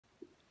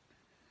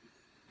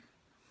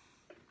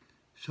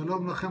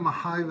Shalom Lachem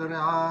Achai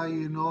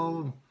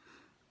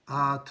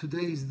V'Re'ai.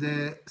 Today is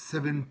the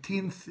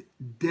 17th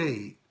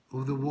day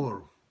of the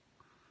war.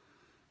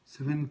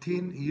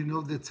 17, you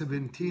know that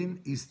 17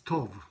 is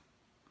Tov.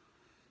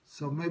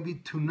 So maybe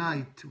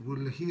tonight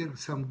we'll hear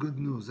some good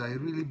news. I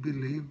really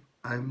believe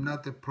I'm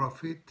not a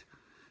prophet,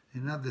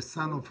 and not the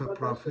son of a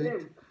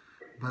prophet.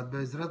 But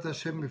Be'ezrat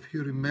Hashem, if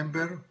you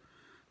remember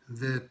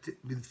that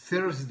with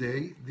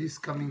Thursday, this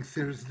coming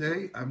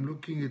Thursday, I'm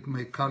looking at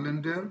my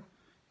calendar.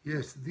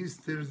 Yes, this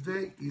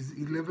Thursday is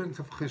 11th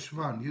of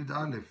Cheshvan, Yud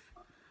Aleph.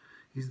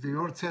 Is the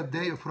Yortzeit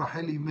day of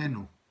Rachel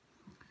Imenu.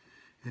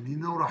 And you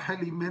know, Rachel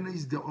Imenu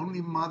is the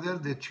only mother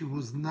that she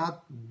was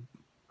not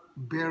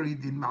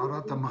buried in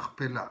Ma'arat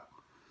HaMachpelah.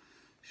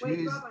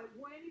 Wait, Rabbi,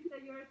 when is the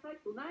Yortzeit?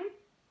 Tonight?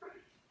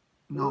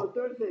 No,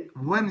 Thursday.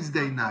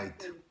 Wednesday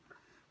night.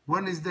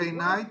 Wednesday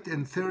night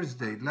and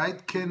Thursday.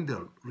 Light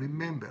candle,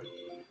 remember.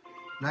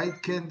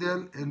 Light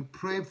candle and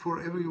pray for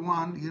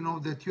everyone. You know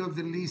that you have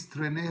the list.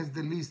 Renee has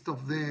the list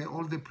of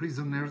all the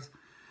prisoners,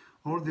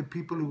 all the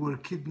people who were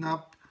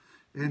kidnapped,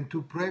 and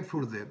to pray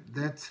for them.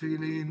 That's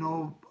really,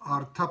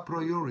 our top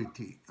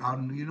priority.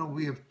 And,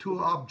 we have two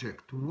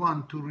objects.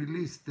 One, to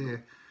release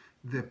the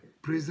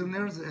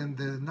prisoners, and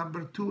the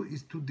number two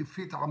is to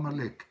defeat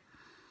Amalek.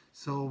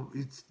 So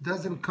it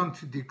doesn't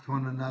contradict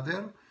one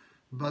another.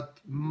 But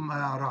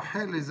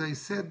Rachel, as I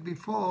said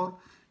before,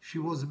 she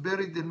was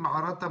buried in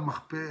Ma'arat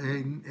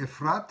in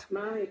Efrat,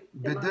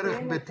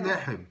 Bederech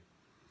Bethlehem.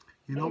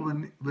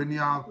 When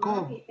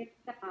Yaakov...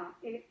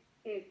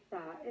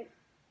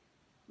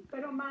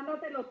 Pero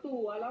mándotelo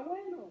tú al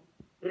abuelo.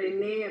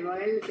 René, roll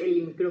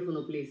el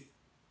micrófono, please.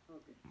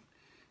 Okay.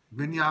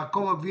 When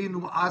Yaakov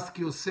Avinu asked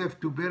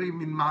Yosef to bury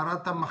him in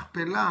Ma'arat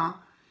HaMachpelah,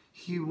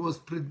 he was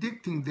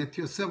predicting that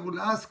Yosef will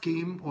ask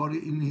him, or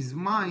in his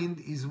mind,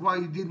 is why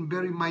you didn't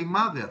bury my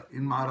mother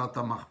in Ma'arat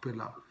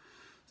HaMachpelah.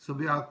 So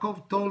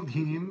Yaakov told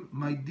him,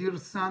 my dear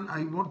son,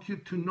 I want you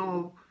to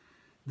know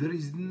there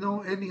is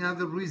no any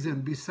other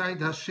reason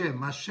beside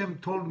Hashem. Hashem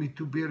told me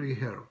to bury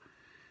her,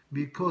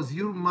 because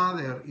your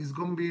mother is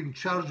going to be in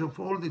charge of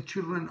all the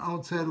children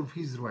outside of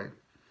Israel.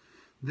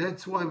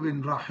 That's why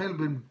when Rachel,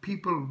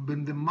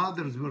 when the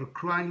mothers were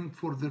crying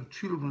for their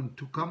children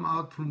to come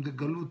out from the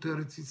Galut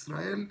Eretz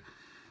Israel,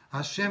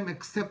 Hashem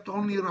accept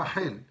only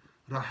Rachel.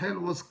 Rachel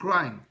was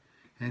crying.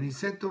 And he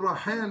said to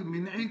Rachel,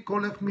 Min'i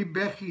kolech mi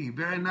bechi,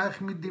 ve'enach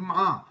mi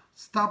dim'a.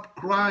 Stop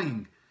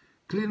crying.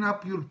 Clean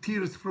up your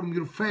tears from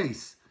your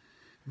face.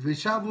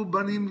 V'shavu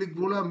banim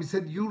ligvulam. He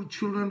said, your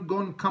children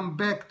going to come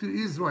back to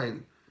Israel.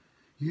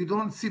 You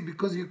don't see,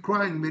 because you're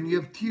crying. When you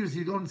have tears,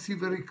 you don't see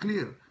very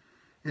clear.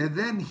 And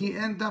then he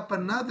end up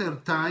another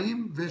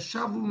time,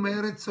 V'shavu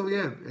me'eretz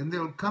oyev. And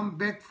they'll come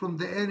back from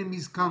the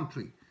enemy's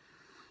country.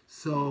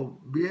 So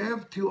we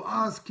have to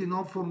ask,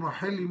 from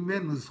Rachel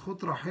Imenu,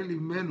 Zchut Rachel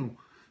Imenu.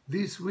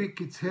 This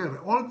week it's her.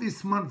 All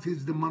this month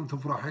is the month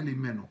of Rachel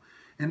Imenu.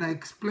 And I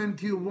explained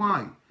to you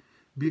why.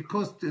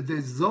 Because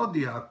the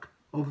zodiac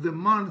of the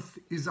month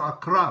is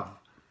Akrav.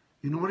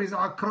 You know what is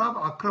Akrav?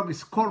 Akrav is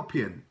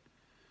scorpion.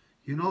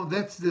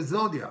 That's the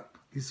zodiac.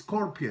 Is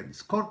scorpion.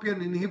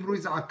 Scorpion in Hebrew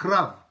is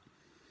Akrav.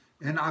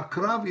 And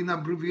Akrav in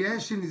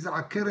abbreviation is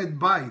Akeret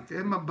Bait.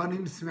 Ema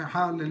banim smecha,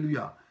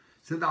 hallelujah.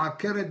 So the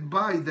Akeret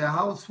Bait, the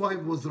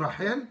housewife was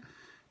Rachel.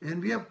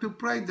 And we have to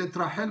pray that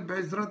Rachel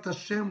Be'ezrat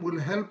Hashem will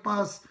help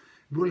us,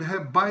 will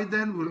help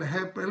Biden, will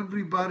help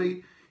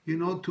everybody,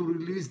 to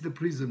release the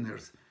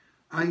prisoners.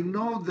 I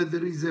know that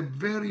there is a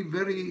very,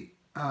 very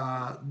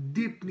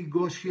deep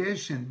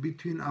negotiation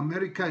between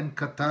America and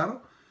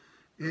Qatar.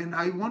 And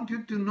I want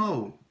you to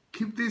know,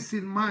 keep this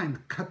in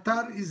mind,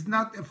 Qatar is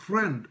not a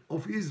friend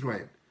of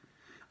Israel.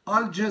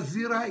 Al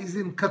Jazeera is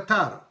in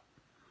Qatar.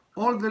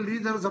 All the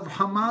leaders of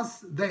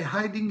Hamas, they're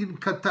hiding in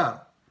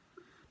Qatar.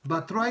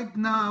 But right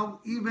now,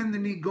 even the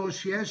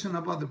negotiation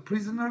about the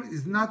prisoner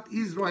is not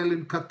Israel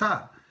and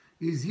Qatar,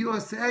 is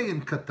USA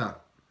and Qatar.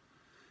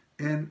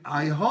 And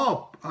I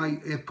hope,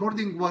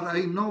 according to what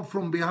I know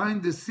from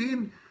behind the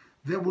scene,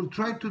 they will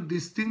try to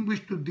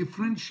distinguish, to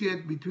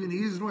differentiate between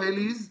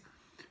Israelis,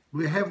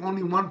 we have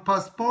only one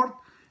passport,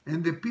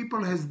 and the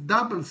people has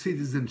double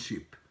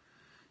citizenship.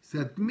 So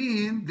that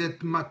means that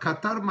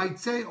Qatar might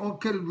say,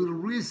 okay, we'll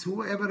risk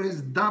whoever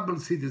has double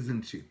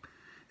citizenship.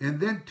 And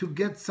then to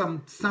get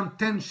some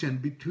tension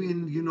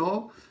between,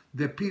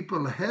 the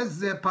people has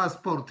their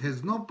passport,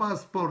 has no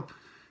passport.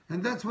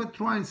 And that's what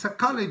trying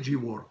psychology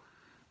war.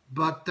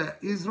 But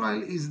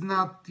Israel is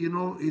not,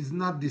 is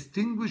not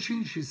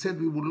distinguishing. She said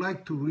we would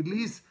like to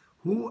release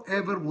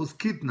whoever was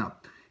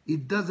kidnapped.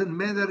 It doesn't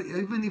matter,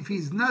 even if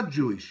he's not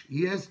Jewish,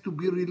 he has to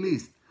be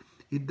released.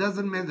 It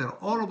doesn't matter.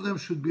 All of them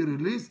should be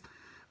released.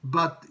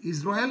 But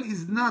Israel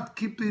is not,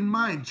 keep in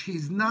mind, she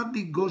is not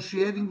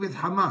negotiating with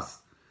Hamas.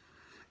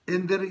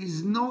 And there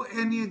is no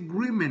any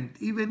agreement,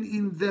 even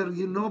in their,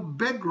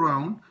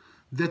 background,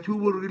 that we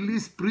will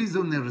release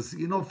prisoners,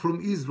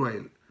 from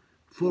Israel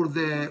for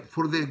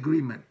the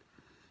agreement.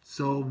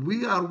 So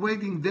we are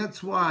waiting.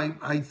 That's why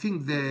I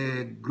think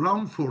the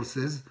ground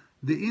forces,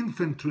 the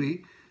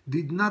infantry,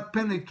 did not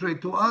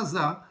penetrate to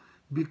Gaza,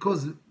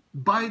 because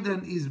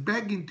Biden is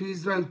begging to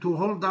Israel to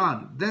hold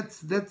on.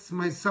 That's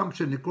my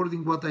assumption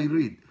according to what I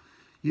read.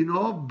 You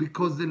know,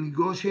 because the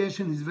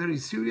negotiation is very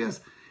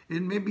serious,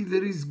 and maybe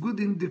there is good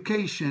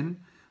indication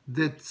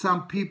that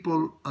some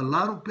people,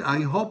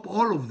 I hope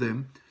all of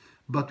them,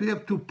 but we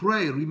have to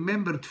pray.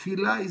 Remember,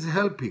 tefillah is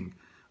helping.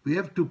 We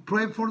have to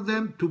pray for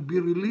them to be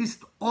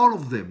released, all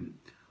of them.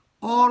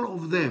 All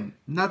of them.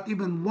 Not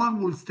even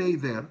one will stay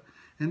there.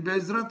 And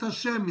Be'ezrat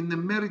Hashem, in the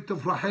merit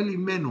of Rachel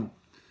Imenu,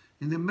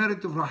 in the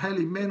merit of Rachel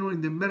Imenu,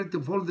 in the merit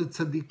of all the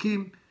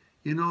tzaddikim,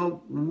 you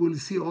know, we will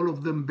see all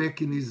of them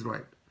back in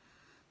Israel.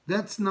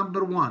 That's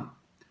number one.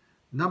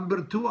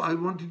 Number two, I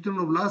want you to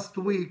know, last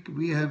week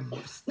we have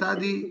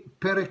studied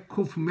Perek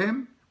Kuf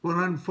Mem,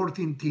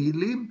 114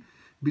 Tehillim,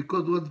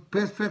 because it was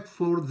perfect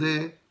for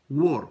the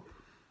war.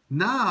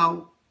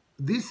 Now,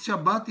 this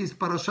Shabbat is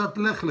Parashat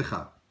Lech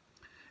Lecha.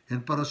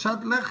 And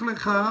Parashat Lech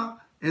Lecha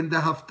and the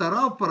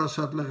Haftarah of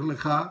Parashat Lech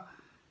Lecha,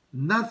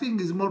 nothing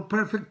is more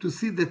perfect to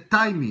see the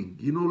timing.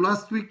 You know,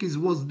 last week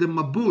was the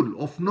Mabul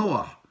of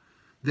Noah,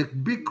 the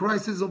big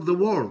crisis of the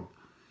world.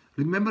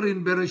 Remember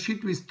in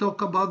Bereshit we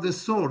talk about the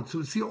sword.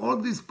 So see all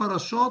these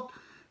parashot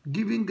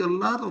giving a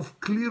lot of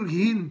clear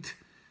hint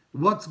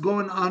what's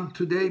going on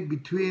today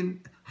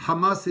between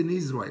Hamas and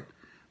Israel.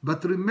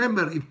 But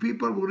remember, if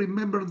people will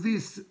remember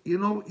this, you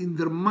know, in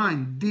their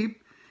mind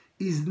deep,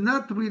 is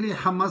not really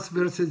Hamas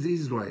versus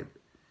Israel.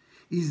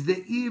 Is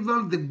the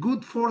evil, the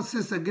good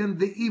forces against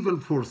the evil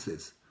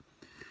forces.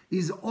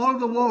 Is all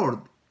the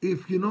world.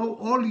 If you know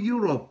all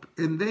Europe,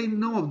 and they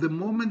know the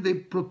moment they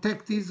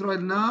protect Israel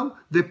now,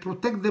 they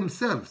protect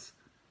themselves.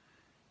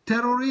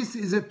 Terrorist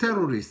is a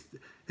terrorist.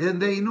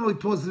 And they know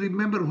it was,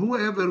 remember,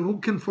 who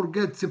can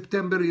forget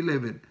September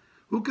 11?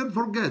 Who can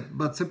forget?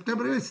 But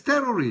September 11 is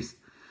terrorist.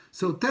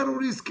 So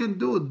terrorists can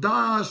do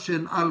Daesh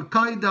and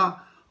Al-Qaeda.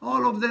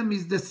 All of them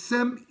is the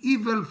same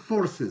evil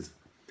forces.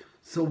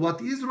 So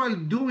what Israel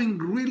doing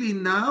really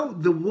now,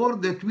 the war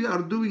that we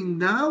are doing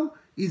now,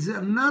 is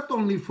not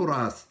only for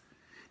us.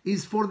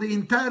 Is for the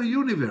entire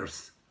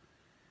universe.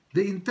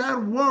 The entire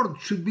world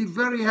should be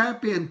very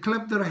happy and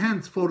clap their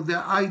hands for the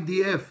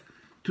IDF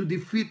to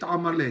defeat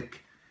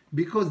Amalek.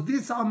 Because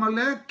this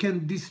Amalek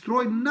can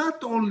destroy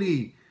not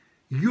only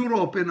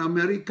Europe and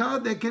America,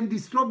 they can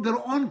destroy their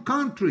own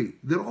country,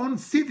 their own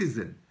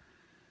citizen.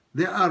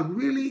 They are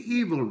really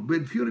evil. But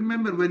if you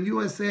remember when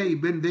USA,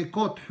 when they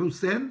caught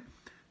Hussein,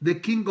 the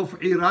king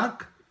of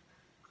Iraq,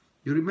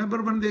 you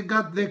remember when they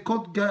caught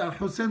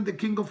Hussein, the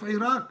king of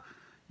Iraq?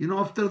 You know,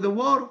 after the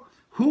war,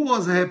 who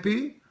was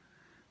happy?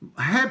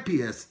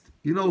 Happiest.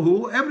 You know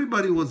who?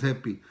 Everybody was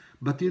happy.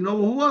 But you know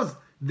who was?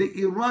 The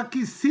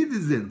Iraqi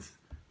citizens.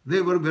 They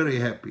were very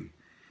happy.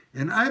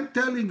 And I'm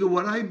telling you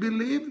what I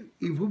believe,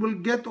 if we will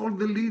get all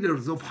the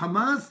leaders of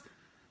Hamas,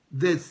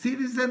 the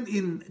citizen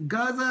in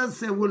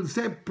Gaza will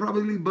say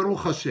probably Baruch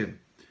Hashem.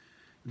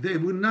 They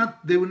will not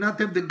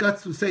have the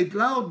guts to say it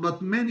loud,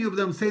 but many of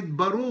them said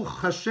Baruch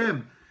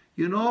Hashem.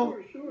 You know,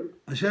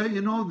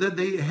 you know that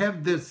they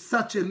have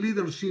such a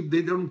leadership,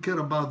 they don't care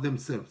about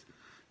themselves.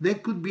 They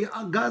could be,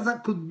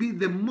 Gaza could be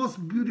the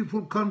most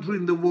beautiful country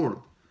in the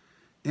world.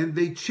 And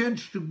they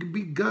changed to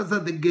be Gaza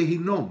the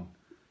Gehinnom,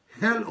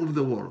 hell of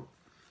the world.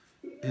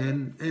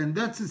 And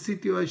that's the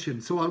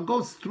situation. So I'll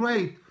go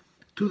straight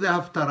to the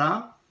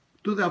Haftarah,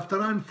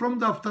 and from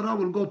the Haftarah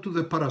we'll go to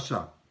the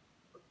Parasha.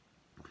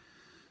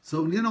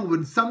 So, you know,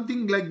 when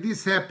something like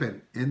this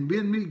happened, and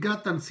when we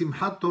got on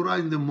Simchat Torah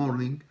in the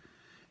morning,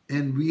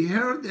 and we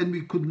heard and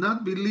we could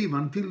not believe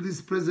until this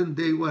present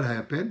day what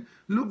happened.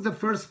 Look the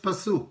first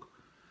pasuk.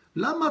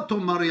 Lama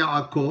tomar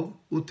Yaakov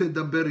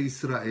utedaber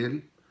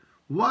Israel.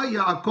 Why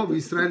Yaakov,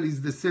 Israel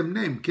is the same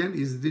name, Ken,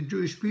 is the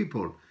Jewish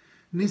people.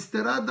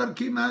 Nistera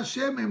darki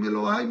Hashem em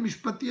Elohai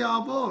mishpati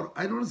avor.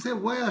 I don't say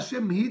why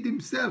Hashem hid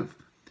himself.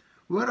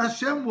 Where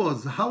Hashem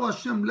was, how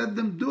Hashem let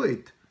them do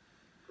it.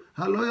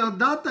 הלא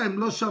ידעת, אם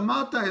לא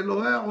שמעת,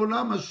 אלוהי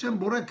העולם, השם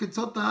בורא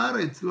קצות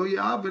הארץ, לא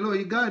יאהב ולא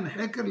ייגע, אין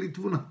חקר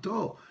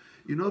לתבונתו.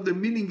 You know, the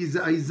meaning is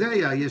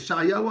Isaiah,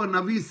 Yeshayahu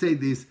Navi say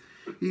this.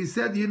 He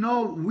said, you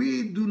know,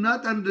 we do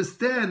not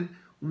understand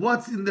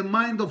what's in the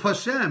mind of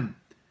Hashem.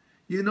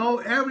 You know,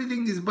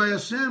 everything is by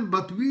Hashem,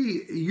 but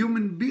we,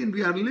 human beings,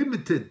 we are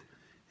limited.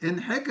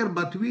 And Heker,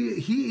 but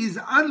he is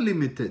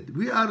unlimited.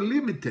 We are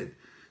limited.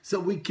 So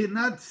we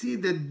cannot see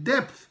the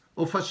depth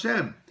of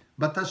Hashem.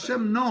 But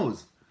Hashem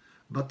knows.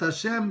 But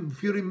Hashem,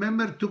 if you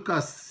remember, took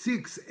us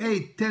 6,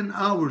 8, 10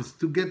 hours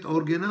to get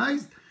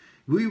organized.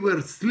 We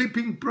were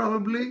sleeping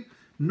probably.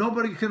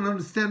 Nobody can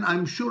understand.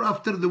 I'm sure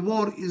after the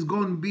war is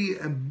going to be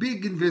a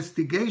big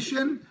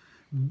investigation,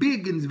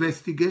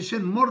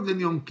 more than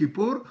Yom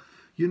Kippur.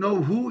 You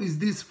know, who is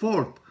this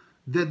fault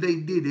that they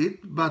did it?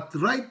 But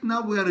right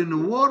now we are in a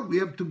war. We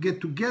have to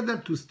get together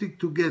to stick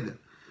together.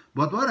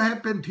 But what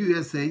happened to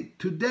USA?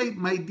 Today,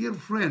 my dear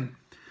friend,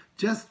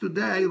 just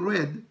today I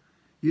read,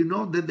 you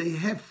know, that they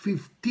have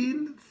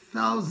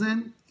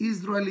 15,000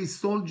 Israeli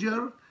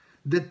soldiers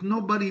that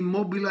nobody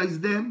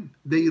mobilized them.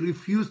 They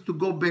refused to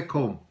go back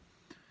home.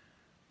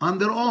 On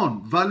their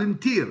own,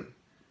 volunteer.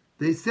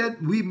 They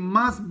said, we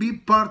must be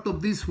part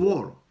of this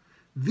war.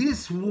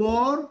 This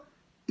war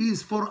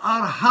is for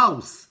our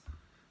house,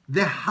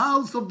 the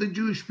house of the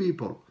Jewish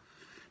people.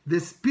 The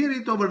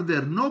spirit over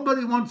there,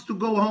 nobody wants to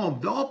go home.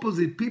 The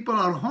opposite, people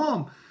are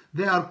home.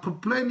 They are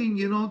complaining,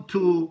 you know,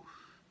 to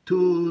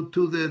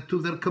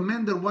their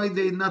commander why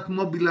they not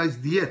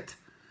mobilized yet.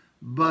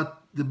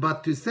 But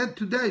he said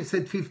today, he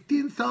said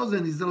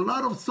 15,000 is a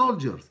lot of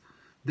soldiers.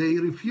 They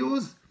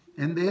refuse,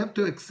 and they have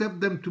to accept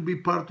them to be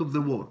part of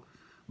the war.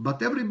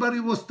 But everybody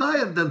was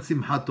tired than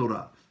Simchat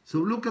Torah. So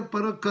look at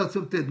Parakas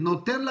of Tet.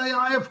 Noten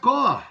la'ya'ef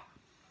koach.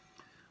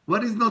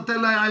 What is noten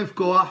la'ya'ef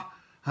koach?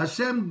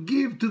 Hashem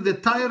give to the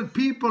tired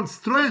people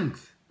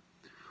strength.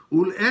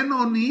 Ul'en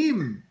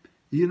onim.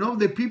 You know,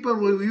 the people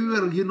where we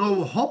were, you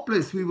know,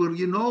 hopeless. We were,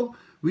 you know,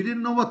 we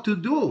didn't know what to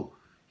do.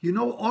 You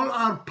know, all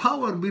our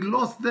power, we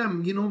lost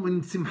them. You know,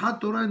 in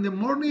Simchat Torah in the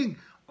morning,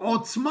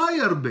 Otzma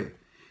yarbe.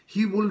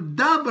 He will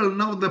double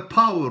now the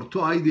power to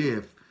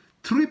IDF.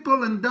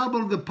 Triple and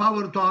double the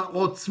power to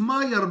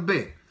Otzma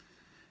yarbe.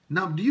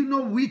 Now, do you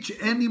know which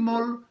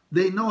animal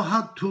they know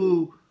how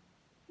to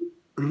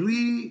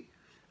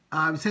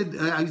I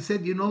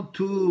said, you know,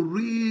 to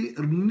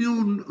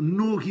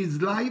renew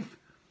his life,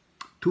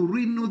 to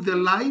renew the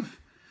life,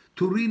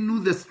 to renew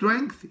the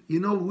strength? You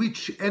know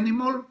which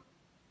animal?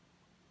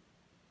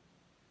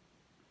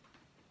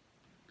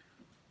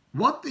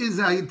 What is,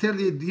 I tell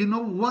you, you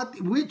know what,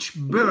 which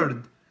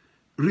bird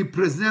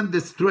represent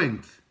the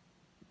strength?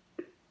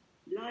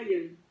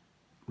 Lion.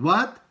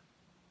 What?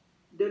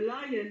 The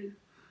lion.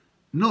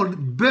 No,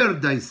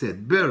 bird, I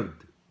said, bird.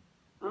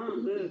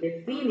 Bird.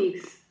 The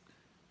phoenix.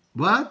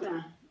 What?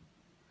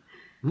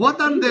 What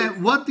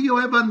do you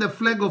have on the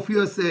flag of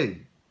USA?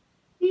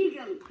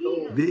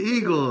 Eagle. The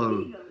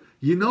eagle.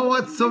 You know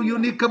what's so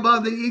unique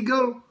about the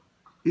eagle?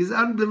 It's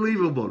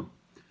unbelievable.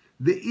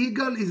 The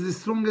eagle is the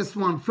strongest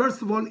one.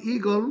 First of all,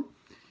 eagle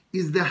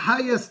is the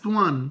highest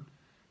one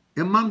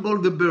among all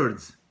the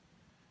birds.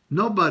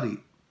 Nobody.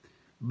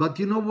 But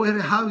you know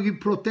how he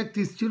protects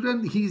his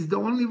children? He's the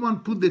only one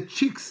put the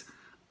chicks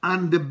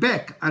on the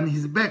back, on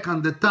his back,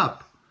 on the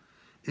top.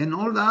 And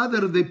all the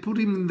other, they put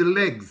him in the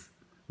legs.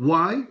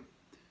 Why?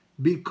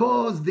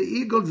 Because the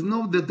eagles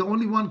know that the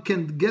only one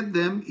can get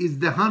them is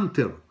the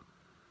hunter.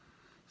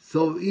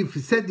 So if he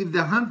said, if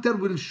the hunter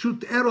will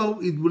shoot arrow,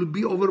 it will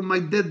be over my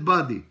dead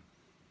body.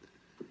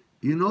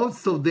 You know,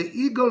 so the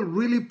eagle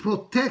really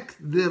protects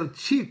their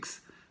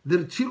chicks,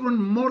 their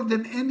children, more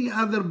than any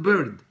other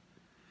bird.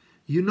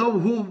 You know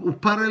who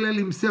parallel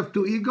himself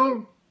to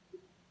eagle?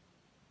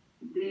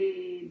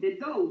 The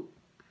dove.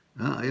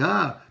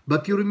 Yeah,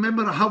 but you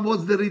remember how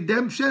was the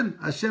redemption?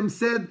 Hashem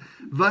said,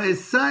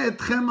 "Va'esa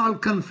etchem al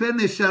kanfei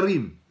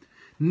nesharim."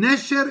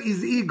 Nesher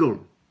is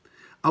eagle.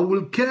 I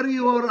will carry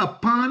you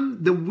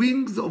upon the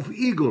wings of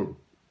eagle.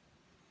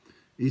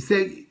 He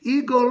said,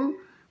 eagle,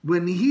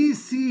 when he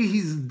see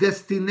his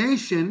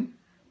destination,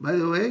 by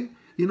the way,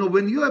 you know,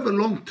 when you have a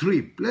long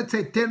trip, let's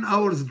say 10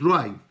 hours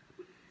drive,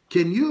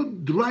 can you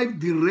drive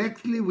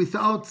directly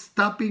without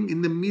stopping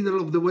in the middle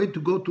of the way to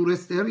go to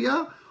rest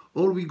area?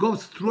 Or we go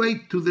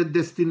straight to the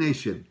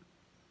destination?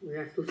 We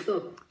have to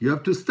stop. You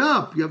have to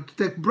stop. You have to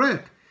take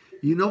break.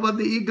 You know what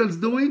the eagle's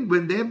doing?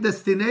 When they have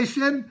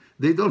destination,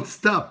 they don't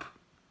stop.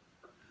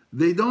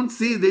 They don't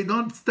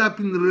stop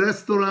in the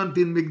restaurant,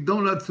 in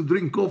McDonald's to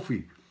drink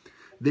coffee.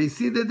 They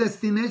see the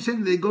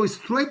destination, they go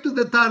straight to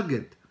the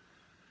target.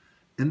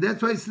 And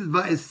that's why it says,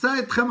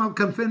 "Va'esa etchem al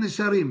kanfei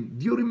nesharim."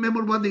 Do you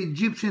remember what the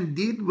Egyptians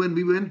did when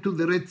we went to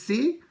the Red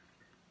Sea?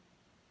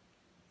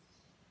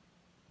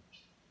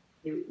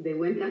 They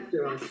went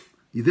after us.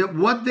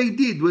 What they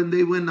did when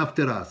they went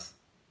after us?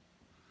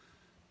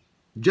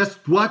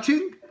 Just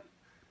watching?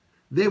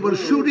 They were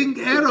shooting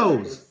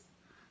arrows.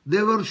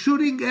 They were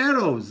shooting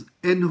arrows.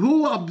 And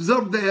who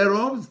absorbed the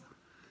arrows?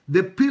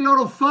 The pillar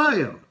of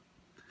fire.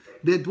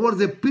 That was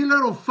a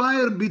pillar of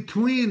fire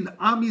between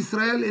Am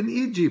Israel and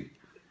Egypt.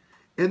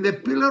 And the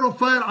pillar of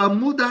fire,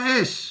 Amud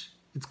Ha'esh.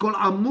 It's called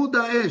Amud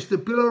Ha'esh, the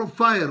pillar of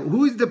fire.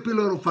 Who is the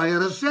pillar of fire?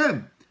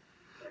 Hashem.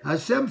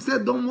 Hashem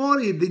said, don't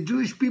worry, the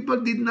Jewish people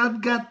did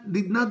not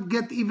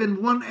get even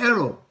one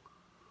arrow.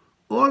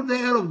 All the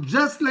arrows,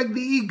 just like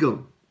the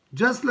eagle.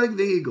 Just like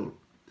the eagle.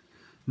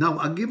 Now,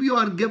 I'll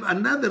give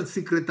another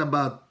secret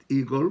about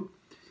eagle.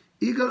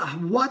 Eagle,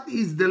 what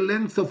is the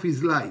length of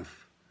his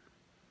life?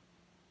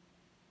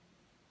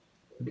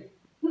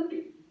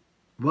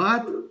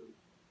 What?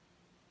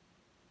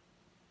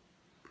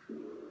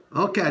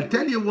 Okay, I'll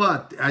tell you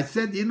what. I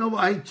said, you know,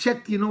 I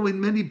checked, you know,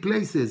 in many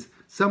places.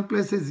 Some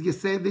places you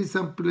say this,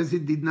 some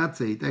places did not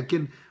say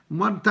it.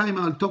 One time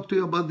I'll talk to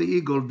you about the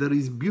eagle. There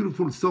is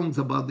beautiful songs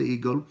about the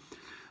eagle.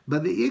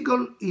 But the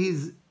eagle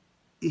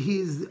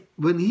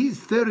when he's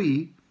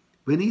 30,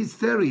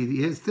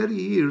 he has 30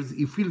 years,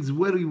 he feels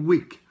very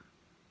weak.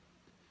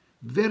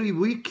 Very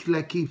weak,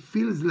 like he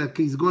feels like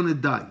he's going to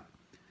die.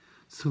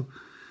 So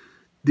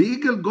the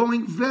eagle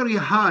going very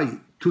high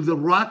to the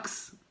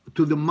rocks,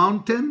 to the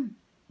mountain,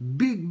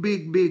 big,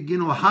 you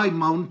know, high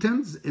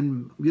mountains,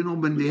 and, you know,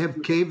 when they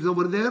have caves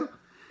over there,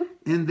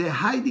 and they're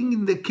hiding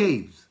in the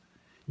caves.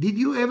 Did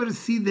you ever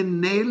see the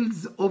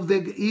nails of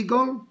the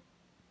eagle?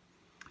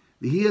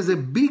 He has a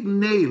big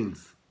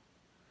nails.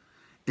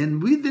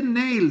 And with the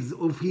nails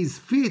of his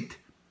feet,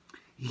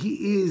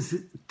 he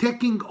is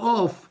taking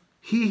off,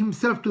 he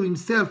himself to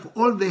himself,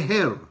 all the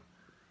hair,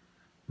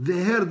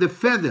 the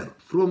feather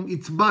from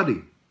its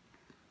body.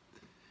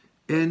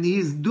 And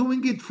he's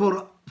doing it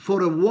for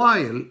a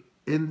while.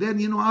 And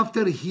then,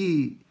 after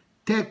he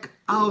take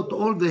out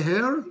all the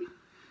hair,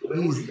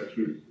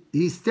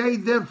 he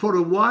stayed there for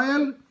a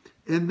while.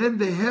 And then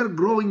the hair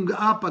growing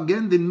up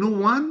again, the new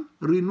one,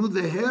 renew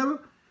the hair.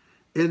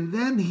 And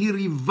then he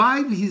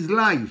revived his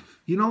life.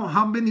 You know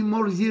how many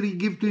more years he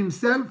give to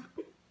himself?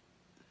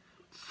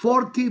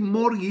 40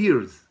 more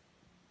years.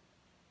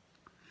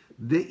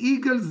 The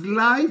eagle's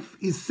life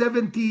is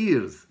 70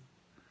 years.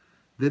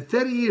 The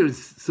 30 years.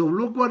 So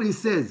look what he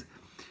says.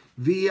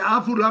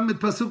 ויעפו למד,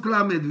 פסוק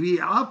למד,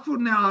 ויעפו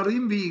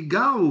נערים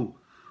ויגעו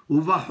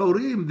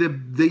ובחורים.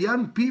 The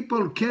young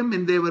people came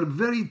and they were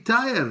very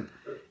tired.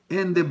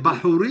 And the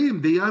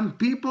בחורים, the young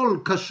people,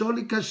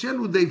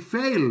 כשלו, they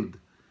failed.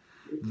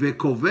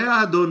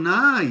 וקובע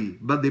אדוני,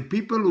 but the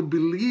people who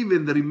believe,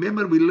 and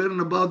remember we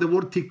learned about the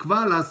word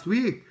תקווה last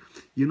week,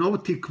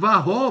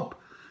 תקווה, hope,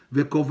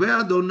 וקובע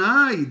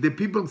אדוני, the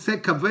people say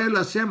קווה אל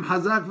השם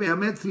חזק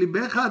ויאמץ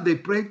ליבך, they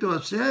pray to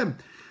Hashem,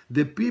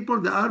 the people,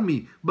 the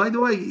army. By the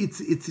way,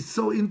 it's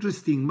so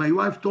interesting. My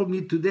wife told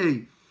me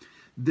today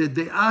that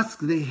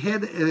they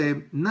had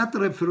not a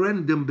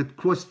referendum but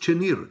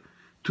questionnaire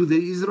to the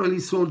Israeli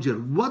soldier.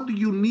 What do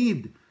you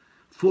need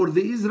for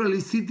the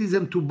Israeli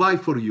citizen to buy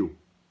for you?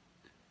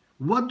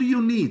 What do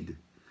you need?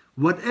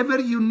 Whatever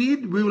you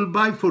need, we will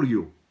buy for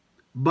you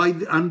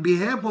on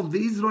behalf of the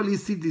Israeli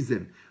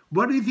citizen.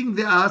 What do you think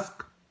they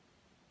ask?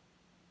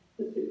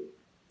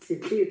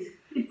 Tzitzit.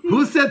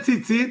 Who said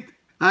tzitzit?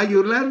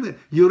 You learned it?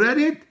 You read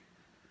it?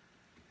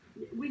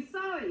 We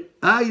saw it.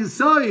 You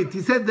saw it.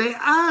 He said they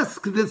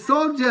ask the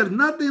soldier,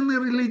 not in the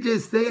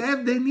religious, they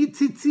need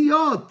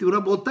tzitziot.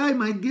 Rabotai,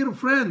 my dear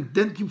friend,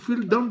 don't you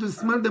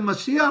smell the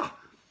Mashiach?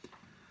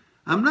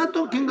 I'm not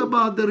talking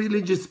about the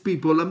religious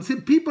people. I'm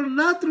saying people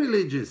not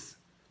religious.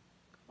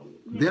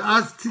 They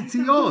ask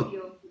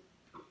tzitziot.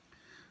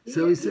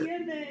 So he said, here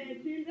the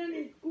children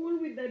in school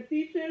with their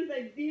teachers,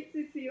 they did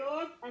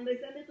tzitziot and they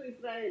send it to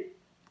Israel.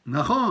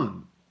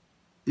 Nachon.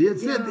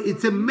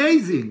 It's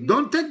amazing.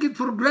 Don't take it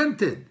for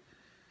granted.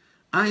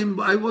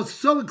 I was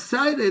so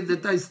excited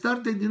that I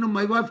started,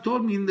 my wife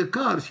told me in the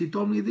car, she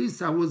told me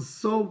this. I was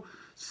so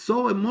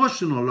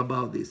emotional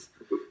about this.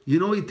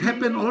 It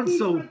happened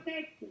also.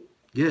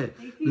 Yeah.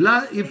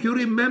 If you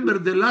remember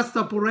the last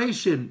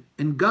operation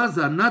in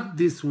Gaza, not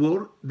this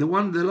war, the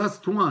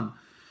last one,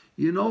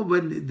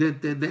 when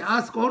they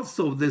ask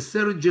also the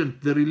surgeon,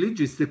 the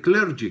religious, the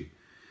clergy,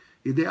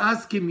 they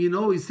ask him,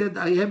 he said,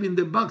 I have in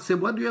the box.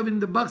 Said, what do you have in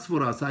the box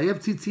for us? I have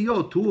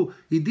tzitziot.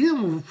 He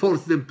didn't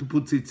force them to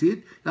put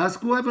tzitzit.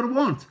 Ask whoever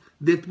wants.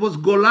 That was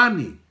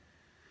Golani.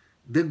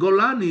 The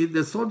Golani,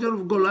 the soldier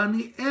of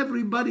Golani,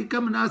 everybody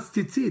come and ask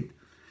tzitzit.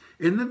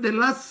 And then the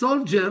last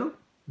soldier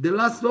did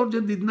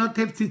not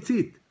have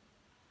tzitzit.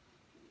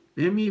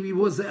 I mean,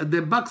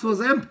 the box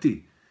was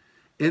empty.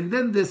 And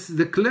then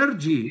the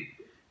clergy,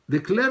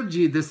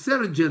 the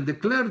surgeon, the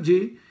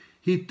clergy,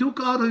 he took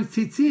out his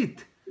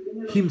tzitzit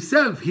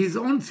himself, his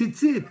own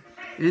tzitzit,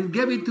 and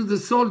gave it to the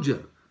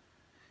soldier.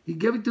 He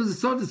gave it to the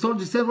soldier. The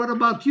soldier said, what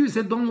about you? He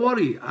said, don't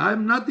worry,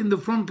 I'm not in the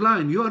front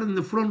line. You are in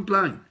the front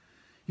line.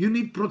 You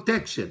need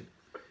protection.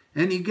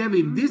 And he gave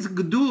him this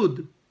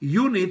Gdud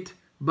unit,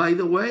 by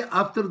the way,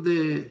 after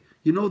the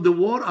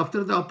war,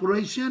 after the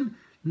operation,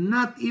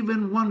 not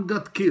even one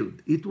got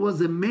killed. It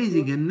was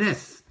amazing, a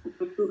ness.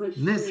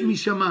 Ness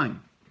mishamayim.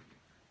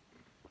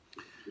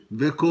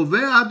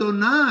 וקובע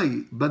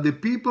אדוני, but the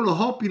people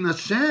hope in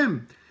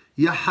Hashem,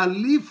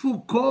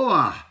 יחליפו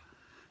כוח.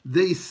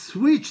 They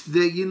switched,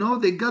 they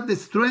got the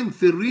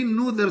strength, they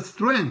renew their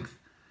strength.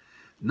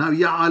 Now,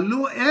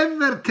 יעלו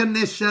ever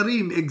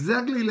כנשרים,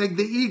 exactly like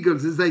the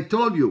eagles, as I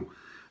told you.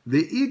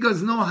 The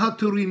eagles know how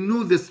to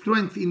renew the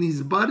strength in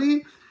his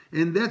body,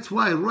 and that's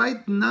why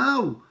right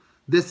now,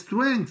 the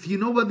strength,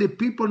 what the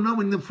people know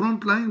in the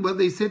front line, what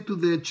they said to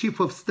the chief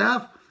of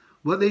staff,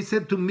 what they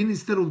said to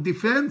Minister of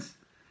Defense,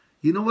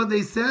 you know what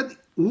they said?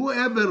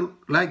 Whoever,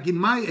 like in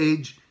my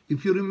age,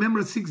 if you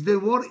remember 6-Day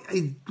War,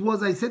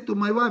 I said to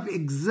my wife,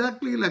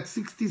 exactly like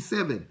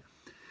 67.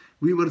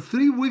 We were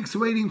 3 weeks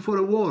waiting for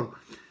a war.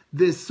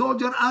 The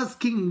soldier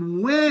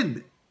asking,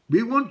 when?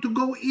 We want to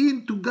go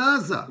into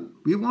Gaza.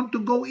 We want to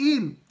go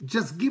in.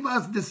 Just give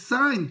us the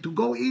sign to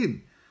go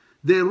in.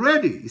 They're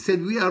ready. He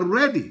said, we are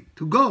ready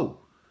to go.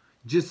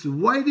 Just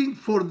waiting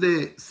for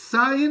the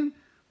sign,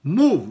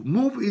 move.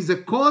 Move is a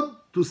code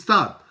to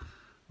start.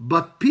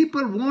 But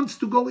people wants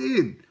to go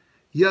in.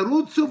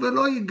 Yarutsu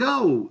velo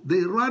yigau.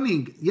 They're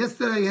running.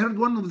 Yesterday I heard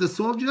one of the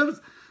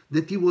soldiers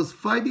that he was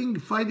fighting,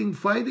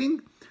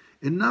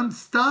 and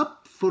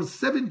non-stop for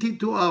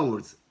 72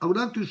 hours. I would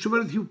like to share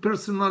with you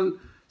personal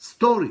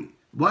story.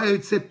 Why I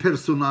say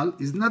personal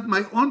is not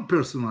my own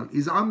personal,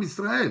 is Am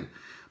Israel.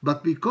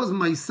 But because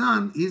my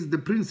son is the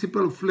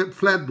principal of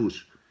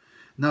Flatbush.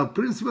 Now,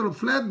 principal of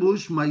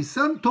Flatbush, my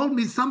son told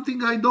me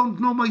something I don't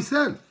know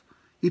myself.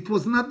 It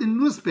was not in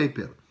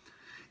newspaper.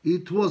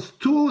 It was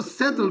 2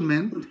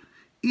 settlements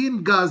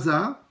in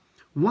Gaza,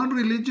 one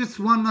religious,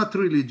 one not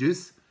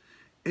religious.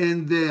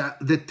 And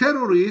the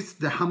terrorists,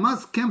 the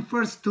Hamas came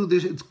first to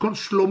it's called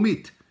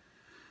Shlomit.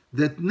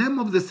 The name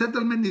of the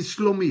settlement is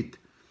Shlomit.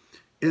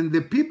 And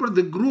the people,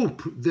 the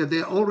group that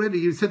they already,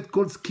 you said,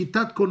 called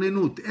Kitat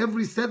Konenut.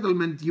 Every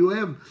settlement you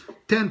have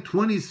 10,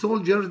 20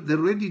 soldiers, they're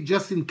ready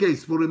just in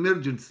case for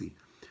emergency.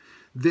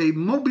 They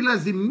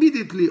mobilize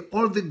immediately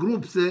all the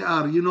groups they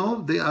are,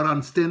 they are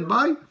on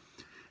standby.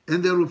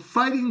 And they were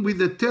fighting with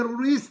the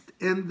terrorists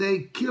and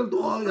they killed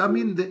all,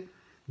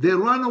 they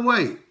ran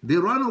away. They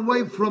ran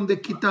away from the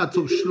Kitat.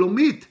 So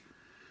Shlomit,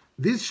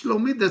 this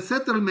Shlomit, the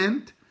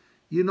settlement,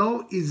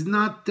 is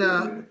not,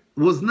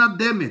 was not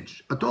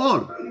damaged at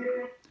all.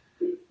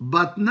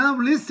 But now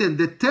listen,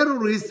 the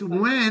terrorists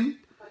went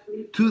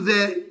to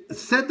the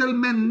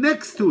settlement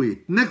next to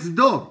it, next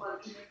door.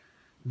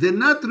 They're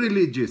not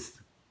religious,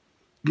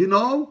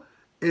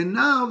 and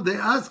now they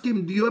ask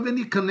him, do you have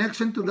any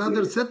connection to the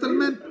other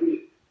settlement?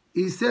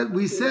 He said,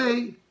 we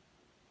say,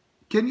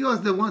 can you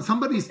ask the one,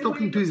 somebody is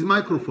talking to his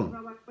microphone.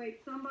 Wait,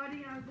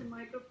 somebody has the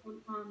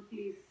microphone on,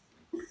 please.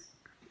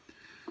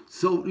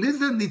 So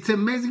listen, it's an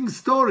amazing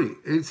story.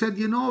 It said,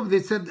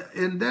 they said,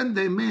 and then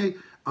they may,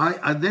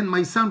 then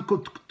my son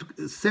could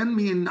send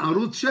me in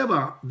Arutz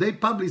Sheva. They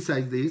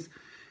publicized this,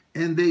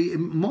 and they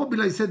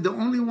mobilized. Said the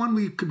only one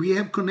we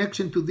have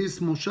connection to this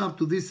moshav,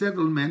 to this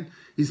settlement,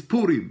 is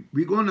Purim.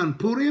 We go on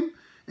Purim,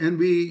 and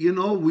we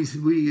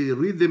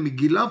read the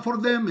Megillah for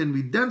them, and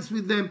we dance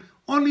with them.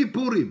 Only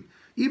Purim.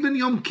 Even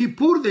Yom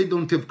Kippur, they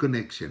don't have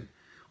connection.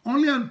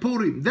 Only on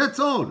Purim. That's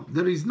all.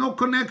 There is no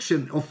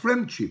connection of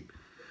friendship.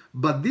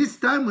 But this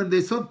time, when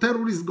they saw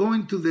terrorists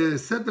going to the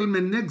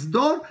settlement next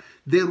door,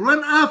 they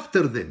ran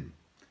after them.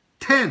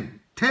 10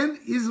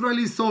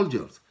 Israeli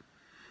soldiers.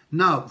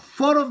 Now,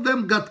 4 of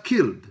them got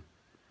killed.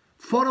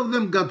 4 of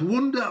them got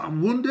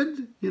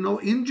wounded,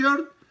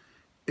 injured.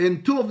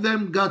 And 2 of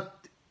them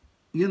got,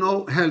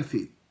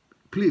 healthy.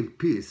 Please,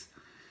 peace.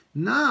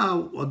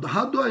 Now,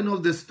 how do I know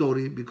the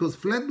story? Because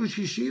Flatbush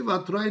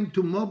Yeshiva trying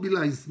to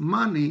mobilize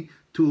money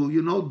to,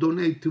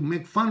 donate, to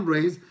make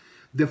fundraise.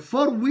 The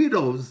 4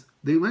 widows,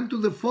 they went to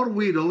the 4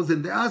 widows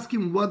and they asked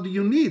him, what do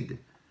you need?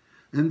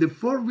 And the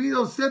 4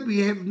 widows said,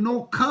 we have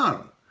no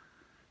car.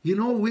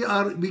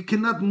 We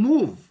cannot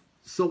move.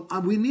 So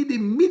we need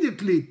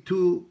immediately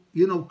to,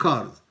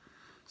 cars.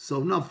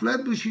 So now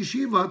Flatbush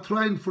Yeshiva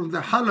trying from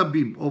the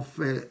Halabim of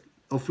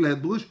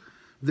Flatbush,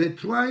 they're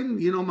trying,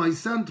 my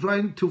son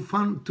trying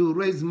to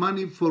raise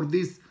money for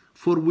these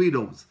 4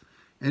 widows.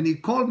 And he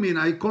called me and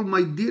I called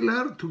my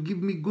dealer to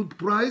give me good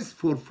price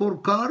for 4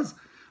 cars.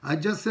 I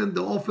just sent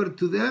the offer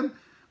to them.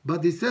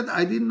 But he said,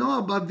 I didn't know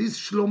about this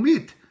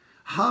Shlomit.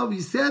 How he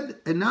said,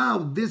 and now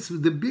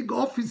the big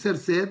officer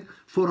said,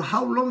 for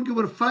how long you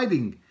were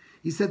fighting?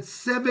 He said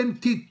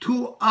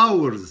 72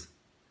 hours.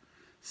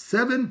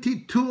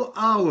 72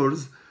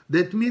 hours.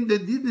 That means they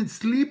didn't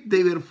sleep.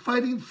 They were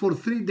fighting for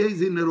 3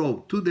 days in a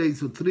row. 2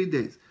 days or 3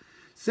 days.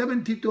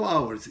 72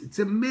 hours. It's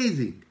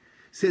amazing.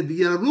 He said,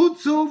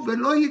 Yarutzu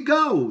velo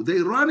yigau. They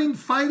running,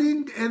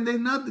 fighting, and they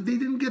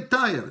didn't get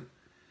tired.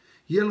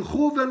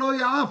 Yelchu velo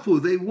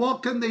ya'afu. They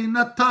walk and they're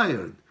not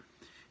tired.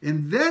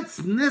 And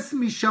that's Nes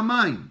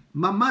Mishamayim.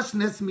 Mamash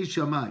Nes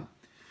Mishamayim.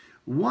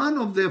 One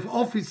of the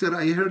officer,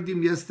 I heard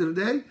him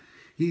yesterday,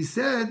 he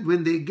said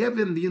when they gave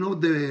him,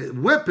 the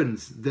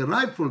weapons, the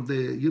rifle,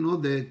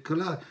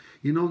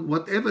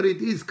 whatever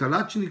it is,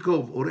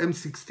 Kalashnikov or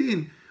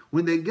M16,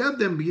 when they gave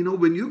them,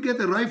 when you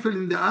get a rifle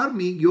in the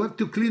army, you have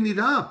to clean it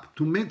up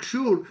to make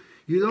sure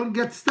you don't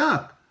get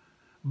stuck.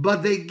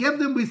 But they gave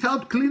them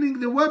without cleaning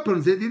the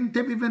weapons. They didn't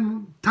have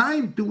even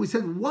time to. We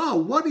said, wow,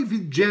 what if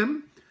it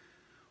jammed?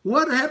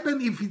 What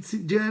happened if it's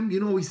jammed?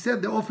 He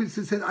said, the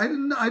officer said, I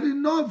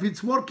didn't know if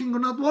it's working or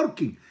not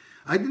working.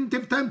 I didn't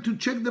have time to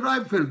check the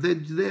rifle, the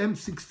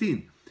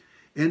M16.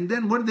 And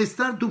then when they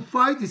start to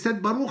fight, he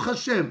said, Baruch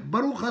Hashem,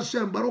 Baruch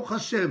Hashem, Baruch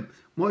Hashem.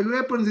 My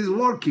weapons is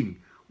working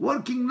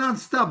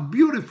non-stop,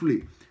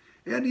 beautifully.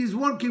 And he's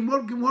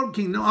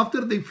working. Now,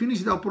 after they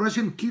finished the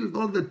operation, killed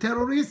all the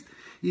terrorists,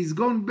 he's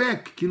gone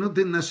back, to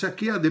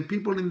Nashakia, the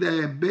people in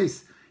the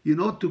base,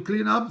 to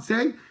clean up,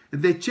 and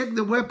they check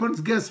the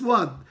weapons. Guess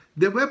what?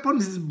 The weapon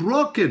is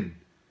broken.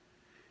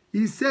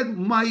 He said,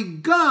 my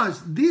gosh,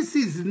 this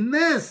is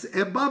Nes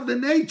above the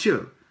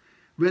nature.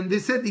 When he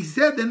said,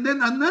 and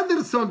then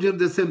another soldier,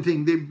 the same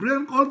thing. They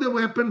bring all the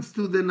weapons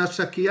to the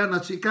Nashakia.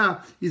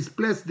 Nashika is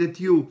place that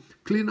you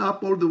clean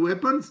up all the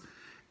weapons.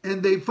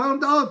 And they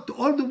found out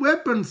all the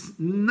weapons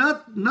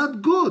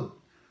not good.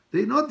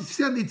 They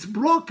said it's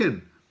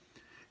broken.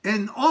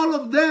 And all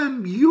of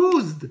them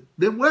used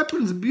the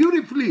weapons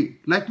beautifully,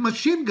 like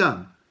machine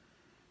gun.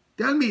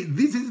 Tell me,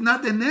 this is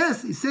not a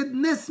Nes? He said,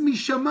 Nes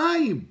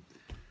Mishamayim.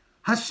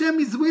 Hashem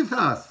is with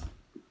us.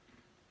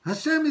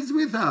 Hashem is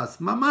with us.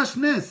 Mamash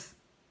Nes.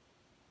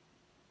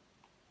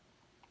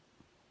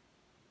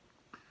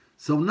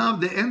 So now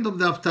the end of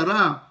the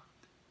Haftarah,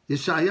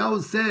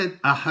 Yeshayahu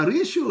said,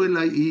 Aharishu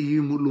elai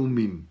iyim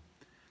ulumim.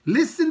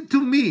 Listen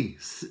to me.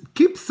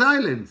 Keep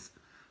silence.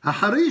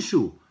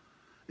 החרישו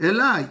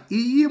אליי,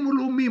 איים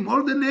ולאומים,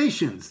 all the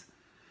nations.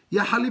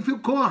 יחליפי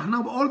כוח,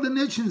 now all the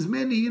nations,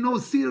 many, you know,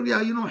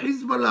 Syria, you know,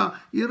 חיזבאללה,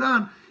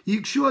 איראן,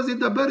 ייגשו אז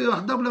ידבר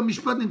יחדיו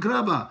למשפט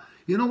נקרא בה.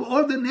 You know,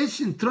 all the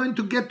nations trying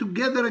to get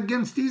together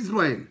against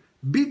Israel.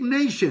 Big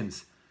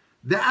nations.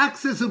 The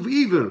axis of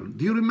evil.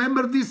 Do you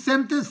remember this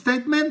sentence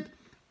statement?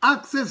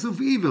 Axis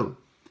of evil.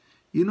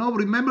 You know,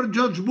 remember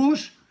George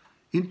Bush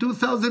in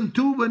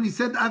 2002 when he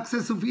said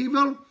axis of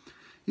evil?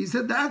 He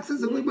said the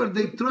axis of evil,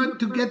 they tried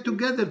to get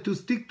together, to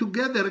stick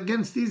together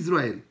against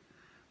Israel.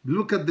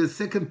 Look at the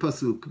second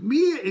pasuk. Mi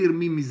ir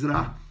mi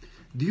mizrah.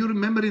 Do you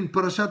remember in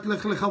Parashat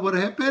Lech Lecha what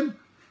happened?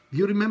 Do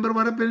you remember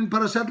what happened in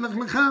Parashat Lech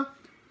Lecha?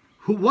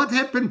 What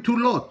happened to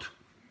Lot?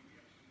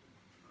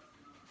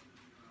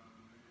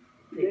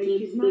 The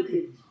king took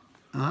it.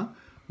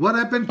 What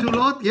happened to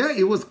Lot? Yeah,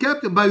 he was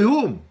captured. By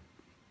whom?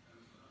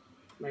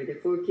 By the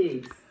 4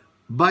 kings.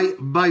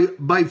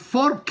 By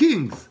 4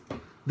 kings.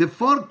 The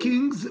 4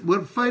 kings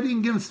were fighting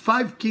against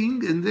 5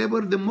 kings, and they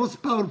were the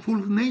most powerful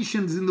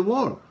nations in the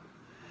world.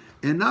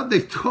 And now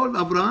they told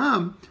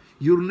Abraham,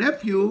 your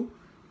nephew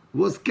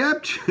was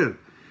captured.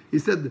 He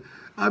said,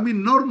 I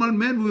mean, normal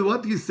man,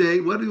 what he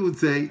would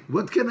say,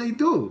 what can I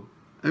do?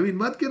 I mean,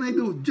 what can I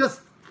do?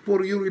 Just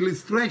for your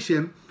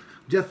illustration,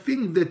 just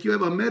think that you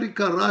have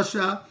America,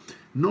 Russia,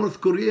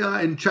 North Korea,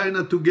 and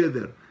China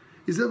together.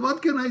 He said,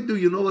 what can I do?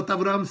 You know what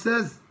Abraham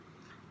says?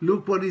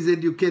 Look what is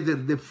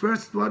educated. The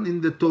first one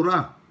in the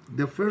Torah,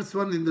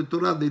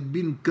 they've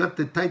been got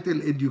the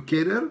title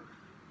educator,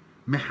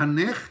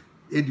 Mehanech,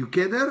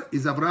 educator,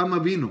 is Abraham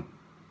Avinu.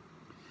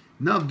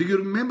 Now, do you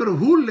remember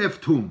who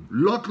left whom?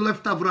 Lot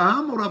left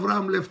Abraham or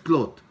Abraham left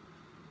Lot?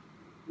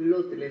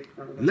 Lot left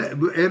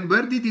Abraham. And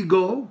where did he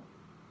go?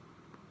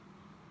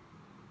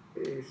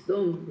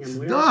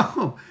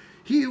 Sodom.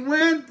 He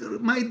went,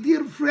 my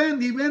dear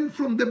friend, he went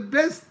from the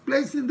best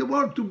place in the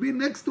world to be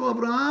next to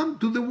Abraham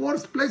to the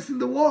worst place in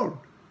the world.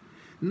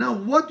 Now,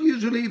 what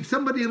usually, if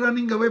somebody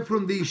running away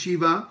from the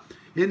yeshiva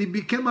and he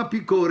became a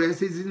picores,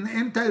 he's an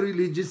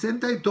anti-religious,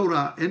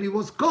 anti-Torah, and he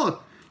was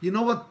caught, you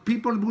know what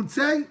people would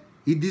say?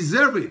 He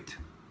deserved it.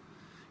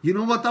 You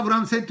know what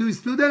Abraham said to his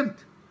student?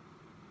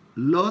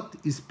 Lot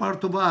is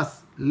part of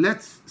us.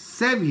 Let's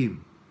save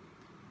him.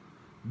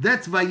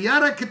 That's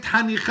Vayarak et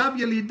Hanichav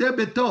Yelideh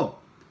Beto.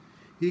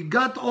 He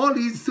got all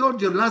his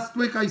soldiers. Last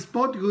week I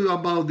spoke to you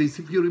about this,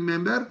 if you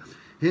remember.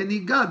 And he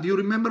got, do you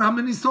remember how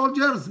many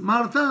soldiers?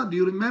 Martha, do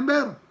you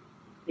remember?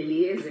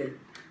 Eliezer.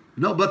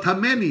 No, but how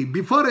many?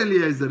 Before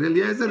Eliezer.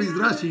 Eliezer is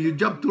Rashi. You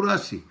jump to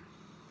Rashi.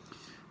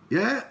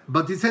 Yeah,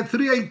 but he said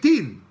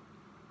 318.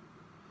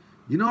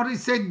 You know what he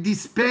said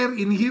despair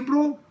in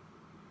Hebrew?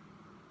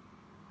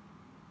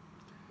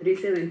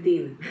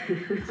 317.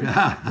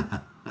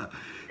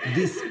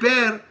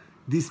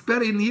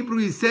 Despair in Hebrew,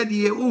 he said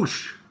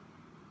Yeush.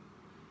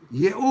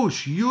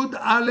 Yeush, Yud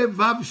Aleph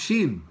Vav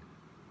Shin.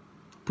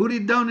 Put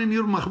it down in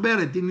your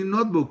machberet, in your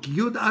notebook.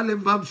 Yud Aleph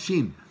Vav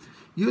Shin.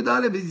 Yud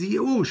Aleph is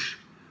Yeush.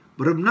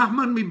 Reb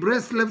Nachman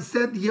Mibreslev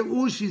said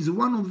Yeush is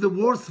one of the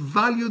worst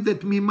value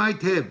that we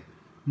might have.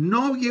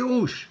 No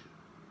Yeush.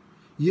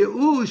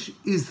 Yeush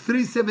is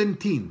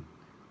 317.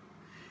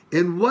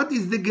 And what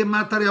is the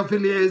gematria of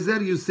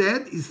Eliezer? You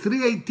said is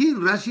 318.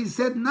 Rashi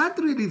said not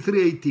really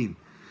 318.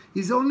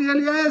 It's only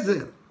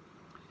Eliezer.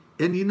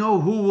 And you know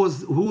who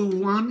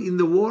won in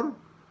the war?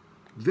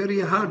 Very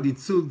hard. It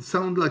should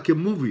sound like a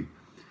movie.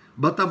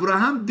 But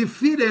Abraham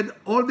defeated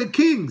all the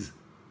kings.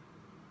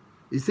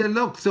 He said,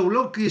 look,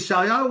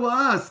 Yeshayahu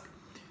asked,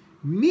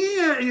 Mi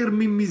ya'ir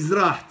mi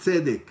mizrach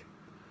tzedek?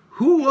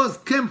 Who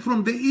came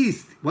from the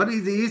east? What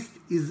is the east?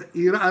 Is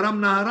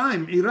Aram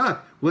Naharaim,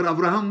 Iraq, where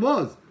Abraham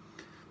was.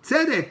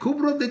 Tzedek, who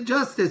brought the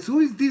justice? Who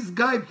is this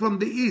guy from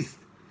the east?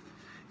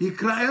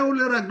 Yikra'eu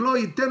leraglo,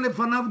 yitel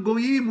lefanav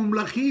goyim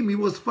umlachim. He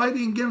was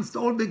fighting against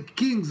all the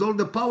kings, all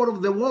the power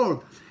of the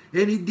world.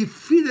 And he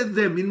defeated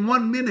them in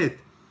 1 minute.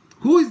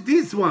 Who is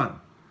this one?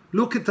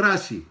 Look at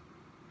Rashi.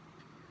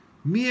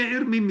 Mi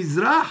ya'ir mi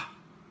mizrach?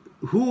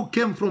 Who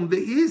came from the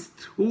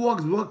east? Who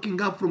was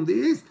walking up from the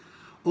east?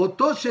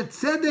 Oto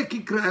shetzedek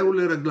yikra'eu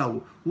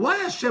leraglo. Why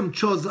Hashem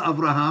chose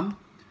Abraham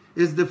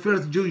as the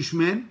first Jewish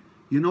man?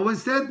 You know what he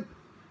said?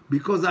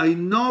 Because I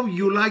know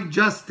you like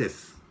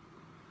justice.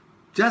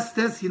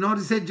 Justice, you know what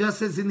he said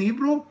justice in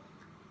Hebrew?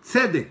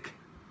 Tzedek.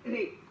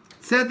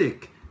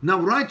 Tzedek. Now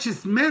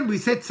righteous man, we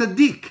say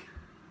tzaddik.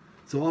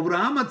 So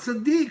Abraham at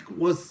tzaddik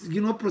was,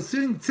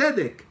 pursuing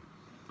tzedek.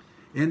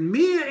 And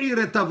mi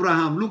ya'ir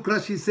Abraham. Look,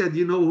 Rashi said,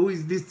 you know who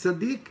is this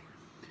tzaddik?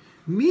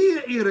 Mi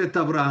ya'ir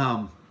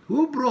Abraham.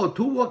 Who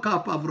woke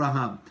up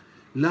Abraham?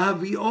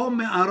 Lahavi'o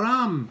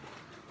me'aram.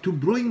 To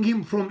bring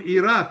him from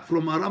Iraq,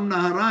 from Aram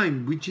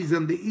Naharaim, which is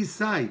on the east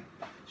side.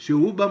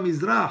 Shehu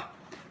b'mizrach.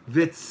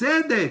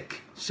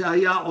 V'tzedek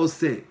shaya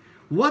oseh.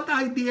 What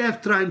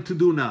IDF trying to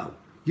do now?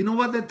 You know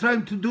what they're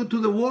trying to do to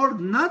the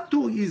world? Not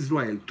to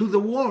Israel, to the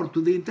world,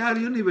 to the entire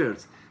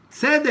universe.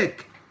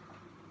 Tzedek.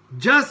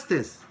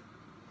 Justice.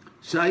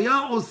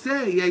 Shaya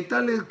oseh. היא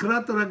הייתה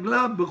לקראת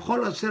רגליו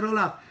בכל אשר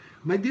הלך.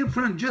 My dear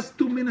friend, just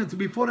 2 minutes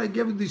before I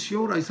gave you this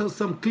show, I saw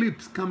some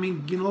clips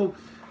coming,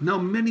 now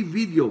many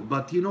video,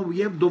 but you know, we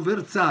have Dover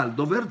Tzahal.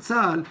 Dover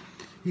Tzahal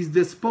is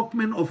the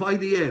spokesman of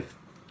IDF.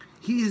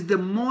 He is the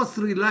most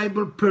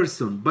reliable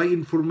person by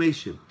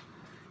information.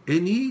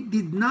 And he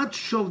did not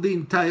show the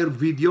entire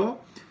video.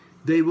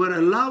 He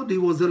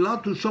was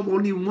allowed to show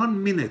only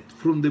 1 minute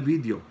from the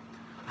video.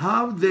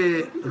 How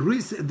they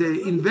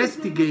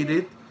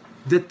investigated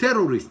the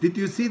terrorists. Did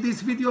you see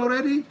this video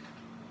already?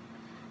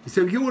 He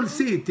said, you will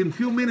see it in a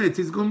few minutes.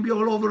 It's going to be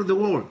all over the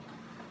world.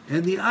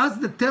 And he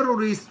asked the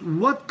terrorists,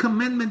 what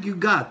commandment you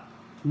got?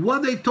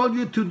 What they told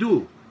you to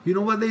do? You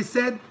know what they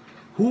said?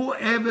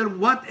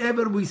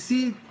 Whatever we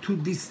see, to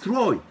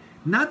destroy.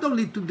 Not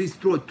only to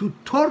destroy, to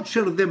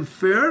torture them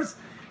first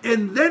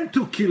and then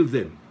to kill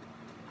them.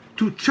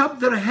 To chop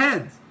their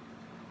heads.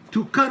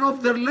 To cut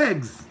off their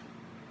legs.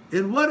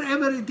 And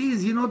whatever it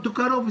is, you know, to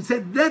cut off. He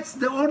said, that's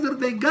the order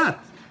they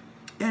got.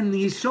 And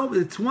he showed,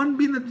 it's 1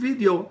 minute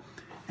video.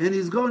 And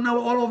it's going now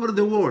all over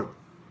the world.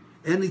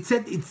 And it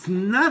said it's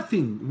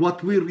nothing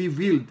what we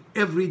revealed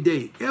every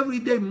day. Every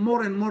day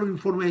more and more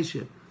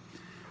information.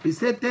 He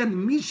said then,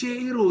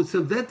 Misheiru,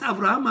 so that's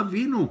Avraham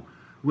Avinu.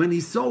 When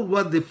he saw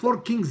what the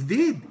 4 kings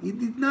did, he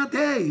did not,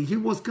 he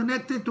was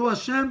connected to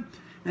Hashem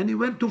and he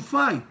went to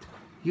fight.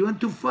 He went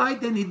to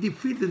fight and he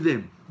defeated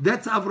them.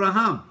 That's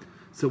Avraham.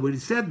 So when he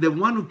said the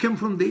one who came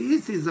from the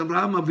east is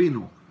Avraham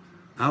Avinu.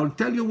 I'll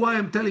tell you why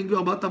I'm telling you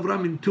about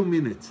Avraham in 2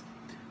 minutes.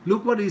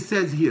 Look what he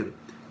says here.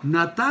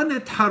 Natan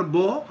et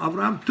harbo,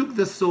 Avraham took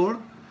the sword,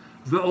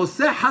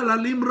 ve'oseh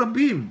halalim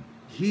rabim.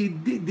 He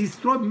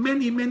destroyed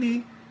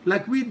many,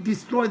 like we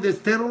destroyed the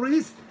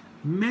terrorists,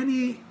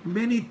 many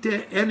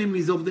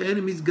enemies of the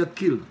enemies got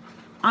killed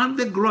on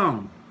the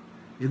ground.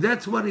 And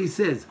that's what he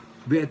says.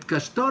 Ve'et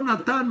kashto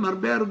natan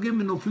marbe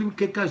harugim menoflim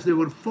kekash. They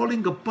were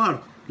falling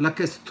apart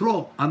like a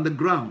straw on the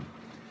ground.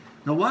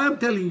 Now why I'm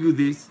telling you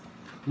this,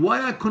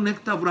 why I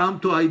connect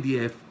Avraham to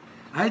IDF,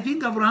 I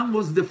think Avraham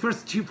was the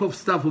first chief of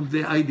staff of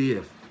the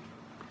IDF.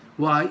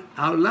 Why?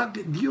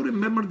 Do you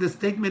remember the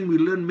statement we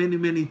learned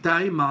many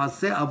times?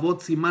 Maaseh avot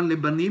siman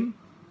lebanim.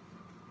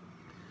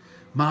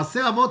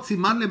 Maaseh avot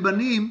siman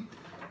lebanim.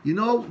 You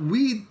know,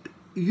 we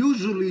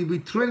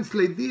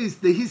translate this,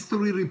 the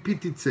history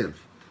repeats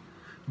itself.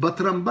 But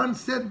Ramban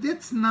said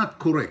that's not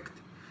correct.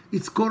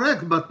 It's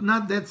correct, but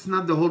that's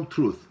not the whole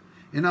truth.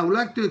 And I would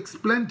like to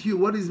explain to you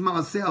what is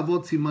Maaseh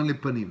avot siman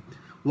lebanim.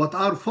 What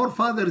our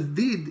forefathers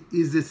did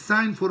is a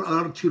sign for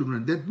our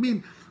children. That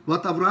means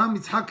what Abraham,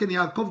 Yitzhak, and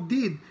Yaakov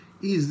did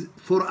is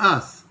for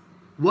us.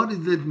 What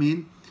does that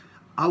mean?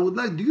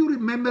 Do you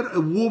remember a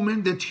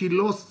woman that she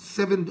lost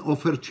 7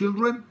 of her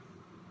children?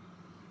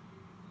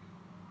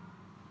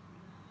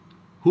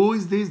 Who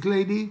is this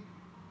lady?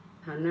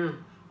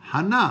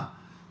 Hannah.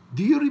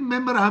 Do you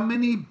remember how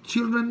many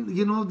children,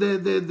 you know,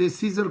 the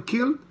Caesar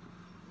killed?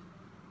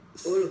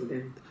 All of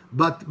them.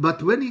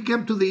 But when he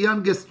came to the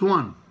youngest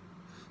one,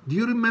 do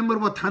you remember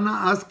what Hannah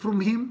asked from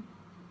him?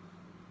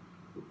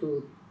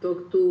 To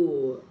talk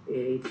to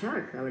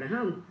Isaac,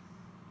 Abraham.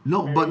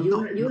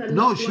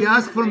 No, she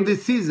asked from the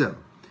Caesar.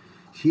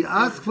 She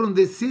asked from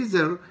the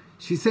Caesar,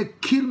 she said,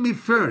 kill me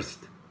first.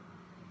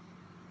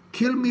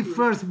 Kill me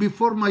first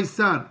before my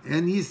son.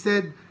 And he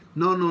said,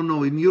 no.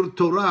 In your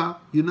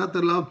Torah, you're not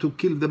allowed to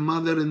kill the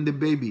mother and the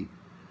baby.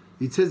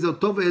 It says, he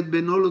gave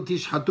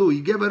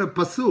her a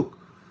pasuk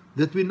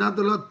that we're not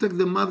allowed to take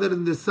the mother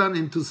and the son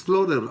and to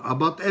slaughter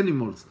about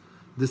animals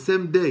the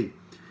same day.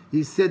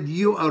 He said,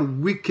 you are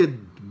wicked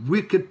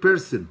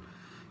person.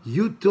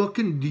 You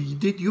talking,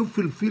 did you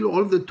fulfill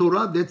all the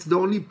Torah? That's the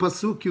only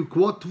pasuk you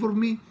quote for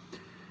me?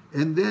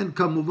 And then,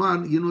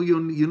 Kamuvan,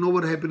 you know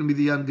what happened with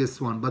the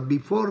youngest one. But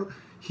before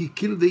he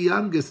killed the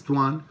youngest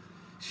one,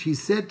 she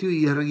said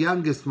to her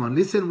youngest one,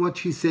 listen what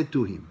she said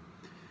to him.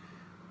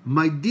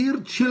 My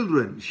dear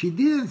children, she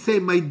didn't say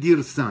my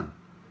dear son.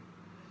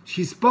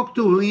 She spoke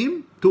to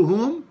him, to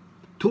whom?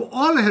 To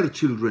all her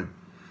children.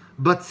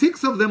 But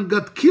 6 of them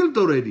got killed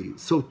already.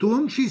 So to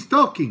whom she's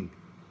talking?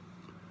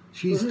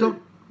 She's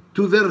talking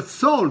to their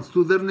souls,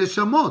 to their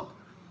neshamot.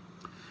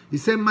 He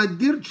said, my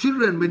dear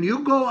children, when you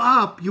go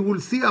up, you will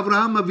see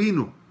Avraham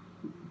Avinu.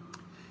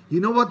 You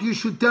know what you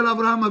should tell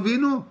Avraham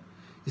Avinu?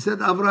 He said,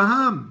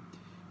 Avraham,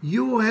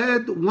 you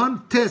had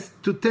 1 test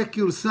to take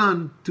your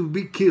son to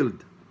be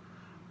killed.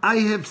 I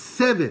have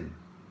 7.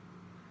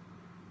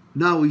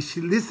 Now, we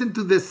should listen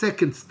to the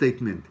second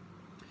statement.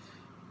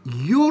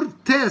 Your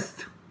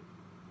test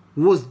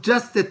was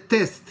just a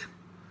test,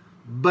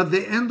 but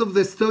the end of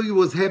the story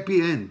was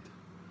happy end.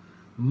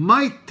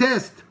 My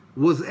test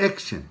was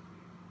action.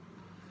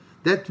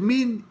 That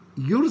means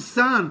your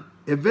son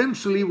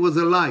eventually was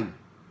alive.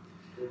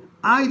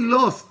 I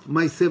lost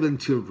my 7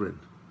 children.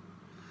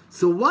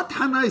 So what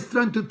Hannah is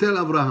trying to tell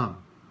Abraham?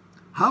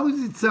 How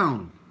does it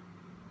sound?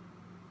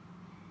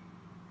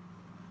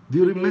 Do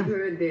you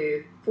remember? Gave her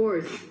the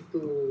force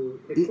to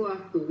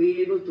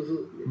be able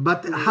to.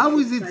 But how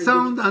does it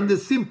sound on the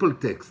simple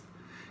text?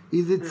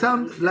 Is it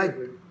sound like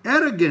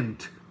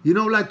arrogant? You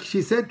know, like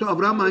she said to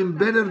Abraham, I'm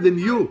better than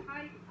you.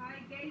 I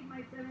gave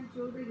my 7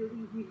 children, you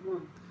didn't give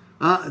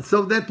 1.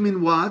 So that means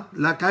what?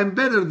 Like I'm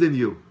better than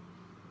you.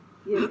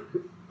 Yeah.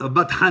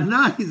 But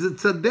Hannah is a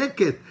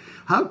tzaddiket.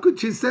 How could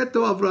she say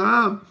to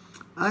Abraham,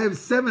 I have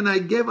 7, I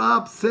gave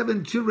up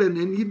 7 children,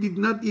 and you did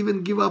not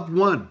even give up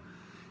 1.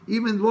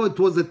 Even though it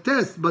was a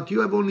test, but you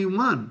have only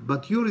 1.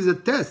 But yours is a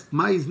test.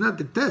 Mine is not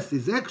a test,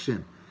 it's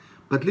action.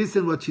 But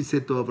listen what she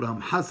said to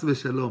Abraham. Has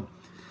v'shalom.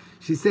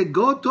 She said,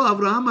 go to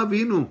Abraham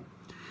Avinu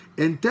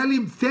and tell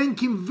him,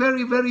 thank him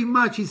very, very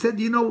much. He said,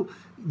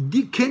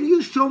 can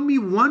you show me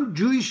one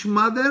Jewish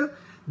mother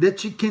that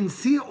she can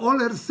see all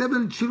her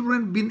 7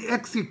 children being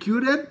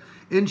executed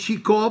and she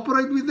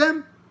cooperate with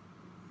them?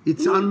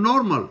 It's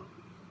unnormal.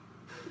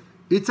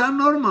 It's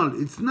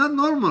unnormal. It's not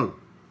normal.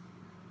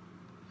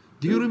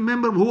 Do you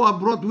remember who I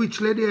brought,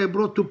 which lady I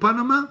brought to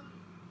Panama?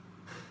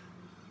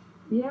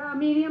 Yeah,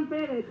 Miriam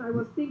Perez. I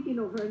was thinking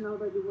of her now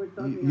that you were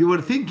talking. You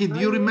were thinking. Do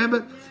you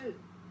remember? Yes.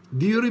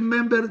 Do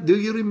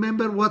you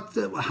remember what?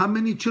 How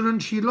many children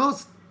she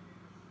lost?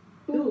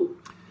 2.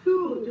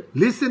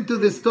 Listen to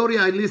the story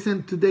I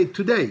listened today.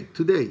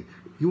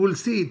 You will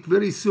see it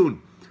very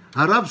soon.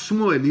 Harav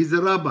Shmuel, he's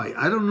a rabbi.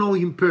 I don't know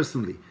him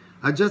personally.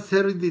 I just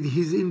heard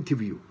his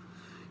interview.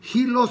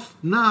 He lost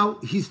now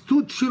his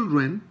 2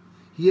 children.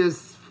 He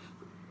has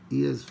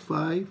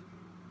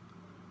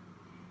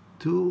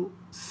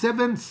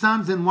 7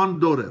 sons and 1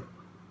 daughter.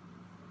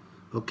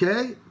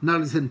 Okay? Now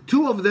listen,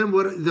 2 of them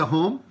were at the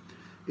home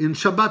in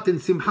Shabbat and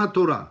Simchat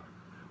Torah.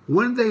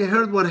 When they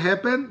heard what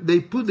happened, they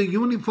put the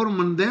uniform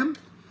on them,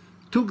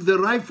 took the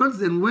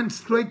rifles and went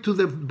straight to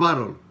the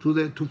battle,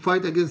 to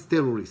fight against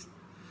terrorists.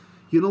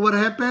 You know what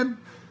happened?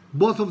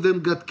 Both of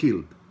them got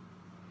killed.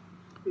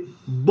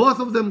 Both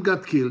of them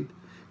got killed.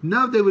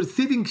 Now they were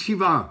sitting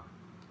Shiva.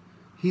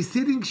 He's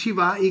sitting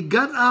Shiva. He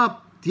got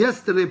up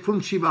yesterday from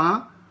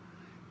Shiva.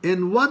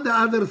 And what the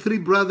other 3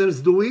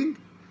 brothers doing?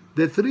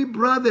 The 3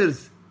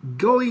 brothers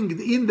going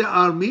in the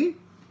army.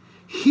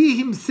 He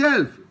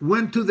himself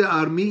went to the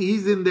army.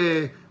 He's in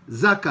the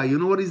Zaka. You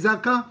know what is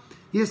Zaka?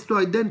 He has to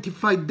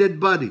identify dead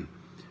body.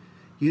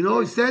 He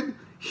said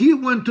he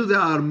went to the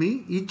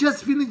army. He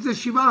just finished the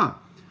Shiva.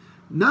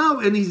 Now,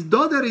 and his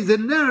daughter is a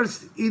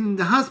nurse in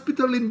the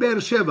hospital in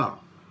Beersheba.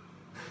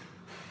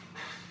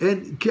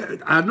 And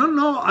I don't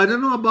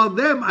know about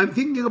them. I'm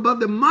thinking about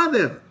the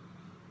mother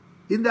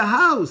in the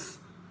house.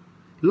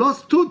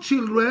 Lost 2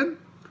 children,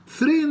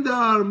 3 in the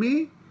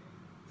army,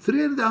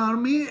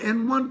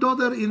 and 1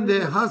 daughter in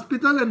the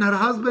hospital, and her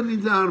husband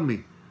in the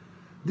army.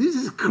 This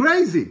is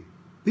crazy.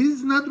 This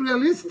is not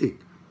realistic.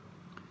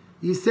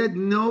 He said,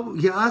 no,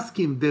 he asked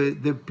him,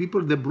 the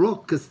people, the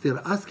broadcaster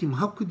asked him,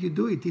 how could you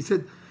do it? He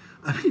said,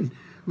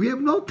 we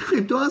have no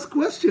time to ask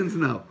questions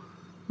now.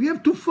 We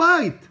have to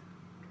fight.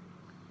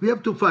 We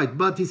have to fight.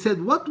 But he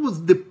said, what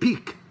was the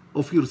peak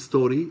of your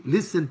story?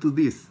 Listen to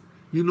this.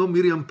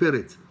 Miriam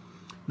Peretz.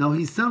 Now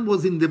his son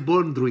was in the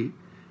laundry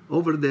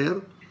over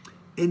there,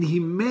 and he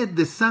met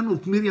the son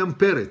of Miriam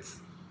Peretz.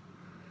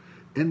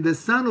 And the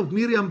son of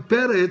Miriam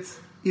Peretz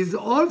is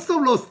also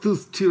lost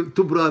 2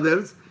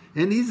 brothers,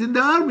 and he's in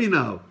the army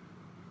now.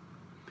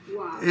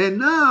 Wow. And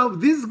now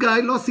this guy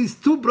lost his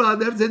 2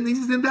 brothers, and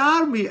he's in the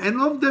army, and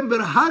all of them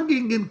were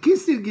hugging and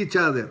kissing each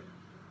other.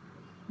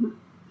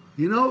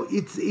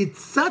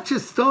 It's such a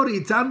story.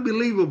 It's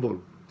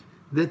unbelievable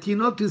that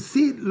to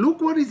see.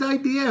 Look what is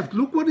IDF.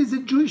 Look what is a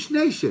Jewish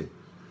nation.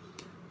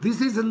 This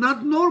is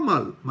not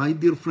normal, my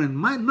dear friend.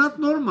 Not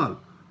normal.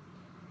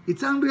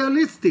 It's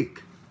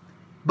unrealistic.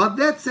 But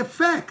that's a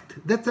fact.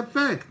 That's a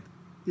fact.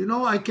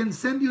 I can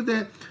send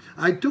you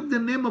I took the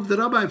name of the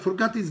rabbi. I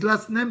forgot his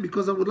last name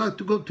because I would like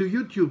to go to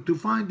YouTube to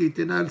find it,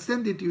 and I'll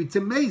send it to you. It's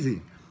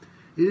amazing.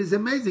 It is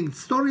amazing. It's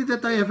a story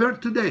that I have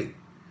heard today.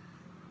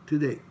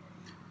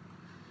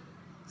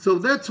 So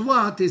that's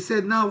what he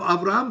said. Now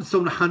Abraham,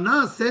 so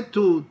Hannah said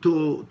to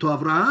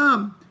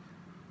Abraham,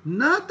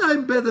 not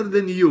I'm better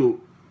than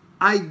you.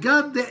 I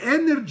got the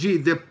energy,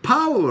 the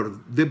power,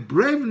 the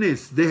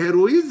braveness, the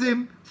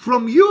heroism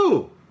from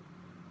you.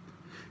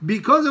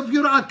 Because of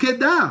your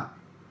Akedah.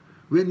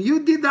 When you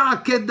did the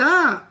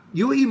Akedah,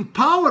 you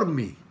empowered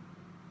me.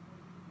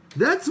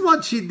 That's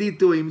what she did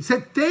to him.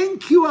 Said,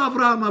 thank you,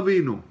 Avraham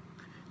Avinu.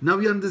 Now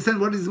you understand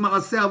what is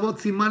Maaseh Avot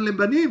Siman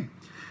Lebanim.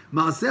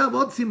 Maaseh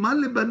Avot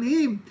Siman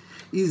Lebanim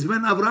is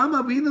when Avraham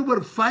Avinu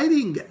were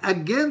fighting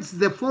against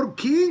the 4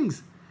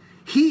 kings.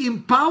 He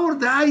empowered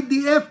the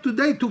IDF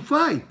today to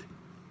fight.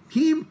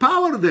 He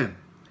empowered them.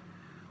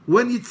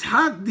 When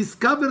Yitzhak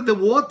discovered the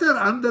water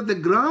under the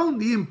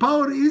ground, he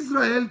empowered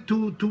Israel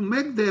to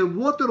make the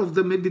water of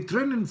the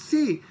Mediterranean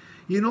Sea,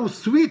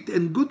 sweet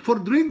and good for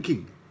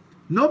drinking.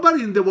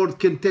 Nobody in the world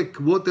can take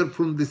water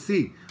from the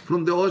sea,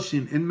 from the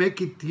ocean, and make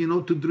it,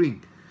 to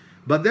drink.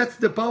 But that's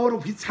the power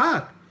of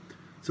Yitzhak.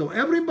 So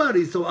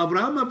everybody, so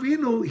Avraham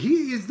Avinu,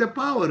 he is the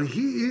power.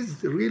 He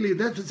is really,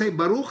 that's to say,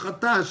 Baruch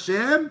Ata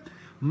Hashem,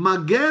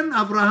 Magen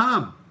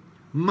Avraham.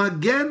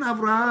 Magen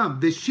Avraham,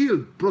 the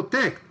shield,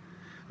 protect.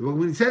 When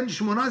we say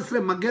 18,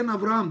 Magen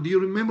Avraham, do you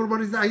remember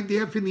what is the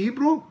IDF in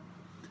Hebrew?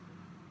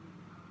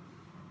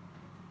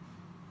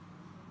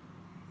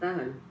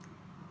 Tzahal.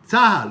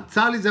 Tzahal.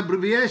 Tzahal is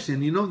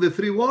abbreviation. You know the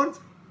 3 words?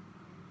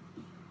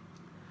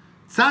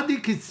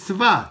 Tzadik is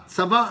Tzva,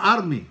 Tzava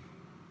army.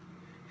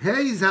 ה'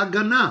 is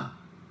הגנה,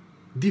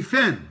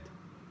 defend,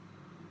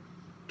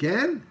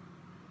 כן?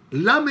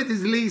 למד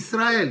is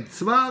לישראל,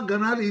 צבא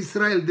הגנה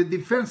לישראל, the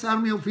defense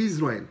army of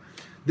Israel.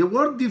 The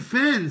word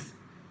defense,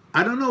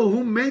 I don't know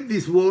who made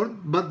this word,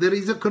 but there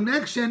is a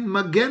connection,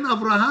 מגן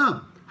אברהם,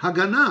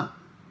 הגנה,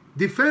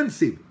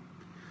 defensive.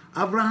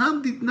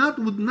 Abraham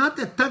would not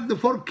attack the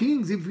 4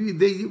 kings if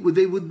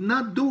they would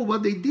not do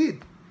what they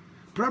did.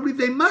 Probably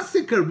they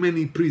massacred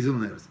many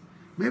prisoners.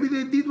 Maybe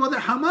they did what the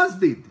Hamas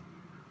did.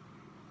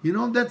 You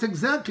know, that's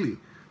exactly.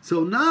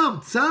 So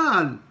now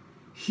Tzal,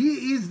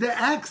 he is the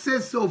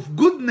axis of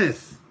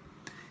goodness.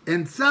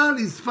 And Tzal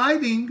is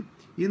fighting,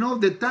 you know,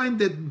 the time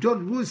that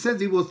George Bush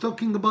says he was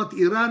talking about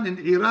Iran and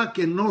Iraq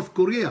and North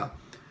Korea.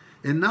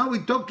 And now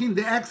we're talking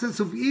the axis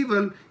of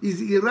evil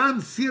is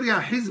Iran, Syria,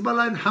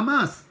 Hezbollah, and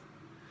Hamas.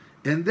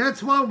 And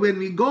that's why when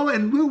we go,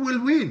 and we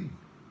will win.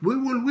 We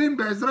will win.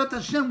 Be'ezrat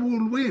Hashem, we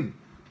will win.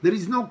 There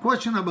is no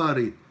question about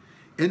it.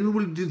 And we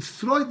will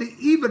destroy the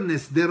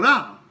evilness, the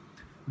Ra,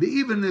 the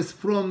evilness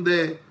from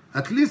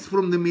at least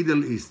from the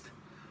Middle East.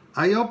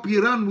 I hope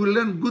Iran will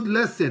learn good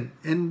lesson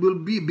and will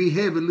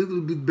behave a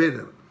little bit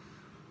better.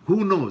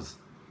 Who knows?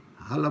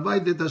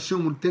 Halavai that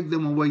Hashem will take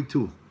them away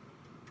too.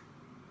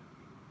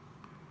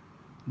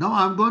 Now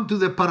I'm going to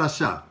the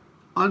parasha.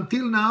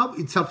 Until now,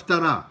 it's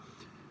haftarah.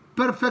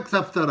 Perfect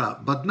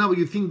haftarah. But now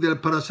you think the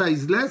parasha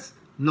is less?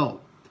 No.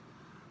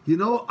 You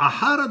know,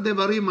 ahara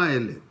devarim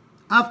ha'ele.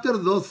 After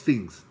those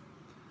things,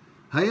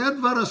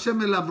 hayad var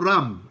Hashem el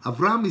Avram.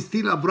 Avram is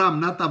still Avram,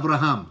 not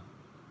Avraham.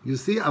 You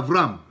see,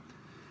 Avram.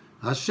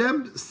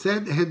 Hashem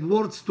had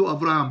words to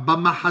Avraham.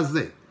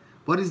 B'machazeh.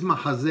 What is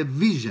machazeh?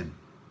 Vision.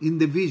 In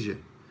the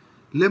vision.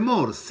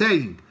 Lemor,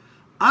 saying,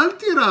 Al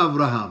tira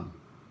Avraham.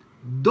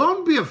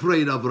 Don't be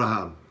afraid,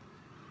 Avraham.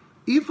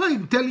 If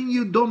I'm telling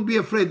you don't be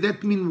afraid,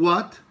 that means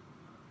what?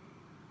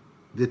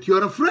 That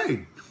you're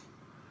afraid.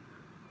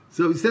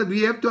 So he said,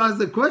 we have to ask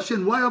the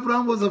question, why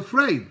Abraham was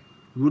afraid?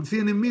 We'll see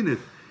in a minute.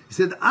 He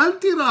said, Al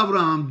tira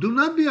Abraham, do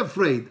not be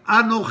afraid.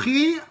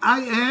 Anochi, I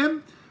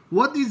am.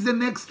 What is the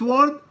next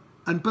word?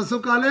 And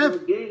Pasuk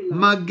Aleph?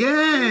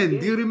 Magen.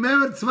 Do you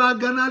remember Tzva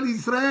Hagana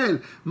Israel?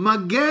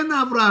 Magen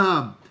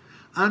Abraham.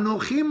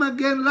 Anochi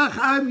Magen Lach,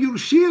 I am your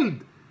shield.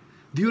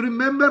 Do you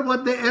remember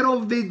what the arrow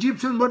of the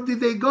Egyptians, where did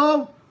they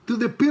go? To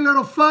the pillar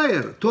of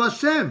fire, to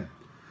Hashem.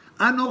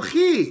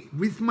 Anochi,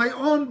 with my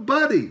own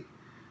body.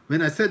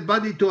 When I said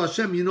body to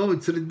Hashem, you know,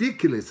 it's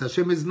ridiculous.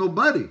 Hashem has no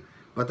body.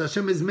 But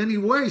Hashem has many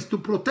ways to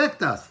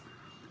protect us.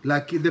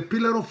 Like the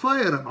pillar of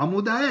fire,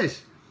 Amud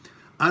Ha'esh.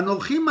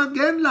 Anochi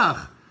magen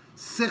lach.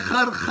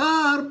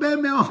 Secharcha harbe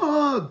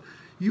me'od.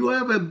 You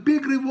have a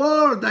big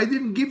reward. I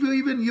didn't give you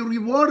even your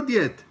reward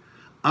yet.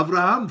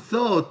 Abraham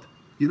thought,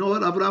 you know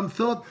what Abraham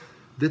thought?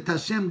 That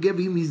Hashem gave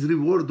him his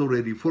reward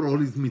already for all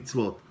his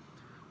mitzvot.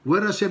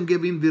 Where Hashem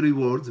gave him the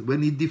rewards?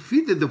 When he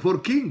defeated the 4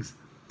 kings.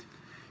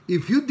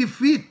 If you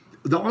defeat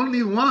the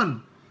only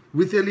one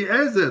with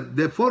Eliezer,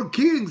 the 4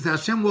 kings,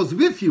 Hashem was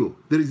with you.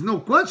 There is no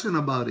question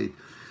about it.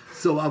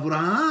 So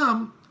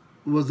Abraham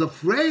was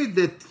afraid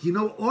that, you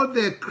know, all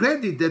the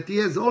credit that he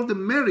has, all the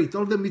merit,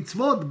 all the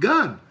mitzvot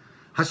gone.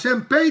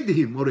 Hashem paid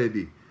him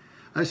already.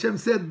 Hashem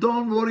said,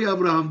 don't worry,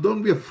 Abraham,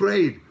 don't be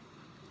afraid.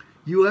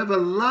 You have a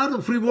lot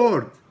of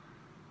reward.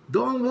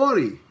 Don't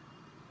worry.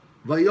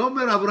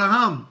 Vayomer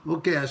Abraham.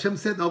 Okay, Hashem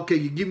said, okay,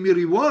 you give me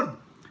reward.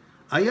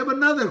 I have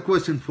another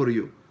question for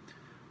you.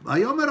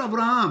 Vayomer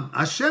Abraham,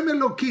 Hashem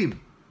Elokim.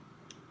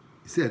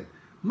 He said,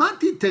 Ma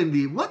titen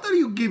li, what are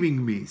you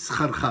giving me?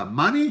 Scharcha,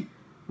 money?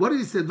 What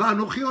he said?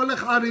 Va'anochi olech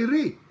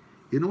ariri.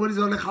 You know what is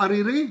olech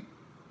ariri?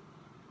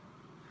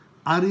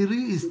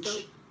 Ariri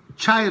is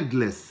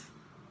childless.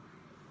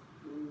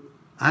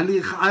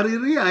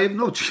 Ariri, I have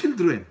no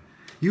children.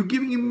 You're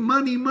giving him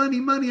money, money,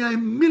 money.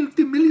 I'm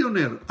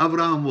multi-millionaire,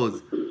 Abraham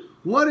was.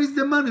 What is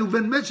the money?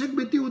 When Meshach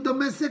beti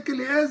udamesek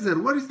Eliezer.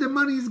 Where is the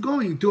money is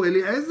going? To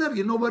Eliezer?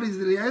 You know where is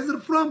Eliezer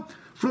from?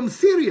 From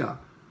Syria.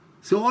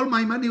 So all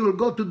my money will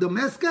go to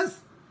Damascus?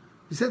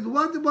 He said,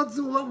 what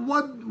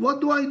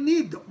do I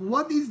need?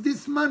 What is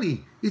this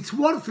money? It's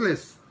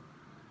worthless.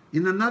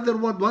 In another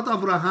word, what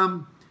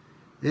Abraham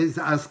is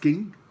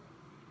asking?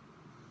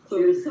 For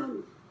your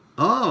son.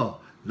 Oh,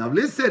 now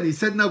listen, he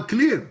said now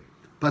clear.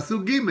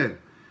 Pasuk Gimel.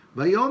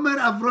 Vayomer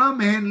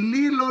Avram hen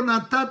li lo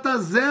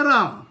natata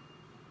zera.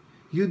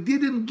 You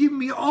didn't give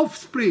me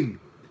offspring.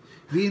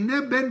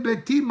 V'ine ben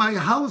beti, my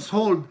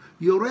household,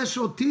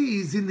 yoresh oti,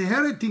 is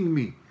inheriting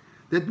me.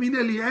 That means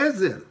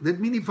Eliezer. That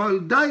means if I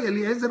will die,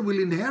 Eliezer will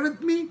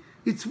inherit me.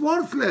 It's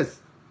worthless.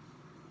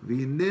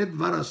 V'ine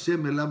dvar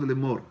Hashem elav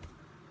lemor.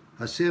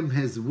 Hashem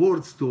has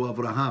words to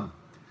Abraham.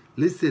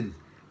 Listen.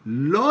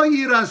 Lo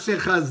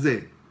yirashecha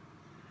zeh.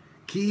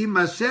 Ki im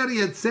asher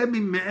yetze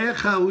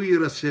mime'echa hu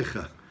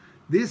yirashecha.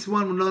 This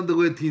one will not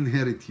go to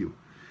inherit you.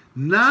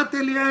 Not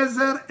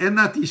Eliezer and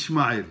not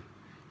Ishmael.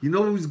 You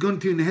know who is going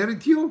to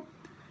inherit you?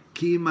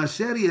 Ki im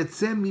asher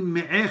yetze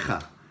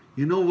mime'echa.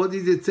 You know what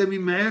is yetze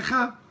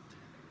mime'echa?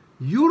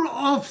 Your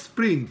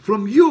offspring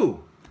from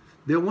you.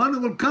 The one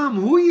who will come,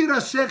 hu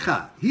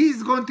yirashecha. He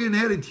is going to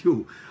inherit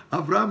you.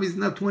 Abraham is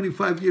not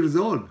 25 years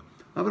old.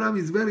 Abraham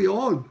is very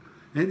old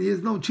and he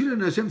has no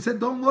children. Hashem said,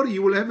 don't worry,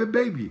 you will have a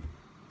baby.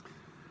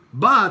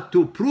 But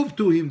to prove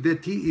to him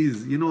that he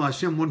is,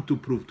 Hashem want to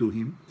prove to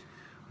him,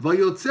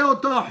 ויוצא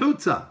אותו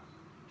החוצה.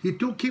 He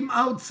took him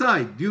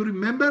outside. Do you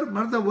remember,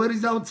 Martha, where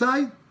is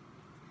outside?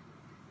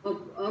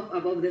 Up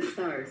above the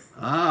stars.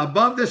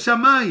 Above the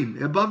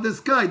shamayim, above the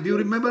sky. Do you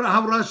remember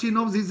how Rashi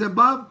knows he's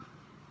above?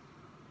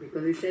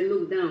 Because he said,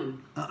 look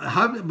down.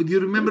 Do you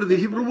remember the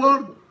Hebrew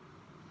word?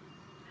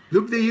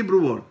 Look the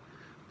Hebrew word.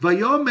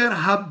 Vayomer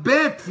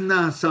habet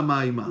na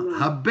shamayima.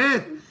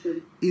 Habet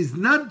is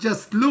not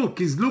just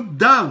look, is look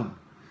down.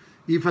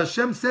 If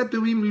Hashem said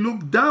to him,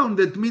 look down,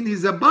 that means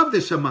he's above the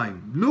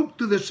shamayim. Look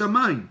to the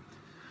shamayim.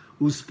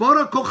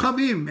 Uspor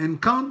kochavim,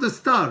 and count the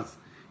stars.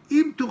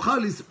 Im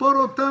tuchal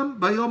ispor otam,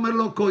 vayomer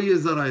lo ko yeh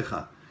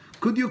zaraicha.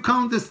 Could you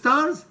count the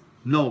stars?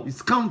 No,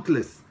 it's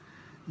countless.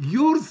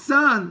 Your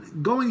son,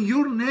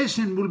 your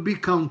nation will be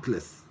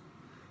countless.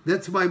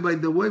 That's why, by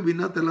the way, we're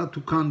not allowed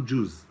to count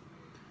Jews.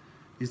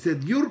 He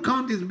said, your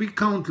count is be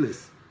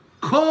countless.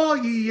 Ko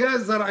yeh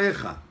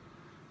zaraicha.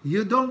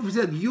 You don't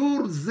say,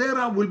 your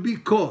zera will be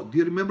ko. Do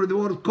you remember the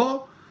word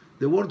ko?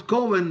 The word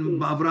ko, when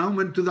Abraham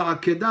went to the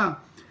Akedah,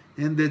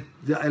 and the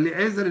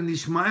Eliezer and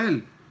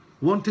Ishmael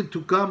wanted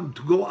to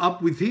go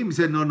up with him, he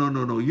said,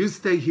 no, you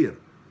stay here.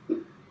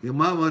 The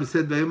mother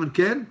said,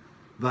 Ken,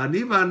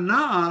 Vani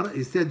v'ana'ar,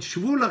 he said,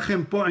 Shvu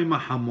lachem po im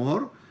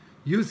hamor,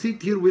 you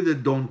sit here with a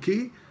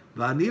donkey,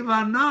 Vani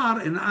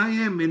v'ana'ar, and I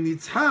am in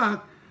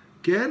Yitzhak,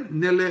 Ken,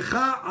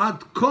 nelecha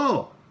ad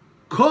ko,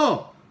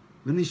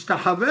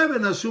 v'nishtahave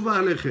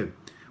v'nashuva alechem.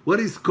 What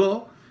is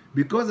ko?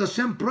 Because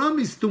Hashem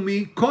promised to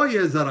me, ko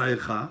yeh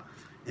zaraicha,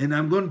 and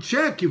I'm going to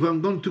check if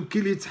I'm going to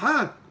kill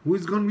Yitzhak, who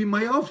is going to be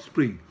my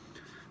offspring.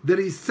 There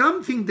is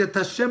something that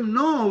Hashem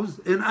knows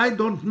and I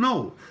don't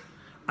know.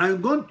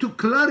 I'm going to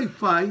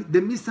clarify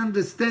the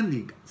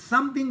misunderstanding,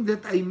 something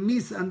that I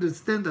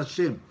misunderstand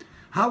Hashem.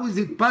 How is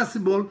it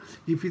possible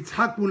if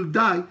Yitzhak will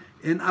die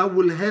and I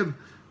will have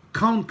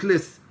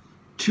countless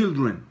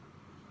children?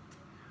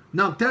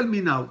 Now tell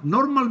me now,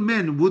 normal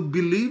men would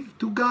believe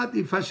to God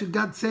if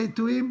God say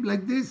to him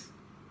like this?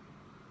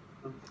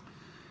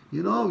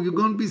 You're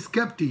going to be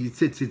skeptic.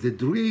 It's a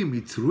dream,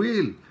 it's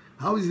real.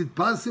 How is it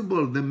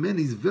possible? The man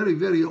is very,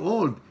 very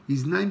old.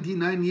 He's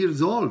 99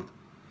 years old.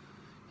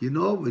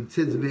 It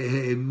says,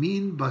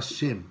 Ve'emin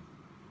Bashem.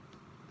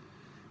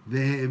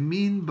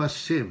 Ve'emin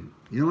Bashem.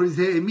 You know what is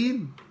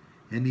Ve'emin?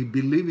 And he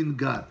believed in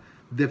God.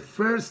 The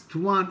first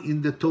one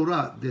in the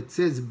Torah that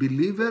says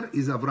believer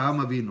is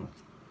Avraham Avinu.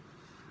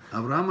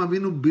 Avraham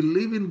Avinu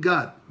believed in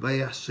God.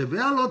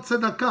 Vayachsheveh lo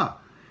tzedakah.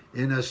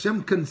 And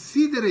Hashem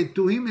considered it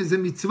to him as a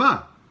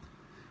mitzvah.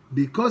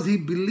 Because he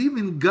believed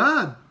in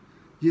God.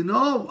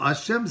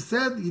 Hashem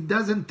said he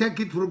doesn't take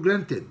it for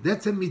granted.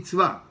 That's a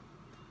mitzvah.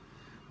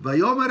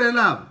 Vayomer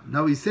elav.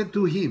 Now he said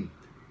to him,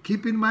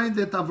 keep in mind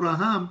that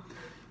Abraham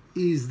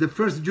is the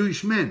first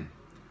Jewish man.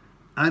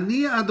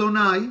 Ani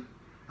Adonai,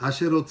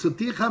 asher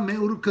hotzoticha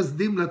me'ur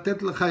kasdim latet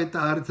lecha et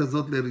haaretz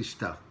hazot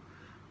lerishta.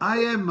 I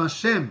am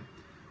Hashem,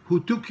 who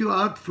took you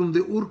out from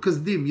the Ur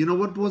Kasdim. You know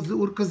what was the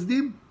Ur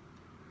Kasdim?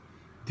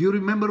 Do you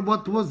remember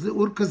what was the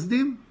Ur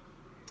Kasdim?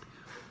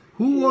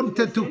 Who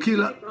wanted to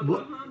kill...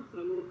 Abraham from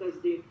Ur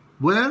Kasdim.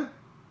 Where?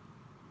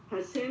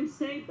 Hashem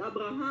saved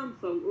Abraham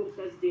from Ur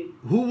Kasdim.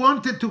 Who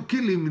wanted to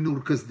kill him in Ur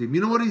Kasdim?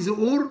 You know what is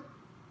Ur?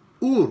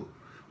 Ur.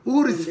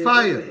 Ur is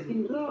fire.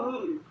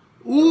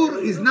 Ur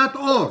is not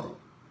Or.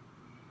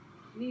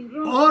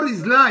 Or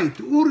is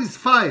light. Ur is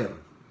fire.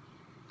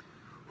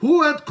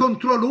 Who had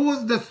control? Who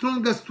was the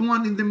strongest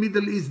one in the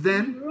Middle East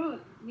then?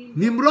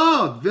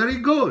 Nimrod. Very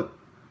good.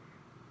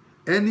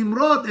 And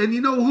Nimrod, and you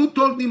know who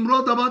told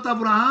Nimrod about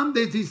Abraham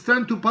that he's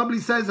trying to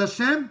publicize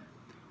Hashem?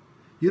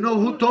 You know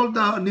who told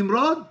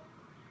Nimrod?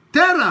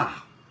 Terah.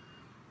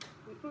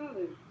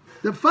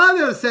 The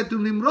father said to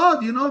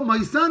Nimrod, my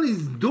son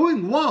is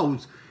doing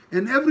wows.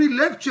 And every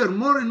lecture,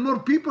 more and more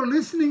people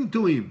listening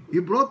to him. He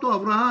brought to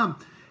Abraham,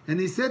 and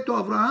he said to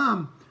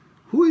Abraham,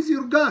 who is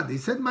your God? He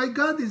said, my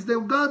God is the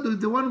God who is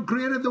the one who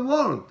created the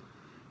world.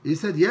 He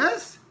said,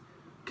 yes?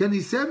 Can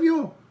he save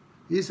you?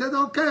 He said,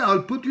 okay,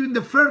 I'll put you in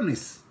the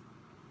furnace.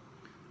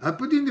 I'll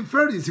put you in the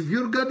furnace. If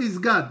your God is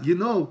God.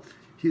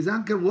 His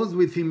uncle was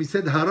with him. He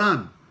said,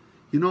 Haran.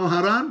 You know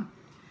Haran?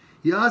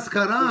 He asked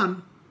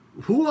Haran,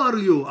 who are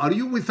you? Are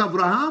you with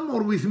Abraham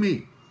or with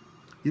me?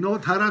 You know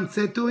what Haran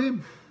said to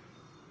him?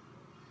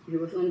 He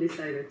was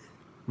undecided.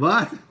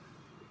 What?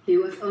 He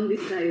was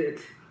undecided.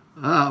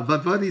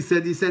 But what he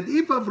said,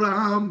 if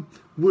Abraham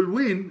will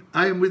win,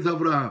 I am with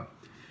Abraham.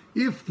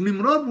 If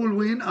Nimrod will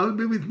win, I will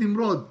be with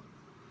Nimrod.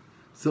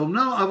 So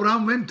now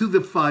Abraham went to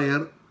the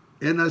fire,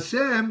 and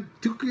Hashem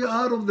took you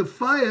out of the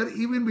fire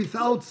even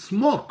without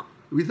smoke,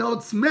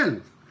 without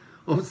smell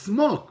of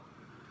smoke.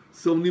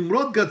 So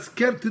Nimrod got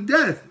scared to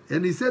death,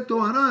 and he said to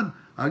Haran,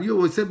 are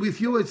you? I said,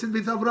 with you. I said,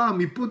 with Abraham.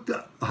 He put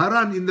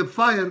Haran in the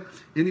fire,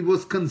 and he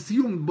was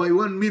consumed by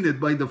 1 minute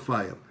by the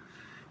fire.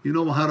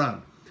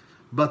 Haran.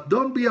 But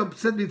don't be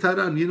upset with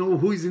Haran. You know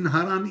who is in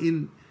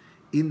Haran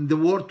in the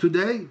world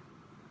today?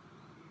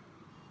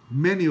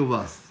 Many of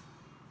us.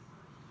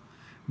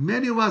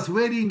 Many of us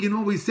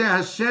waiting, we say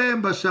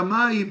Hashem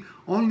b'shamayim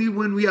only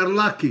when we are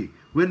lucky,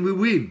 when we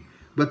win.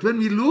 But when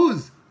we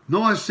lose,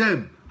 no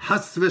Hashem.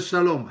 Has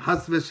v'shalom,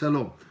 has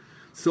v'shalom.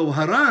 So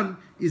Haran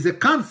is a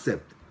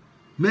concept.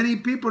 Many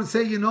people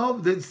say,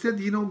 they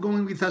said,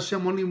 going with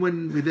Hashem only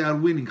when they are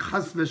winning.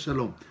 Has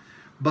v'shalom.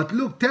 But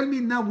look, tell me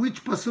now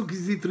which pasuk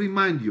is it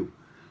remind you?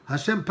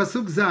 Hashem,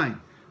 pasuk Zayin.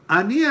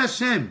 Ani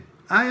Hashem,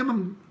 I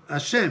am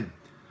Hashem,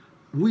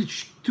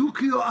 which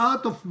took you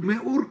out of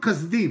Me'ur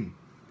Kasdim.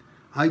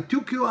 I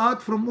took you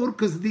out from Ur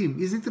Kasdim.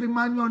 Is it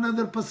remind you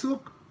another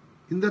pasuk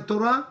in the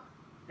Torah?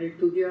 I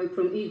took you out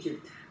from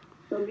Egypt.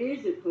 From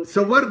Egypt.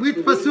 So which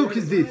pasuk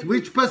is this?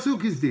 Which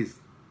pasuk is this?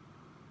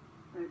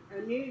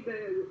 I need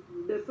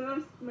the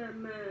first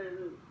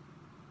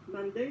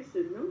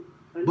mandation, no?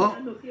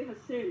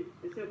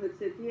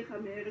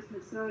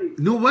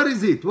 No, where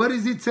is it? Where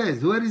is it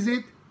says? Where is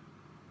it?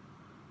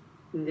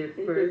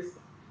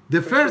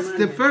 The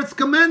first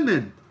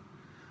commandment.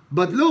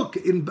 But look,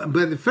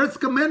 by the first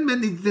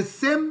commandment, it's the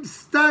same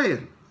style.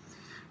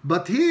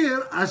 But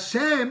here,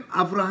 Hashem,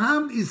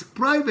 Abraham is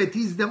private.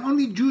 He's the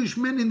only Jewish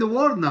man in the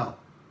world now.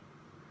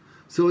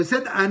 So he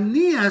said,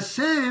 Ani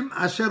Hashem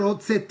asher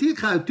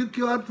hotzeticha, I took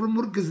you out from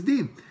Ur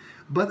Kasdim.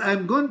 But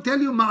I'm going to tell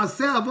you,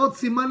 Ma'aseh avot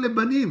siman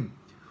lebanim.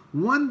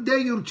 One day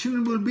your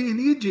children will be in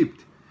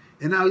Egypt.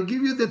 And I'll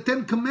give you the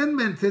 10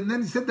 commandments. And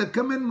then he said the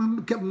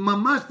commandment,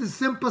 mamash the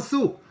same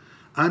pasuk.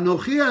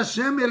 Anochi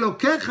Hashem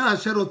Elokecha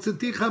asher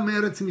hotzeticha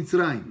me'eretz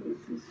Mitzrayim.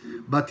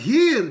 But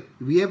here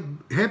we have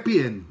happy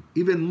end,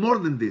 even more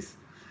than this.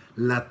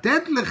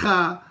 Latet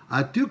lecha,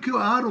 I took you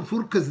out of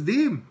Ur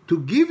Kasdim to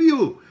give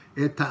you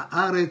et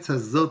haaretz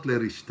hazot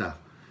lerishta,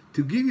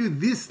 to give you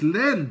this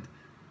land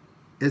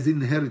as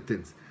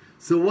inheritance.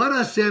 So what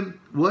Hashem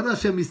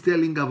is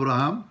telling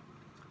Abraham?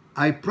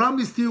 I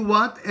promised you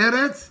what?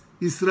 Eretz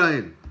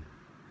Israel.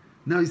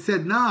 Now he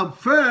said, now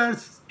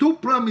first, 2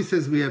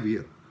 promises we have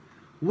here.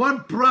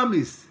 One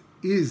promise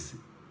is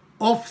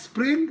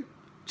offspring,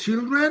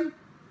 children,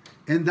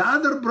 and the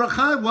other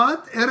bracha,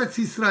 what? Eretz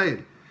Israel.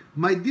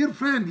 My dear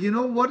friend, you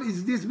know what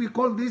is this? We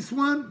call this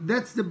one?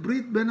 That's the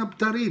Brit ben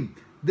Abtarim.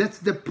 That's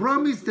the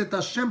promise that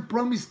Hashem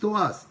promised to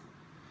us.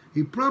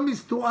 He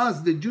promised to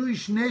us the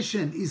Jewish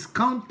nation is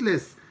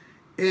countless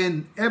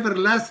and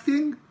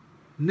everlasting,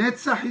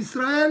 Netzach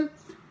Israel,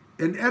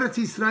 and Eretz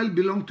Israel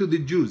belong to the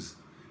Jews.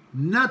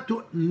 Not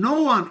to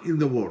no one in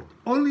the world.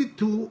 Only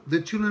to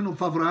the children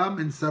of Abraham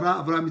and Sarah,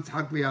 Abraham,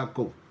 Yitzhak, and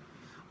Yaakov.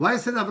 Why I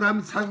said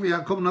Abraham, Yitzhak, and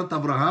Yaakov, not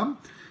Abraham?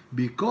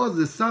 Because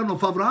the son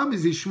of Abraham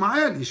is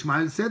Ishmael.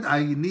 Ishmael said,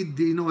 I need,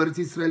 Eretz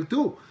Israel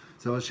too.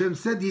 So Hashem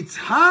said,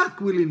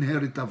 Yitzhak will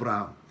inherit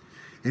Abraham.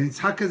 And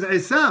Yitzhak is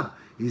Esav.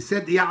 He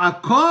said,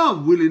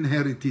 Yaakov will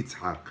inherit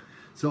Yitzhak.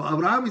 So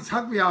Abraham,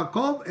 Yitzhak, and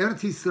Yaakov,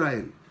 Eretz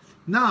Israel.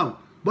 Now,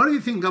 what do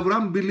you think?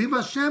 Abraham believe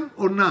Hashem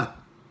or not?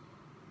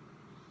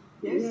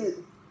 Yes.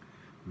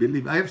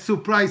 Believe. I have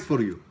surprise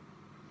for you.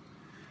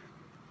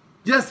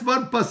 Just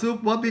one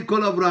pasuk, what we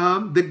call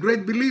Abraham, the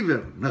great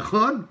believer.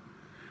 Nachon?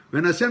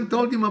 When Hashem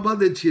told him about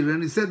the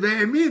children, he said,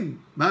 Ve'emin,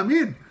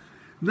 Ma'amin.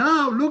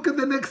 Now, look at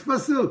the next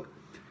pasuk.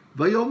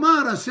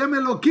 Vayomar Hashem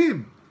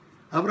Elokim.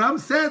 Abraham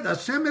said,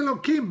 Hashem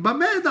Elokim,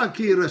 Bameh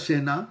da'ki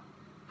irashena.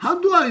 How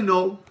do I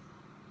know?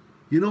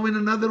 You know in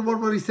another word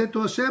what he said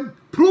to Hashem?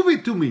 Prove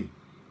it to me.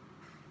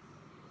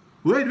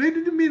 Wait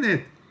a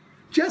minute.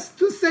 Just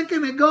 2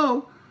 seconds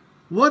ago,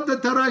 what the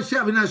Torah,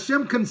 when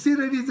Hashem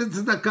considered it as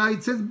tzedakah,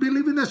 it says,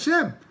 believe in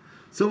Hashem.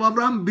 So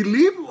Abraham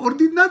believed or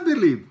did not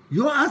believe?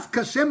 You ask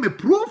Hashem a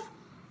proof?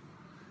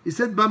 He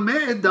said,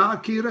 Bameh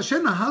da'ki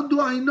irashena. How do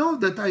I know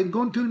that I'm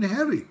going to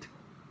inherit?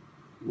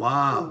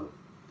 Wow.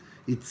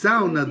 It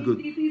sounds not good.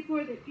 This is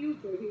for the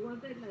future. He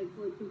wanted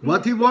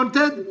what he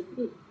wanted?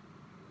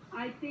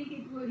 I think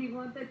he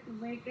wanted to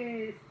make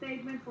a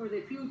statement for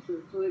the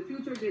future, so the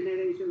future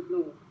generations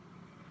know.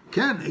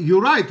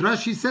 You're right.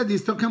 Rashi said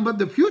he's talking about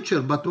the future.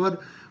 But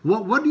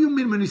what do you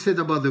mean when he said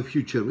about the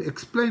future?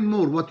 Explain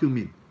more what you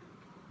mean.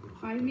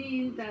 I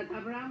mean that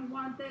Abraham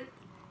wanted,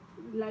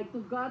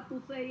 to God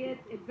to say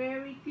it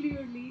very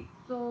clearly,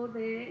 so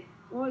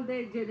all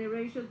the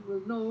generations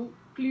will know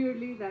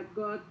clearly that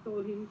God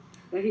told him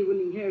that he will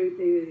inherit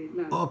the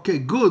land. Okay,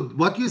 good.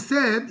 What you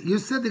said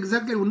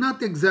exactly,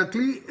 not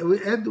exactly. We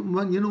add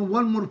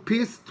one more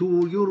piece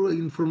to your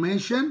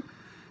information.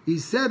 He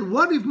said,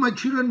 what if my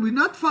children will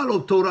not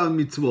follow Torah and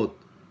mitzvot?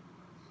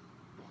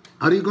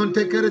 Are you going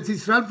to take Eretz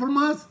Israel from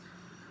us?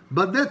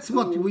 But that's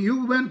what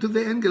you went to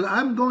the angle.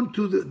 I'm going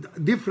to the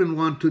different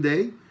one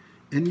today,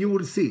 and you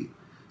will see.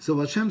 So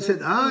Hashem said,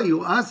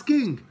 you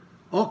asking?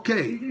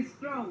 Okay. This is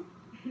strong.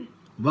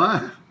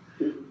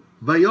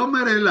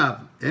 Vayomer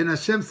elav, and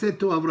Hashem said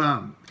to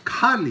Abraham,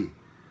 Khali,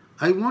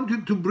 I want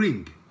you to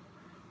bring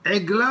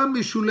Egla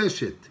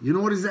mishuleshet. You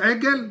know what is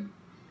Egel?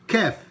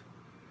 Calf.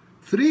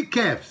 3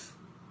 calves.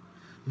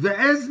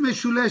 Ve'ez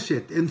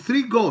mishuleshet, and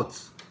 3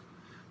 goats.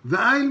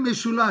 Ve'ail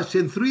mishulash,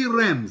 and 3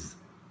 rams.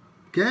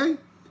 Okay?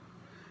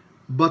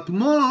 But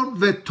more,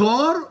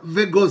 ve'tor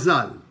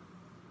ve'gozal.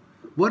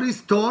 What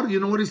is tor? You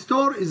know what is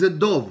tor? Is a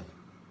dove.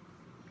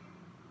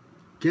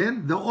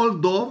 כן? The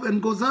old dove,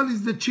 and gozal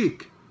is the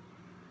chick.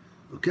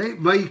 Okay?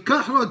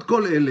 ויקח לו את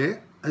כל אלה,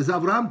 אז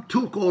אברהם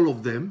took all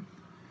of them,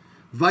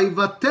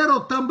 ויוותר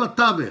אותם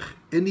בתווך,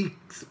 and he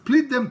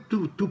split them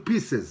to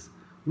pieces,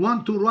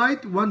 one to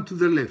right, one to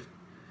the left.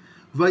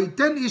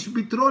 ויתן איש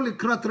ביתרו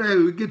לקראת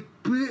רעהו, you get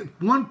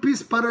one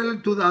piece parallel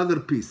to the other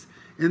piece,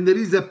 and there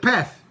is a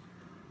path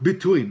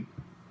between.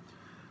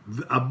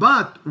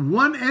 But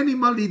one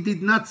animal he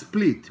did not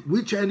split.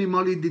 Which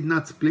animal he did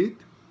not split?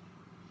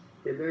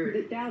 The bird.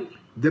 The dove.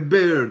 The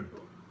bird.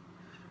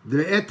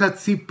 ואת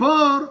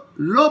הציפור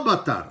לא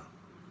בטר.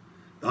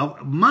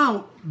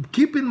 Now,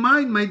 keep in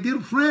mind, my dear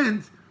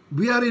friends,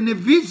 we are in a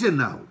vision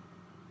now.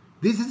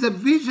 This is a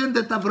vision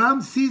that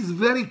Abraham sees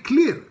very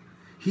clear.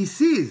 He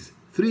sees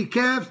 3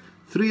 calves,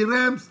 3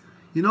 rams,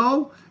 you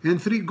know,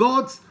 and 3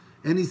 goats,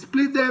 and he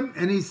split them,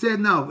 and he said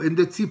now, and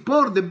the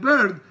tzipor, the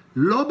bird,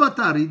 lo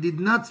batar, he did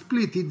not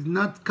split, he did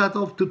not cut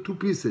off to 2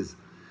 pieces.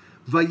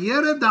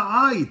 Vayered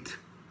ha'ait,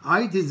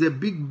 ait is a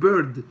big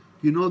bird,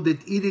 you know,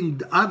 that eating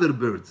the other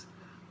birds.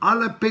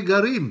 Ala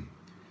pegarim,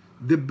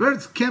 the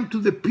birds came to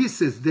the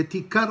pieces that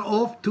he cut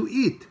off to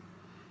eat.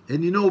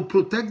 And you know,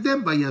 protect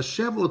them by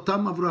Yashev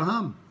Otam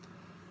Abraham.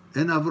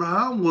 And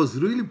Abraham was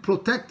really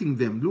protecting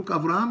them. Look,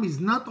 Abraham is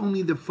not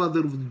only the father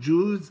of the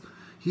Jews,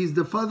 he is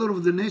the father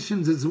of the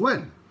nations as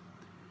well.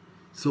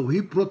 So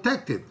he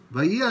protected.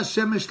 ויהי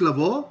השמש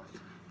לבוא,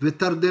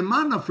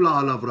 ותרדמה נפלה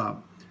על אברהם.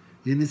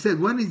 And he said,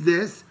 when is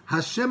this?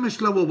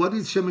 השמש לבוא. What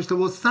is שמש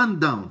לבוא?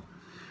 Sundown.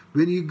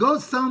 When you go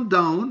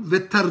sundown,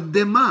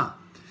 ותרדמה.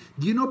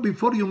 Do you know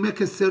before you make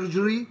a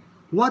surgery,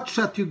 what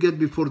shot you get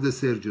before the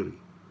surgery?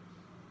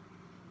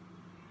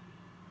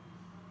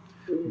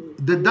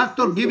 The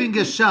doctor giving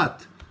a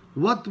shot.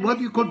 What do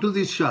you call to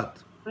this shot?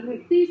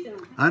 Anesthesia.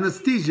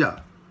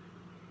 Anesthesia.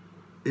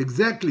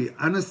 Exactly,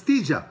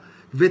 anesthesia.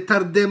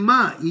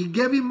 Vetardema, he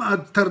gave him a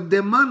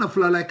tardema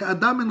nafla, like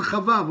Adam and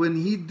Chava, when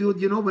he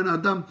did, you know, when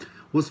Adam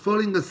was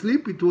falling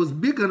asleep, it was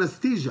big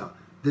anesthesia,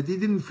 that he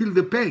didn't feel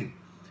the pain.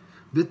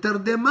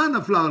 Vetardema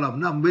nafla alav.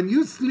 Now, when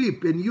you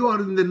sleep and you are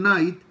in the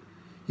night,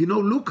 you know,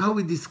 look how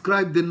he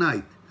described the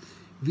night.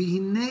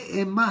 Vihine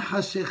ema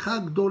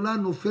hashecha gdola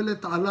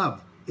nofelet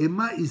alav.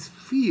 Ema is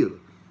fear,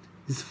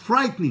 is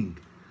frightening.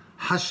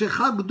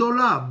 Hashecha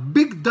gdola,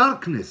 big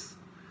darkness.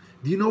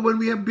 Do you know when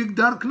we have big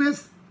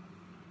darkness?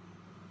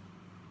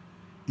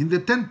 In the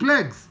 10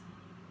 plagues.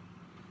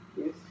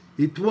 Yes.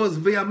 It was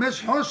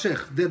Vayamesh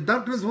Hoshech. The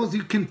darkness was,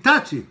 you can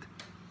touch it.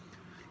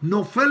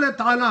 Nofelet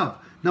alav.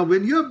 Now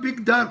when you have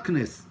big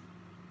darkness,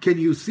 can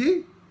you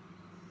see?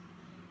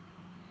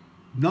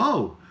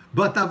 No.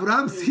 But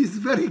Abraham sees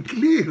very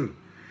clear.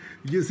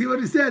 You see what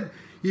he said?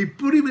 He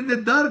put him in the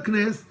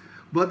darkness,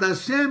 but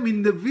Hashem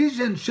in the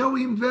vision show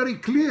him very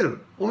clear.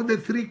 All the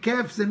 3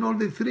 calves and all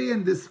the 3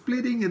 and the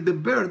splitting and the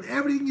bird,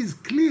 everything is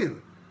clear.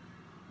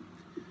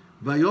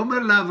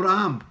 Vayomer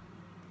LaAvraham.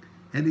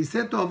 And he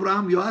said to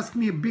Abraham, you ask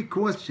me a big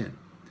question.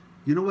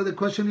 You know what the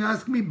question you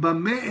ask me?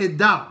 Bameh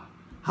eda.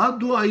 How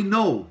do I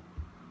know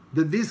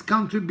that this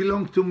country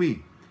belongs to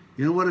me?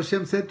 You know what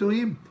Hashem said to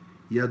him?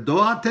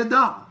 Yadoa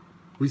teda.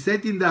 We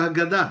said in the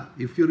Haggadah,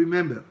 if you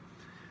remember.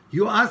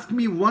 You ask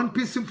me 1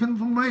 piece of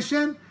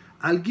information,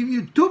 I'll give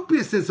you 2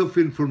 pieces of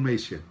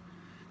information.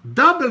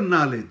 Double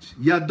knowledge.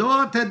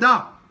 Yadoa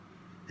teda.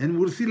 And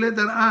we'll see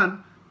later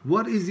on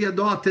what is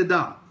Yadoa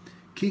teda.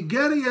 Ki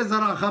geri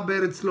ezaracha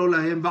beretz lo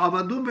lahem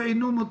va'avadu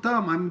ve'inu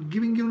mutam. I'm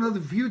giving you another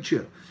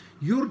future.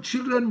 Your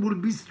children will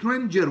be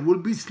strangers, will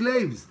be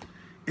slaves,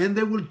 and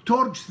they will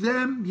torch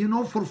them, you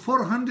know, for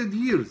 400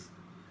 years.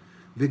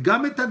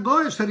 V'gam et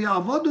hagoy asher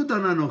ya'avodu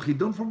dan anochi.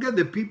 Don't forget,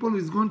 the people who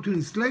is going to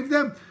enslave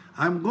them,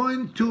 I'm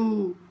going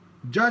to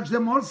judge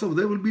them also.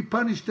 They will be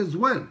punished as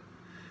well.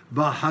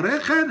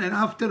 V'acharechen, and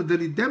after the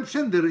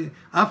redemption,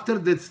 after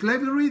the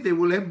slavery, they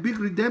will have big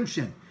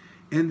redemption.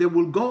 And they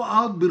will go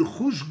out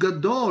birchush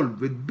gadol,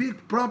 with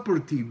big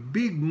property,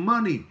 big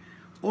money.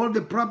 All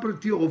the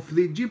property of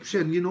the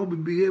Egyptian, you know,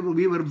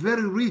 we were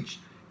very rich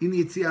in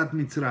Yetziat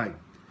Mitzrayim.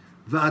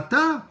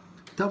 V'ata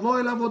tavo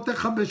el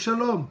avotecha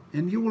beshalom,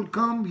 and you will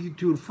come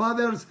to your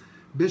fathers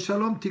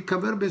beshalom,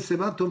 tikaver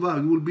beseva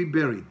tova, you will be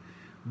buried.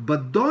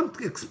 But don't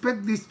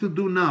expect this to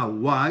do now.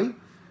 Why?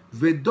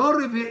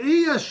 V'dor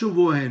revi'i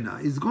yashuvu hena.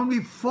 It's going to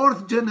be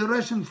 4th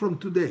generation from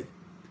today.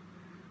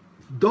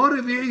 Dor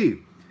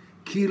revi'i.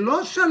 Ki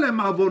lo shalem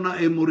avona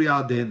emori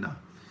adena.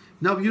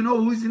 Now you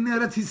know who is in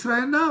Eretz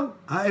Israel now?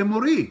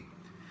 Emori.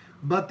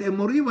 But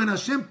Emori, when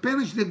Hashem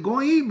punished the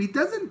Goyim, He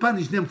doesn't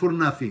punish them for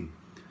nothing.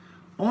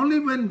 Only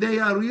when they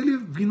are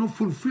really, you know,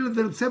 fulfill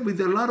themselves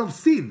with a lot of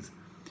sins.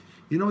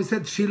 You know, He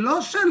said,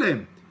 Shilo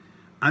shalem.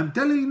 I'm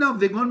telling you now,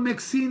 they're going to make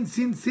sins,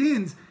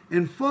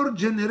 and 4th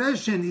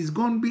generation is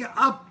going to be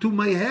up to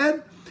my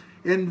head,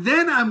 and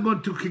then I'm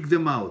going to kick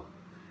them out.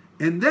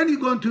 And then you're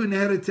going to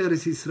inherit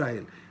Eretz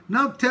Israel.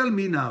 Now tell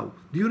me now,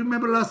 do you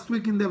remember last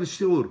week in the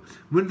Shur,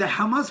 when the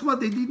Hamas, what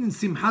they did in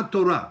Simchat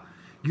Torah,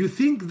 you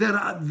think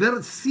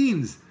their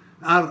sins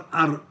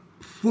are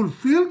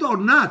fulfilled or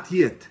not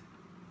yet?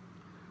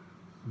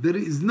 There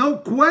is no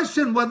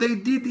question what they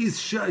did is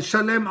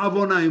Shalem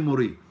Avona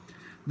Emori.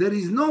 There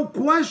is no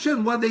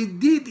question what they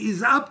did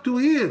is up to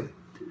here.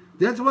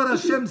 That's what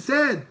Hashem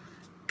said.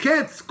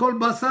 Ketz kol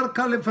basar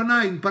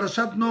kalefanai in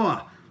Parashat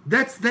Noah.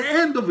 That's the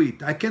end of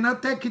it. I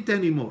cannot take it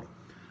anymore.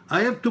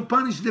 I have to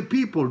punish the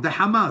people, the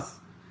Hamas.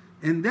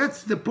 And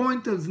that's the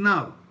point of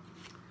now.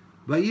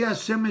 ויהי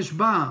השמש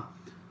באה,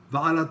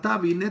 ועלתה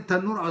והנה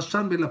תנור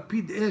עשן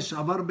ולפיד אש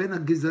עבר בין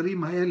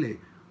הגזרים האלה.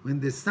 When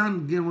the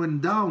sun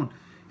went down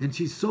and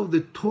she saw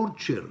the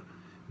torture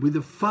with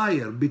the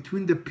fire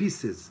between the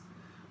pieces.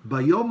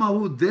 ביום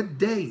ההוא, that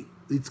day,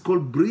 it's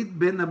called ברית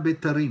בין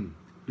הבתרים.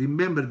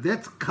 Remember,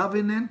 that's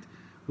covenant.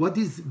 What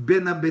is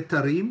בין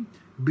הבתרים?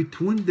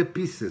 Between the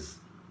pieces.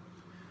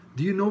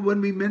 Do you know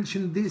when we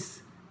mentioned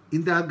this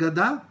in the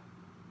Haggadah?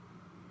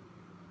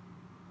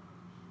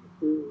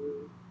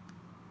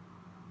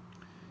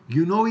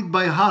 You know it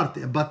by heart,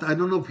 but I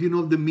don't know if you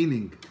know the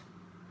meaning.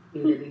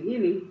 In the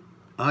beginning.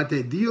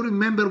 Okay. Do you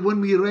remember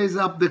when we raise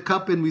up the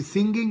cup and we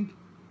singing?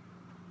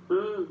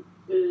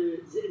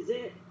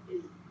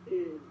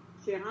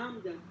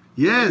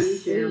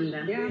 Yes.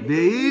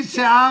 והיא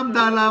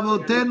שעמדה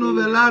לאבותינו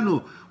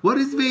ולנו. What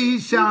is והיא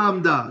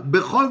שעמדה?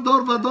 בכל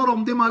דור ודור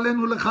עומדים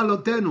עלינו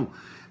לכלותנו.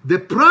 The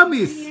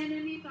promise. The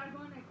enemies are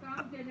going to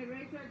come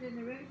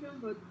generation,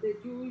 but the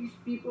Jewish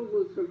people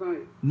will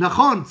survive.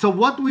 נכון. So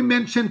what we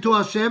mentioned to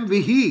Hashem,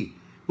 והיא.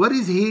 What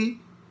is he?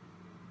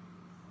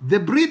 The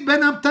ברית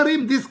בין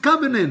הבתרים, this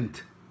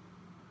covenant.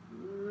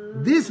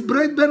 This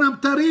ברית בין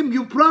הבתרים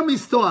you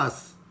promised to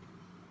us.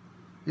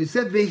 He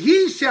said,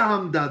 והיא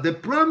שעמדה, the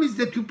promise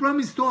that you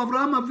promised to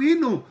Avraham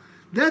Avinu.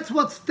 That's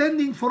what's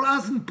standing for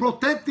us and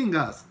protecting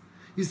us.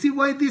 You see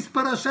why this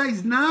parasha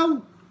is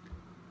now?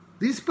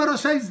 This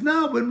parasha is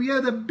now when we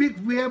have a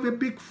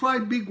big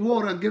fight, big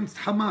war against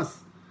Hamas.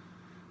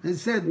 And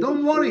said,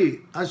 don't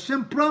worry,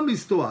 Hashem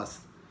promised to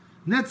us.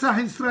 Netzach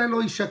Yisrael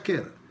lo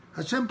yishaker.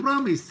 Hashem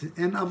promised,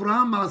 and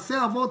Avraham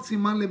מעשה אבות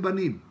סימן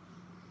לבנים.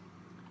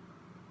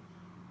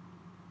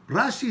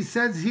 Rashi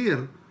says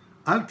here,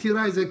 Al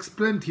Tira is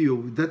explained to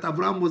you that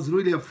Avraham was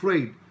really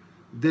afraid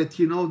that,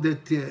 you know,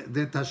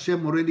 that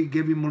Hashem already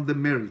gave him all the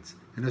merits.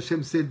 And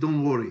Hashem said,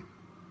 don't worry.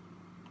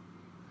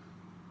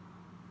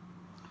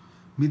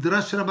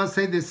 Midrash Rabbah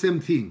said the same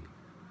thing.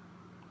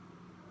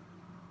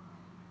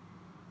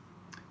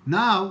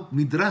 Now,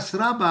 Midrash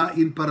Rabbah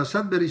in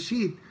Parashat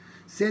Bereshit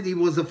said he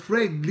was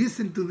afraid.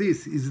 Listen to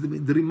this.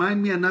 It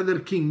remind me another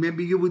king.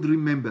 Maybe you would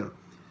remember.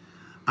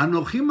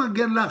 Anochi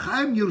magen lach,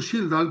 I am your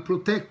shield. I'll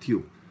protect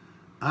you.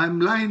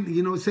 I'm lying,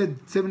 you know, said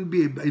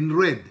 7b in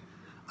red.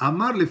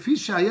 Amar lefi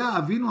shaya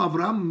avinu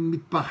Avraham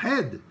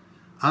mitpached.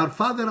 Our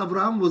father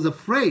Avraham was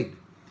afraid.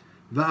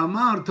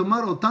 ואמר,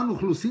 תאמר אותן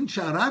אוכלוסין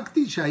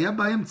שהרגתי, שהיה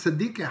בהם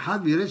צדיק אחד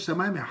וירא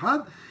שמיים אחד.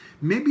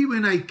 Maybe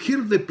when I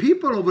killed the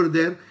people over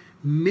there,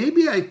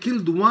 maybe I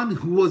killed one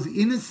who was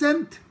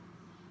innocent.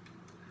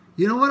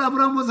 You know what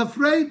Abraham was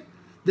afraid?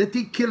 That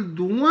he killed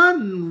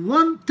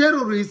one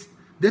terrorist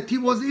that he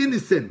was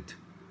innocent.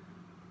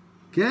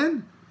 Okay?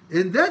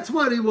 And that's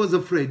what he was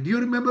afraid. Do you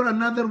remember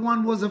another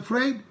one was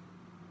afraid?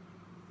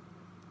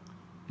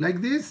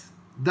 Like this?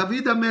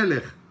 David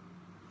HaMelech.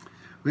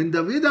 When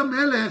David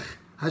HaMelech,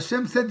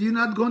 Hashem said, you're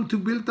not going to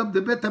build up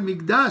the Bet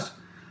HaMikdash.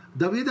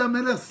 David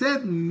HaMelech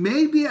said,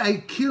 maybe I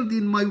killed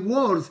in my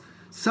wars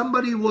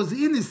somebody who was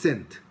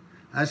innocent.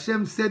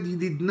 Hashem said, you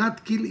did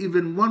not kill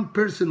even one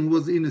person who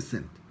was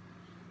innocent.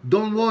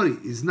 Don't worry,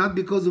 it's not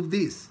because of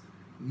this.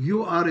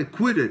 You are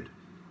acquitted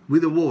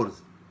with the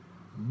wars.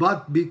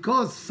 But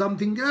because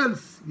something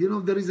else, you know,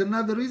 there is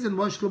another reason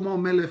why Shlomo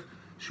Melech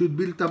should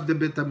build up the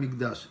Bet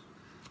HaMikdash.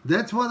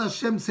 That's what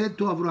Hashem said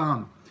to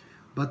Abraham.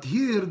 But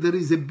here there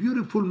is a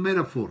beautiful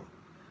metaphor.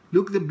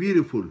 Look the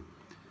beautiful.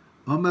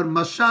 Omer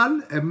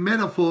Mashal, a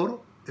metaphor,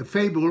 a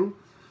fable,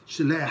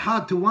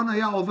 שלאחד, to one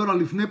היה עובר על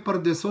לפני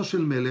פרדסו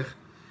של מלך.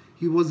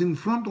 He was in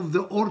front of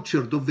the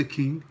orchard of the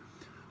king.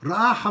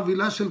 ראה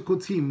חבילה של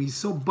קוצים. He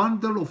saw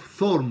bundle of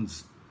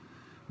thorns.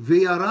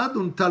 וירד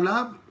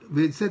ונטלה,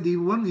 and said he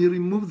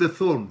removed the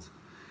thorns.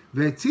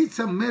 והציץ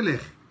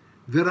המלך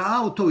וראה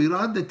אותו, he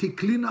read that he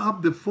cleaned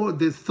up the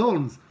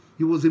thorns.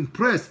 He was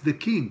impressed, the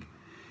king.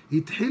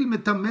 התחיל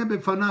מטמא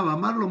בפניו,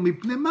 אמר לו,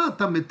 מפני מה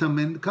אתה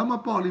מטמן? כמה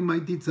פועלים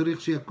הייתי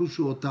צריך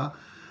שיקושו אותה?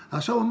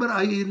 עכשיו הוא אומר,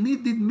 I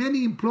needed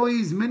many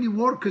employees, many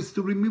workers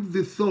to remove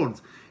the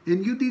thorns.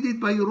 And you did it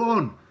by your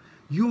own.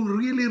 You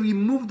really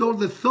removed all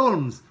the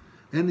thorns.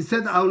 And he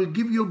said, I will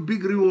give you a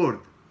big reward.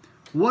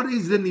 What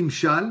is the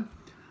נמשל?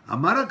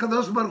 אמר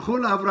הקדוש ברוך הוא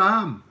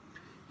לאברהם,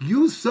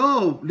 you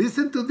saw,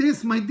 listen to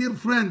this, my dear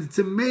friend, it's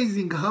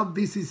amazing how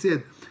this is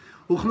said.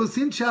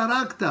 אוכלוסין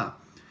שהרגת.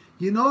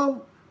 You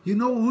know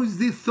who is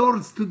these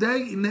thorns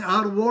today in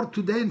our war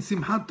today in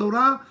Simchat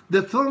Torah?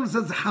 The thorns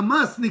as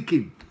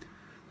Hamasnikim,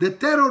 the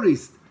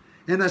terrorists.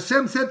 And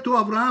Hashem said to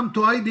Abraham, to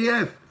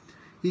IDF,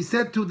 he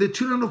said to the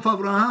children of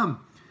Abraham,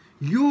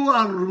 you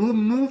are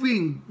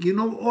removing,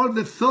 all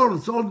the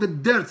thorns, all the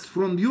dirts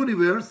from the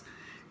universe,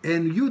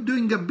 and you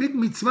doing a big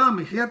mitzvah,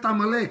 Mechyat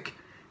Amalek,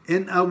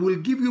 and I will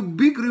give you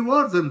big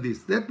rewards on this.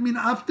 That means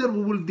after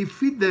we will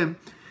defeat them,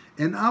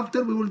 and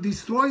after we will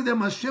destroy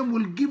them, Hashem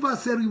will give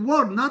us a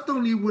reward. Not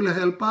only will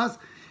help us,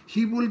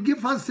 He will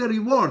give us a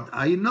reward.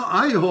 I know,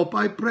 I hope,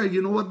 I pray.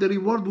 You know what the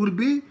reward will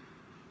be?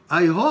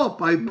 I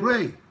hope, I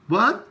pray.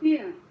 What?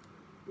 Yeah.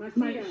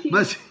 Mashiach.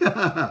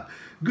 Mashiach.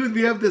 Good,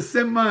 we have the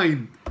same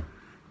mind.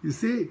 You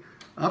see,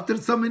 after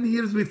so many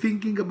years, we're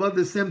thinking about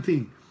the same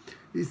thing.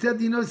 He said,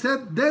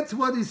 that's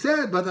what he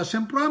said, but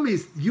Hashem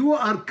promised, you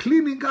are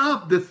cleaning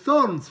up the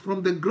thorns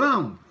from the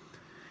ground.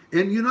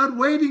 And you're not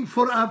waiting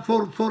for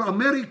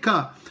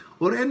America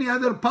or any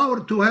other power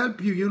to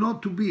help you,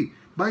 to be.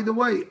 By the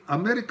way,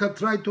 America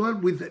tried to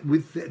help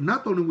with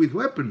not only with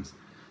weapons.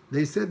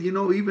 They said,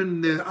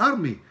 even the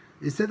army.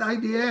 They said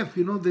IDF,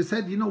 they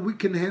said, we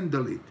can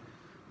handle it.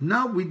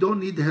 Now we don't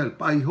need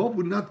help. I hope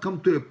we'll not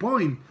come to a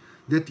point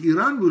that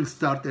Iran will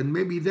start and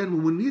maybe then we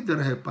will need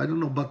their help. I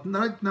don't know. But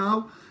right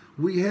now,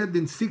 we had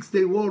in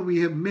 6-day war, we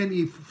have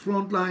many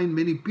frontline,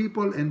 many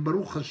people, and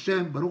Baruch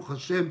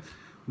Hashem,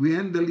 we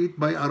handle it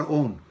by our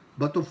own.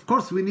 But of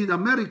course, we need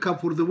America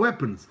for the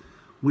weapons.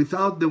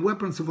 Without the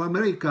weapons of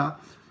America,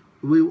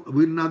 we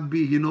will not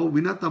be,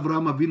 we're not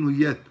Avraham Avinu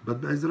yet.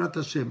 But Be'ezrat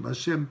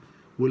Hashem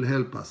will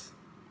help us.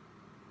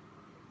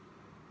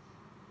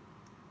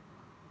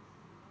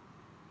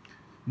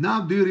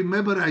 Now, do you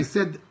remember I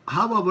said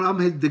how Abraham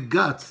had the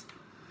guts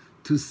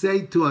to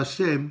say to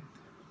Hashem,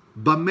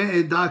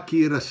 Bameh eda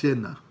ki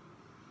irashena?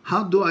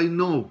 How do I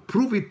know?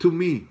 Prove it to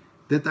me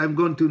that I'm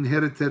going to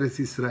inherit Eretz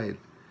Israel.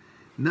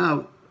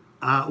 Now,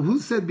 who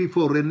said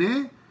before?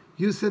 Renee?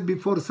 You said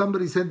before,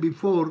 somebody said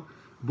before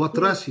what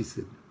Rashi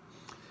said.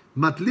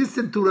 But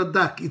listen to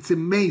Radak, it's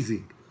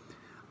amazing.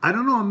 I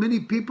don't know how many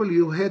people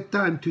you had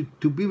time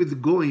to be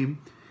with Goyim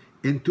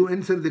and to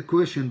answer the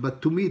question,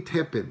 but to me it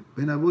happened.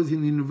 When I was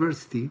in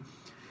university,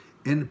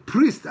 and a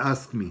priest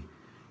asked me,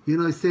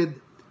 I said,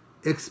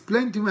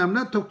 explain to me, I'm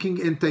not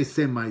talking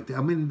anti-Semite.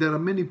 I mean, there are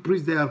many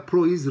priests that are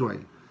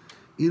pro-Israel.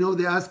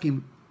 They ask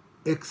him,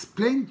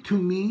 explain to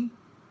me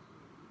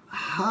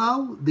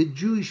how the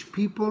Jewish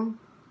people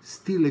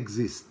still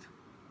exist.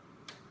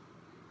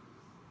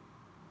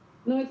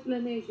 No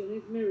explanation,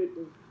 it's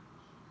miracle.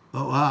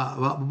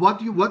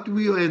 What will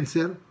you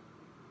answer?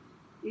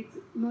 It's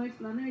no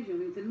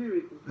explanation, it's a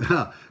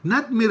miracle.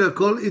 Not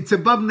miracle, it's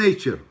above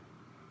nature.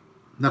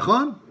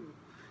 Nachon?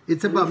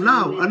 It's above.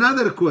 Now,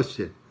 another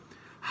question.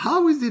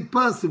 How is it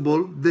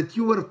possible that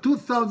you were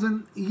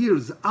 2,000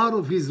 years out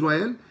of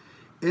Israel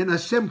and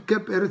Hashem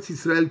kept Eretz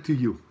Israel to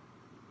you?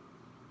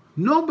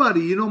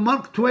 Nobody,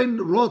 Mark Twain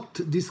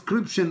wrote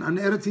description on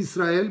Eretz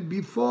Israel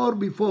before,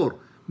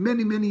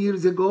 many, many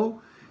years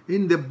ago.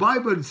 In the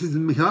Bible, it says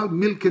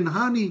milk and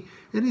honey.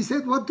 And he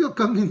said, what you're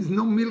coming,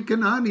 no milk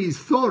and honey, it's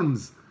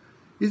thorns.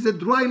 It's a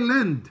dry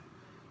land.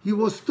 He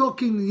was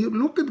talking,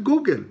 look at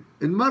Google.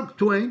 And Mark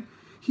Twain,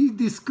 he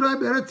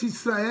described Eretz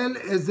Israel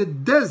as a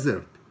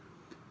desert.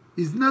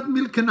 It's not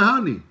milk and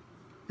honey.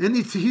 And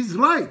he's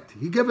right.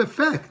 He gave a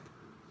fact.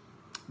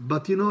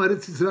 But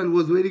Eretz Israel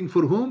was waiting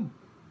for whom?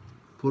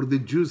 For the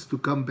Jews to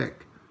come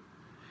back.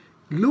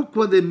 Look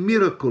what a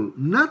miracle.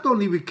 Not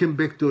only we came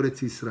back to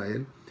Eretz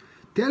Israel,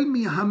 tell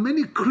me how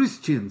many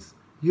Christians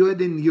you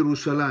had in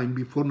Jerusalem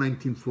before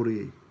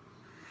 1948.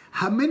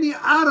 How many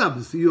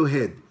Arabs you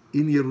had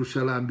in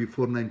Jerusalem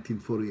before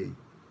 1948?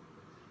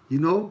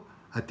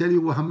 I tell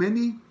you how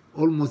many?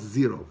 Almost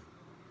zero.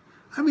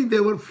 I mean,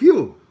 there were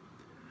few,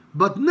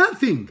 but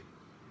nothing.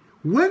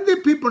 When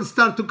the people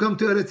start to come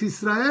to Eretz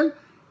Israel,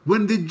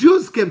 when the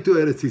Jews came to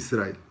Eretz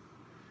Israel.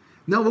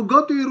 Now we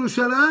go to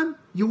Jerusalem,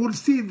 you will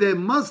see the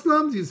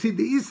Muslims, you see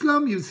the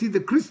Islam, you see the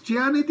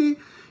Christianity,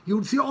 you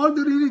will see all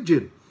the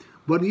religion.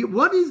 But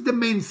what is the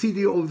main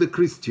city of the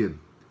Christian?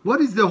 What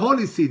is the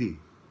holy city?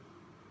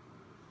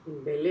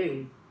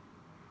 Berlin.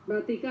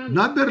 Vatican.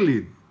 Not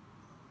Berlin.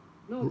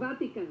 No,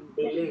 Vatican.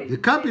 Berlin. The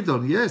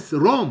capital, yes,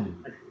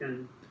 Rome.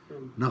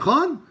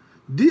 Nachon?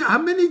 How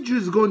many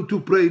Jews going to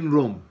pray in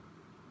Rome?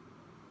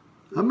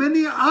 How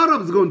many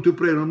Arabs going to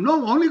pray in Rome?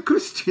 No, only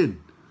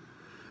Christian.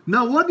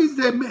 Now, what is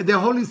the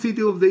holy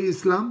city of the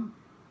Islam?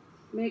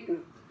 Mecca.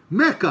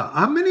 Mecca.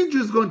 How many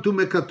Jews going to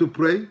Mecca to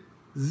pray?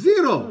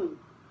 Zero.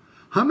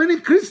 How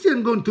many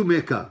Christians going to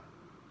Mecca?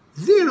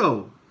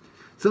 Zero.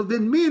 So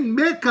that means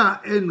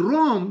Mecca and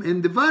Rome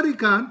and the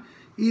Vatican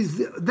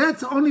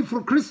that's only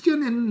for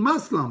Christian and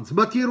Muslims.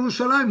 But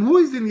Jerusalem, who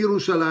is in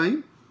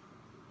Jerusalem?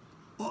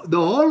 The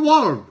whole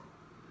world.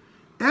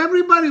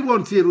 Everybody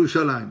wants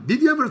Jerusalem.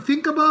 Did you ever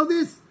think about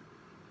this?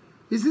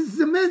 This is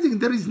amazing.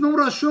 There is no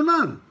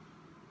rationale.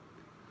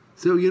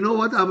 So you know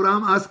what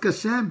Abraham asked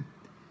Hashem?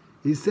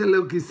 He said,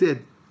 look,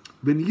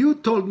 when you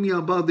told me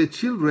about the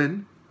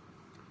children,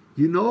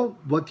 you know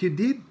what you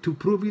did to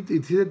prove it?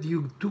 It said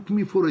you took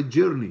me for a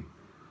journey.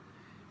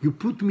 You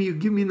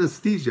give me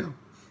anesthesia.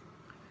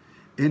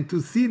 And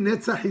to see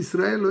Netzach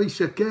Israel lo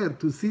yishaker,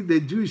 to see the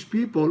Jewish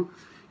people,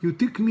 you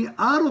took me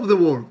out of the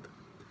world.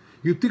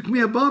 You took me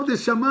above the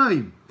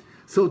Shamayim.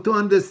 So to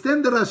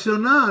understand the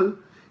rationale,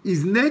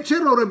 is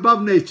nature or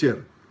above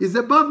nature? Is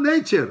above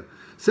nature.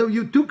 So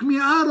you took me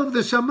out of the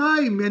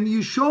Shamayim and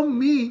you showed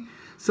me.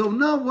 So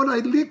now what I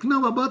look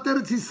now about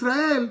Eretz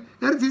Israel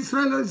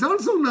is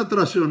also not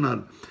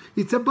rational.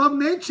 It's above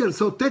nature.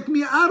 So take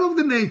me out of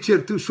the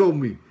nature to show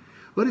me.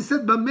 But he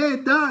said,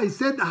 Bameda, he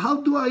said,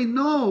 how do I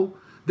know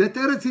that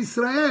Eretz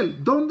Israel?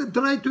 Don't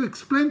try to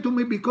explain to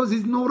me because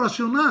it's no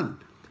rationale.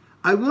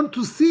 I want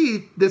to see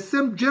it, the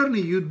same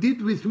journey you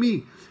did with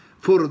me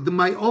for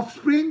my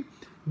offspring.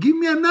 Give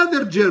me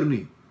another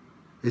journey.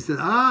 He said,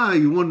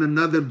 you want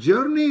another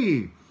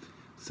journey?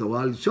 So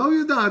I'll show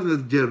you the other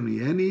journey.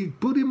 And he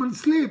put him on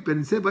sleep.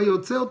 And he said,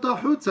 Vayotze oto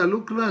hutza,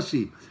 look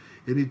Rashi.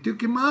 And he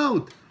took him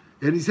out.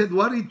 And he said,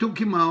 what he took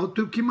him out?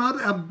 Took him out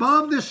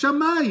above the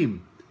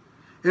Shamayim.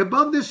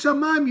 Above the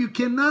Shamayim, you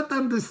cannot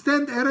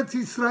understand Eretz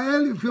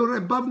Israel if you're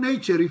above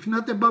nature, if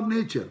not above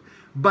nature.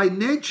 By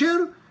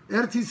nature,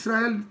 Eretz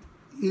Israel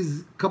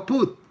is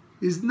kaput.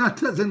 Is not,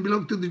 doesn't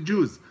belong to the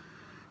Jews.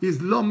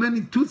 Is long,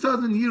 many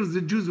 2,000 years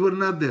the Jews were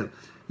not there.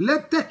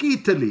 Let's take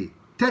Italy,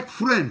 take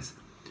France,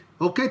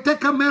 okay,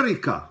 take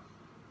America,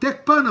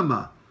 take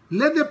Panama.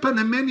 Let the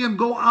Panamanian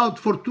go out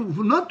for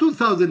not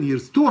 2,000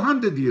 years,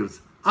 200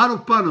 years out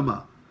of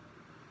Panama.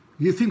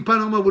 You think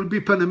Panama will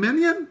be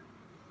Panamanian?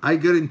 I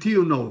guarantee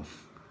you no.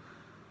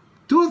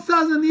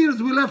 2,000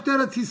 years we left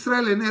Eretz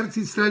Israel and Eretz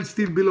Israel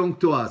still belong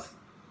to us.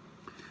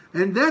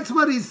 And that's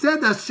what he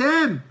said,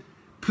 Hashem,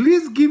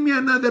 please give me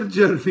another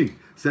journey.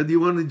 Said, you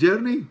want a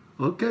journey?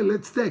 Okay,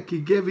 let's take. He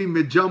gave him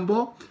a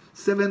jumbo,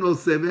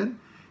 707.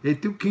 He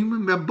took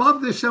him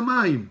above the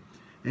Shamayim.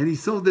 And he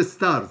saw the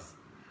stars.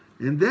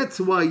 And that's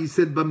why he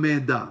said,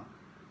 Bameda.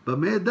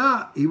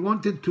 Bameda, he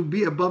wanted to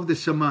be above the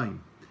Shamayim.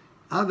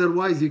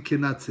 Otherwise, you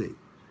cannot say.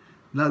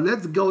 Now,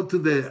 let's go to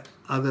the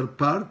other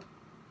part.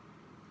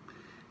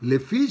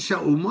 לפי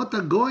שהאומות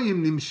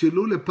הגויים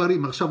נמשלו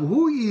לפרים. עכשיו,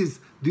 who is,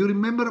 do you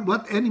remember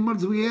what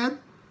animals we had?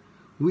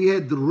 We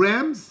had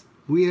rams,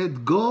 we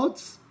had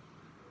goats,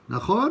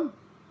 נכון?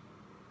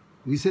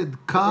 We said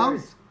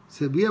cows,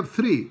 said we have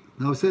 3.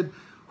 Now said,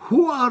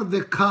 who are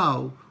the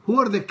cow, who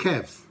are the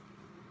calves?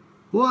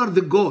 Who are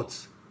the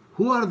goats?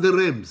 Who are the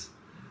rams?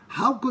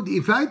 How could,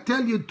 if I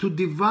tell you to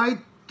divide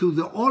to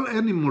the all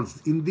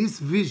animals in this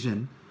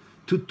vision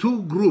to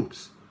 2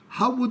 groups,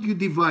 how would you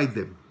divide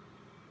them?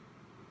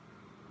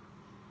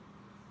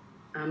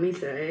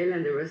 Israel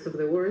and the rest of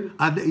the world?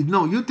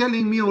 No, you're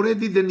telling me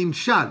already the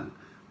nimshal.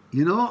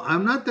 You know,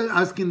 I'm not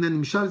asking the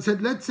nimshal. I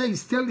said, let's say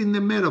still in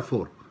the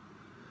metaphor.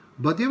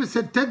 But you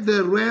said, take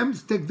the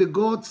rams, take the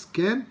goats,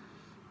 take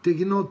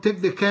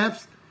the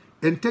calves,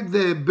 and take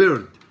the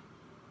bird.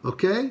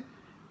 Okay?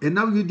 And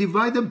now you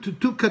divide them to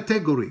 2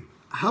 categories.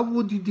 How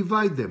would you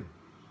divide them?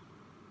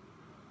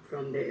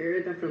 From the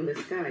earth and from the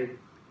sky.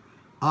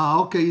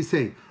 Okay, you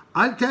say.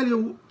 I'll tell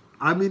you,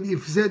 I mean,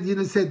 if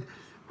you said,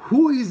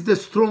 who is the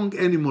strong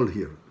animal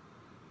here?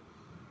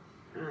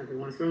 The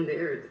ones from the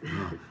earth.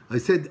 I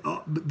said,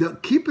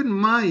 keep in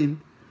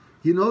mind,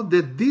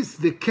 that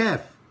the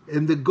calf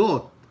and the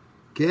goat,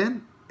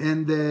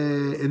 and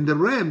the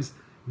rams,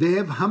 they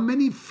have how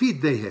many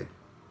feet they have?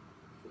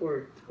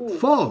 4.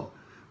 4.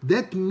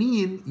 That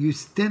means you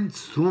stand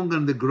strong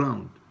on the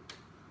ground.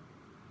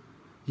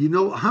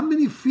 How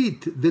many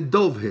feet the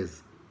dove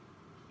has?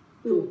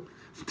 2.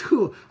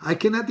 2. I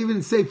cannot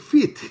even say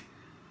feet.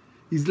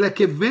 It's like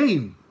a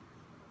vein.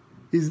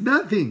 It's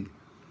nothing.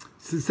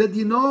 So said,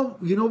 you know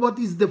what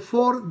is the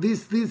 4,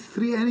 these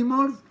 3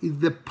 animals? Is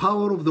the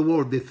power of the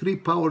world, the 3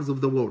 powers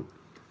of the world.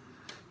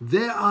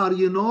 They are,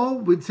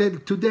 we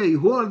said today,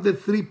 who are the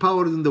 3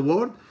 powers in the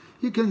world?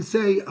 You can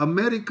say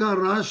America,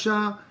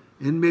 Russia,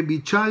 and maybe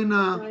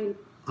China.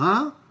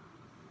 Huh?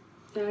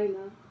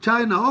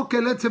 China. Okay,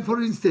 let's say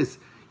for instance,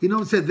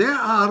 say they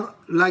are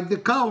like the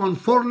cow on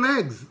 4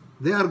 legs.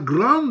 They are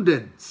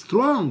grounded,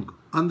 strong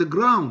on the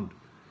ground.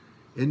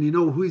 And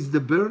who is the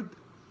bird?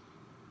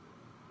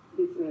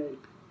 Israel.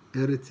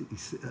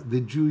 The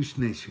Jewish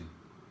nation.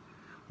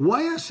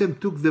 Why Hashem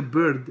took the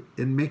bird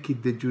and make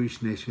it the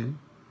Jewish nation?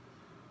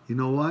 You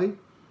know why?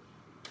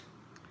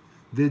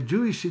 The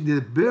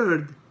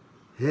bird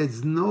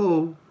has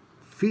no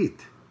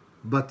feet,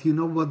 but you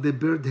know what the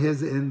bird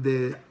has and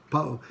the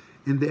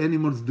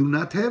animals do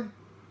not have?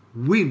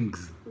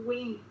 Wings.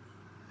 Wings.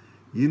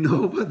 You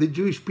know what the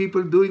Jewish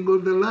people doing all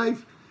their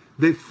life?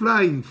 They're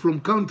flying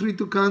from country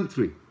to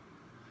country.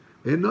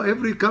 And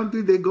every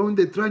country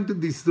they're trying to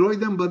destroy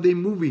them, but they're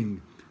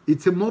moving.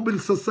 It's a mobile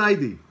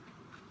society.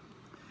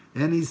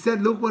 And he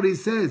said, look what he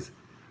says.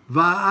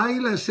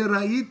 Va'ayil asher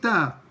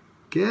ra'ita,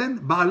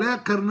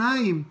 ba'alei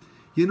karnaim.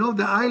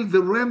 The isle,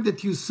 the ram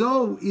that you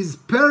saw is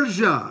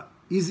Persia,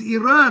 is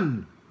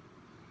Iran.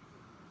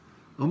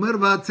 Omer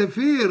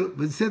va'atzefir,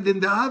 but said,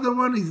 and the other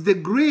one is the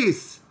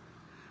Greece.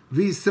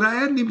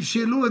 V'Israel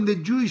nimshelu, and the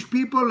Jewish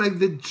people like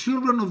the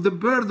children of the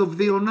bird of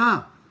the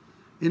Yonah.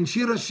 And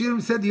Shir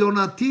Hashirim said,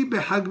 Yonati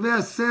behagvei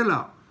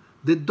asela.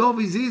 The dove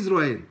is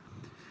Israel.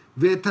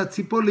 Ve'et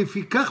hatzipor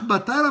lefikach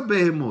batar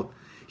behemot.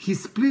 He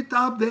split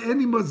up the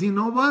animals, you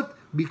know what?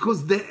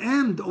 Because the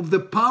end of the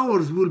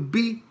powers will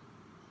be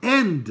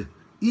end.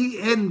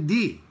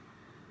 E-N-D.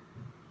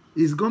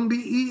 It's going to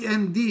be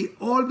E-N-D.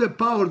 All the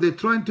power, they're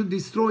trying to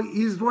destroy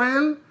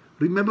Israel.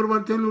 Remember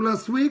what I told you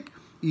last week?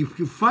 If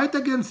you fight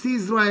against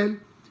Israel,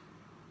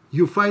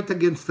 you fight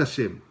against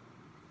Hashem.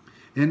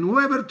 And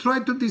whoever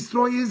tried to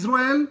destroy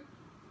Israel,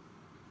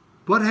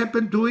 What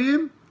happened to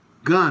him?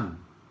 Gone.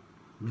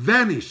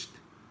 Vanished.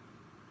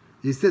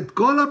 He said,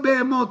 כל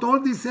הבהמות, all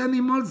these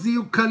animals,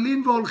 יהיו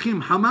קלים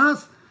והולכים.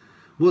 Hamas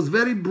was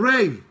very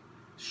brave.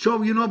 Show,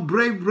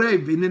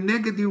 brave in a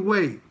negative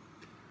way.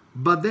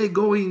 But they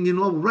going,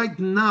 right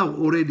now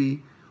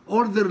already,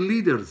 all their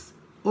leaders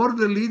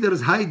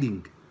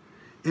hiding.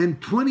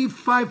 And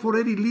 25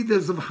 already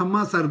leaders of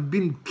Hamas are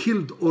being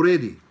killed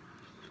already.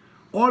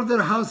 All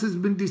their houses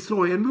been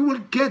destroyed. And we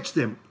will catch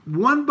them,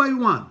 one by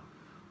one.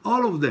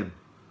 All of them.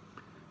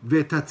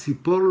 ואת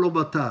הציפור לא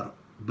בטר.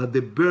 But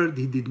the bird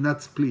he did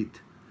not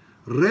split.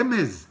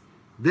 רמז,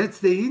 that's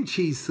the hint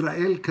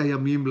שישראל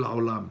קיימים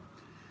לעולם.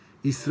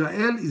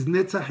 Israel is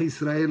נצח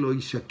ישראל לא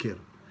ישקר.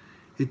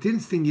 It's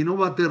interesting, you know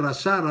what the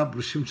Rasha, Rabbi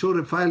Shimshon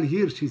Raphael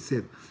here, she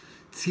said,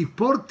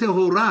 ציפור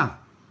טהורה.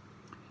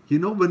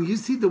 When you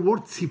see the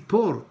word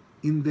tzipor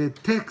in the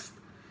text,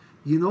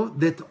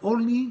 that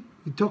only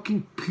you're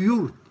talking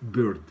pure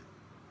bird.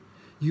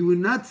 You will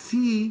not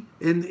see,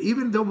 and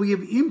even though we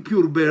have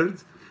impure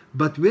birds,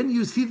 but when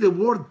you see the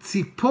word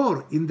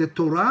tzipor in the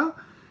Torah,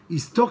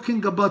 it's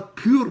talking about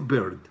pure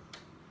bird.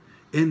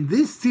 And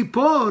this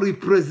tzipor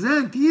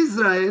represents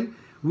Israel,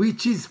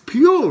 which is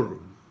pure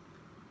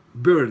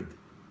bird.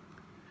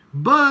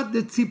 But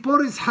the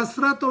tzipor is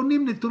hasrat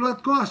onim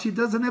netulat koach. She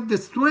doesn't have the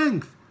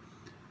strength.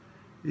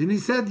 And he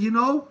said, he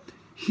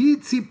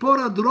tzipor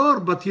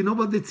adror, but you know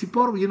what the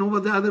tzipor,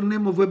 what the other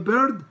name of a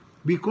bird?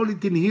 We call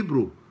it in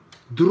Hebrew,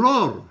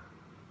 dror.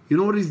 You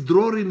know what is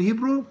dror in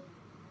Hebrew?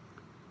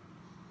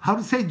 How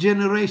to say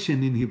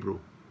generation in Hebrew?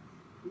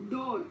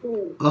 Dor.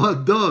 Oh,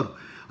 dor.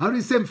 How do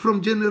you say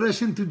from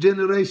generation to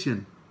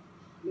generation?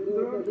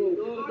 Dor.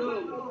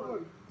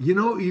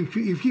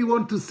 If you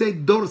want to say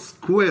dor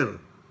square,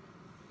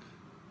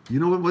 you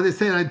know what they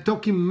say? I'm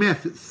talking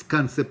math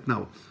concept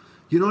now.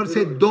 You know what I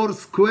say? Dor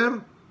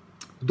square?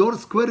 Dor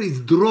square is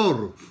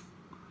dror.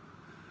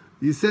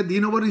 He said, you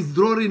know what is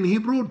dror in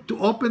Hebrew? To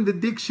open the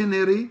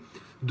dictionary,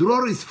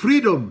 dror is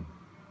freedom.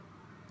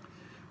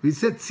 He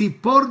said,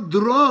 tzipor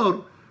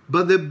dror,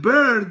 but the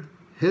bird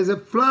has a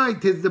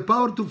flight, has the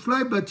power to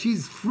fly, but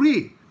she's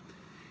free.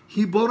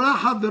 He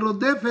boraha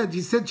verodefet.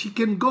 He said she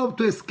can go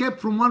to escape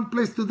from one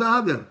place to the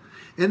other.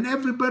 And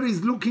everybody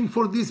is looking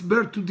for this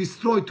bird to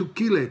destroy, to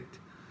kill it.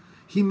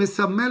 He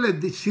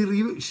mesamelet,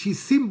 she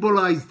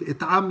symbolized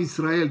את עם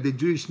ישראל, the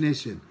Jewish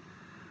nation.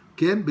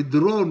 כן?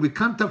 בדרון,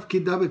 וכאן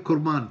תפקידה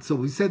וקורבן.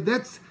 So he said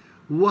that's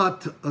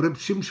what Reb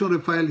Shimshon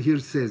Raphael here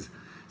says.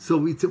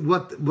 So it's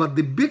what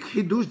the big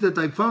hidush that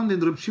I found in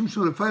Reb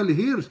Shimshon Raphael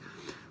here,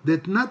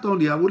 that not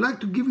only, I would like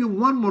to give you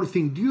one more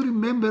thing. Do you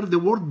remember the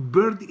word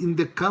bird in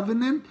the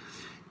covenant?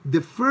 The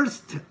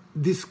first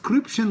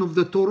description of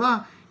the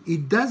Torah,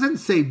 it doesn't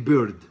say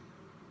bird.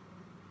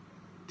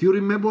 Do you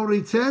remember what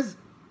it says?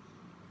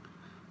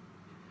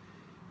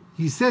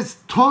 He says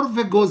tor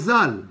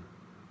vegozal.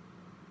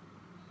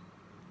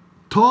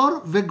 Tor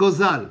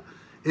vegozal.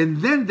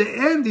 And then the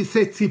end he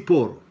says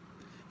tzipor.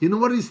 You know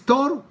what is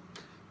tor?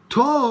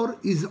 Tor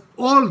is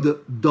old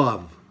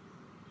dove.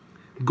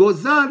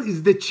 Gozal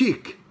is the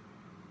chick.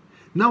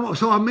 Now,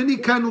 so how many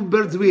kind of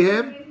birds we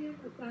have?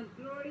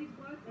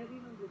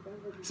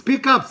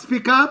 Speak up,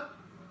 speak up.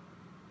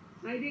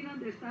 I didn't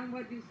understand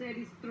what you said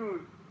is dror.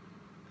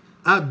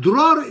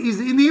 Dror is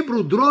in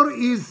Hebrew, dror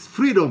is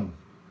freedom.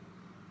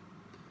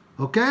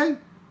 Okay?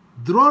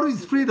 Dror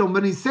is freedom.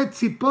 When he said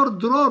tzipor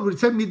dror, we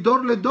said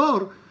midor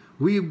ledor,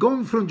 we're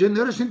going from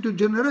generation to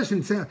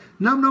generation.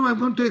 Now I'm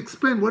going to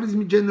explain what is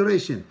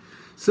generation.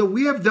 So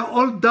we have the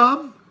old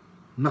dove,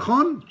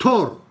 nachon,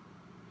 tor.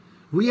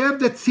 We have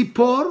the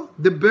tzipor,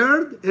 the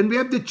bird, and we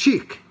have the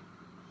chick.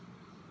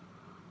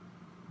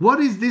 What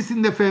is this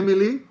in the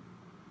family?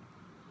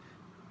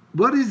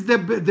 What is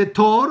the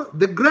tor?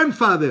 The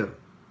grandfather.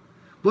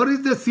 What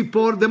is the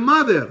tzipor? The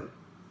mother.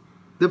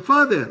 The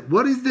father.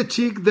 What is the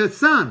chick? The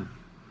son.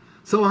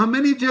 So how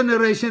many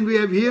generations we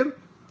have here?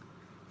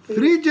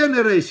 3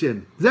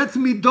 generations. That's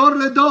midor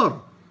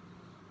ledor.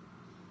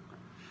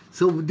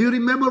 So do you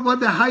remember what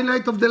the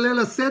highlight of the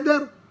Leila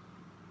Seder?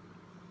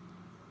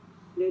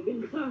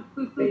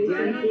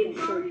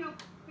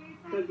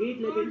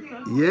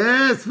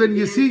 Yes, when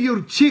you see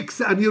your cheeks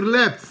and your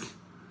lips.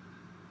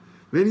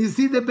 When you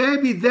see the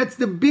baby, that's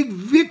the big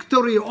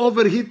victory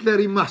over Hitler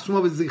in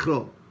Mahshma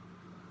v'zichro.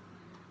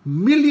 1.5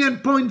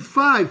 million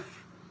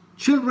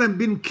children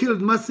been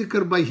killed,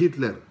 massacred by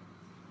Hitler.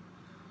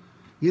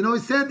 He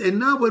said, and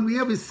now when we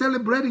have is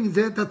celebrating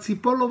that at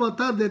Tzipor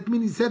Lovatar, that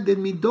means he said the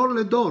midor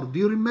ledor. Do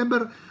you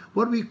remember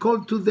what we call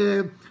to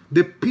the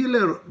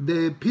pillar,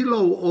 the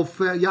pillow of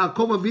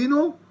Yaakov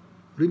Avinu?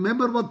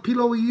 Remember what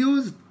pillow he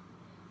used?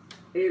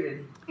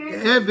 Even.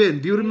 Even.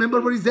 Do you remember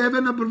what is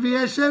Even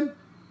abbreviation?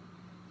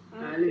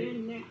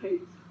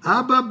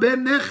 Abba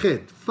ben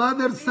Nechet,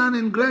 father, son,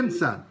 and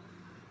grandson.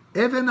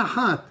 Even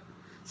Achat.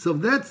 So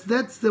that's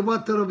the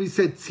what Rabbi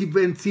said.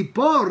 And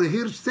Tzipor,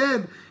 Hirsch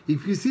said,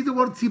 if you see the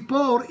word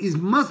Tzipor, it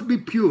must be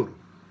pure.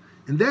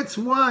 And that's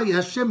why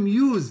Hashem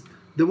used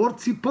the word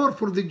Tzipor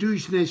for the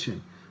Jewish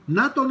nation.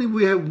 Not only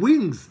we have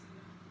wings,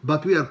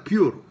 but we are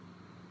pure.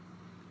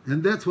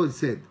 And that's what it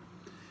said.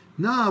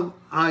 Now,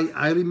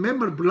 I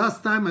remember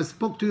last time I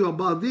spoke to you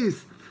about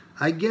this,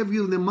 I gave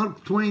you the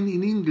Mark Twain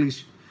in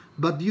English,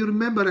 but you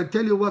remember, I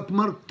tell you what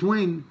Mark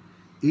Twain,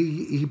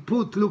 he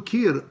put, look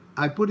here,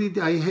 I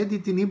had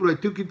it in Hebrew, I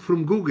took it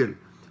from Google.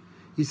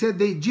 He said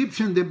the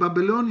Egyptian, the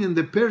Babylonian,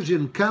 the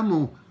Persian,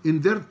 Camo,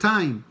 in their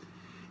time,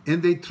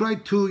 and they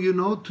tried to, you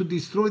know, to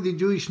destroy the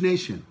Jewish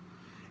nation,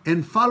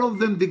 and follow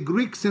them the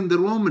Greeks and the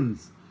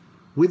Romans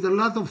with a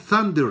lot of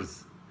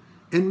thunders,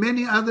 and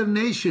many other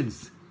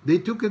nations. They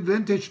took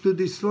advantage to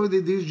destroy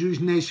the Jewish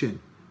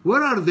nation.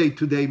 Where are they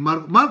today?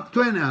 Mark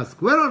Twain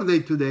asked, where are they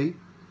today?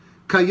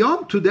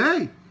 Kayom,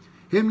 today.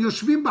 הם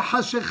יושבים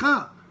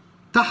בחשיכה,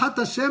 תחת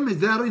השמש,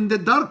 they are in the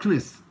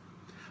darkness.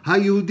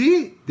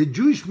 היהודי, the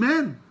Jewish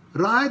man,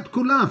 ראה את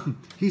כולם.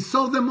 He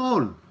saw them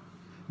all.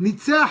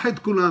 ניצח את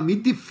כולם. He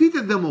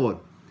defeated them all.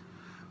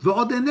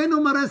 ועוד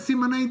איננו מראה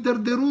סימני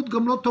הידרדרות,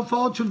 גם לא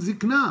תופעות של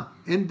זקנה.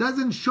 And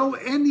doesn't show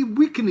any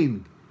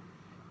weakening,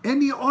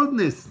 any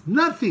oldness,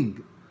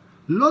 nothing.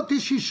 לא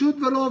תשישות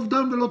ולא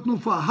אובדן ולא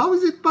תנופה. How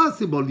is it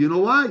possible? You know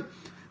why?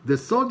 The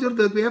soldier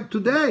that we have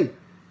today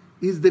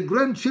is the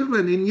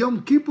grandchildren. In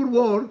Yom Kippur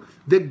War,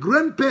 the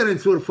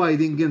grandparents were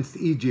fighting against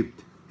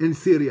Egypt and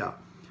Syria.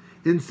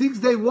 In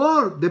Six-Day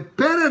War, the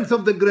parents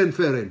of the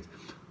grandparents.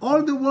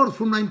 All the wars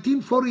from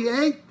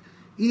 1948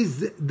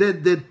 is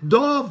the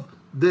dove,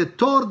 the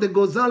tor, the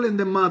gozal, and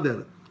the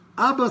mother.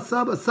 Abba,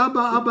 Saba,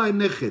 Abba,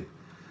 and Nechet.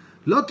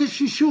 לא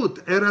תשישות,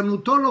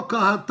 ערנותו לא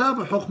קהתה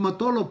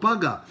וחוכמתו לא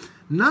פגה.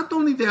 Not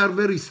only they are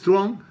very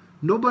strong,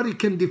 nobody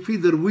can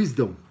defeat their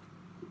wisdom.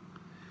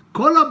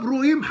 כל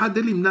הברואים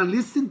חדלים. Now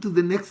listen to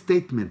the next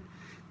statement.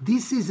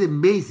 This is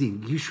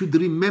amazing. You should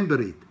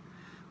remember it.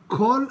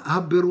 כל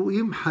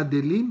הברואים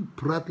חדלים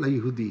פרט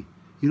ליהודי.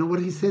 You know what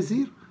he says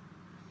here?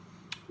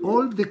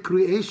 All the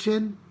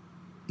creation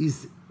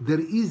is, there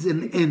is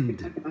an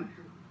end.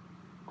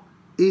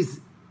 Is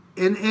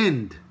an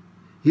end.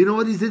 You know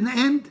what is an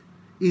end?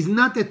 Is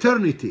not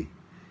eternity.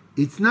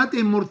 It's not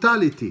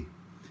immortality.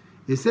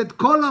 He said,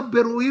 כל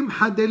הברואים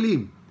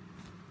חדלים.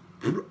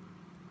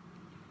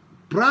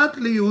 פרט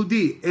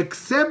ליהודי,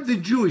 except the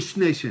Jewish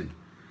nation.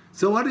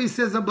 So what he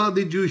says about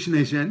the Jewish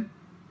nation?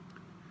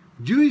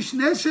 Jewish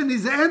nation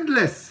is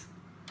endless.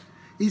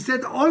 He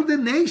said all the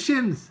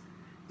nations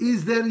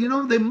is there, you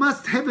know, they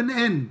must have an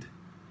end.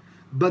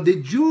 But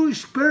the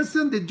Jewish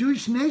person, the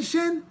Jewish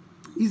nation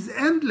is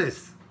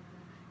endless.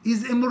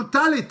 Is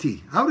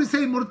immortality. How do you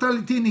say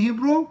immortality in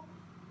Hebrew?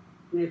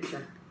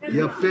 Netzach.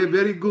 Yafeh,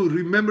 very good.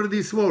 Remember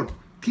this word.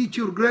 Teach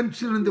your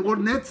grandchildren the word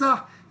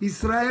Netzach,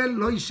 Israel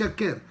lo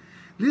yishaker.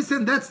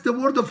 Listen, that's the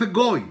word of a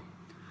goy.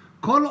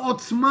 Kol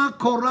otzma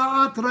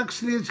kora'at rak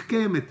shliach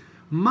kemet.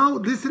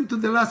 Listen to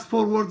the last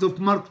four words of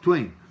Mark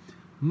Twain.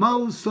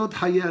 Ma'u sod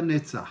haya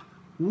netzach.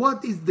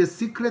 What is the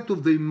secret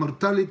of the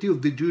immortality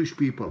of the Jewish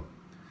people?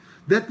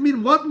 That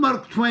means what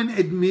Mark Twain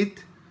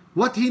admit,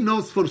 what he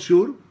knows for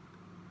sure,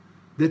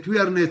 that we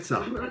are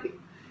netzach.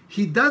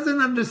 He doesn't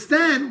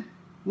understand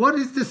what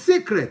is the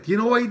secret. You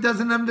know why he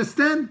doesn't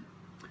understand?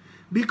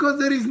 Because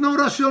there is no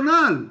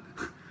rationale.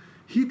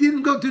 He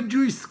didn't go to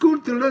Jewish school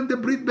to learn the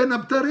Brit ben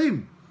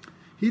Abtarim.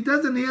 He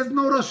has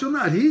no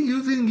rationale. He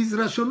using his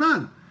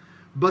rationale.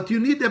 But you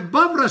need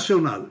above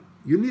rationale.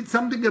 You need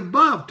something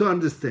above to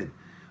understand.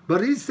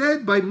 But he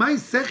said, by my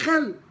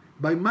sechel,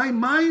 by my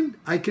mind,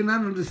 I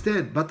cannot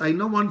understand. But I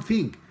know one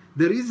thing.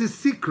 There is a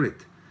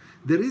secret.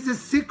 There is a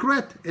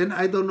secret, and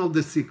I don't know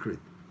the secret.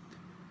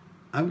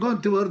 I'm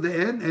going toward the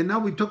end, and now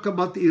we talk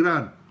about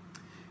Iran.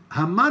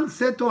 Haman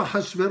said to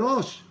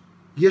Ahashverosh,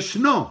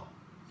 Yeshno,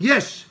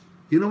 Yesh.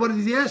 You know what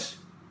is Yesh?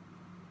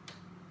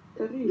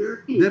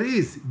 There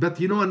is. But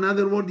you know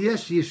another word,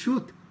 Yesh,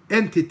 Yeshut,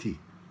 entity.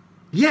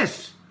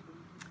 Yes.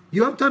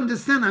 You have to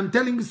understand, I'm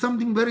telling you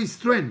something very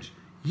strange.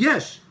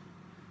 Yes,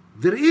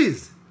 there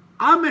is.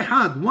 Am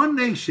Echad, one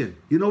nation.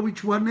 You know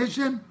which one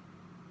nation?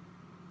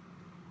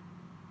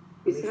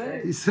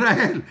 Israel.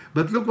 Israel.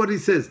 But look what he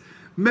says.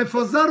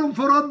 Mefozar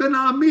umforot ben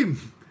ha'amim.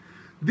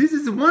 This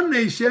is one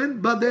nation,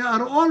 but they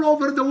are all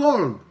over the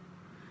world.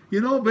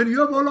 You know, when you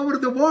have all over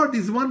the world,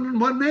 it's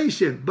one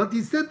nation. But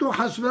he said to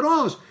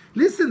Hashverosh,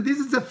 listen, this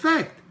is a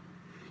fact.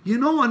 You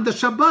know, on the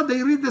Shabbat,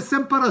 they read the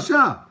same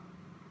parasha.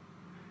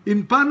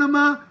 In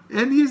Panama,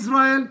 and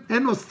Israel,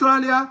 and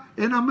Australia,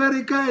 and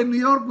America, and New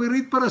York, we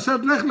read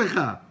Parashat Lech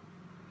Lecha.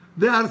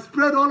 They are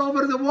spread all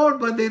over the world,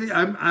 but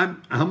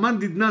Haman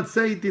did not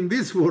say it in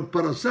this word,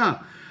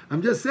 parasha.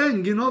 I'm just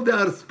saying, you know, they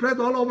are spread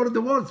all over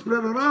the world,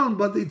 spread around,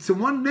 but it's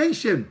one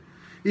nation.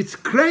 It's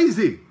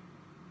crazy.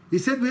 He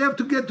said we have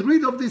to get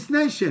rid of this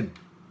nation.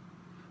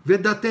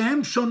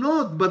 Vedatehem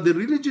shonot, but the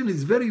religion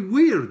is very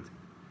weird.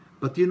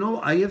 But you know,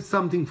 I have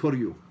something for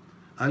you.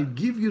 I'll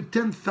give you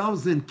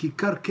 10,000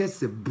 kikar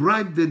kesef,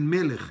 bribe the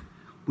melech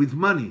with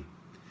money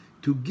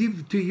to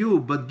give to you,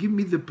 but give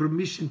me the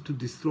permission to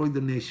destroy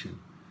the nation.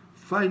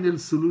 Final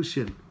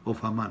solution of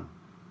Haman.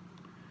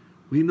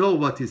 We know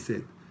what he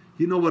said.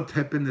 You know what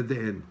happened at the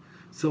end.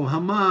 So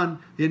Haman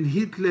and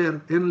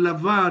Hitler and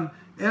Lavan,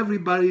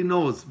 everybody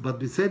knows. But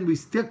we said we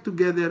stick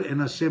together and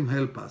Hashem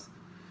help us.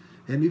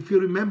 And if you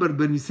remember,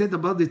 when he said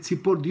about the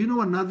tzipor, do you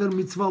know another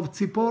mitzvah of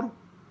tzipor?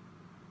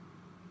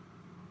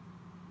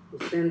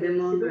 To send them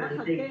on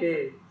and take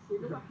the...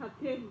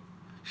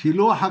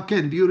 Shiluach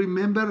haken. Do you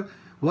remember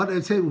what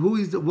I said?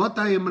 What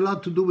I am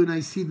allowed to do when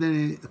I see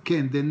the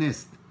ken, the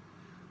nest?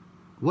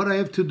 What I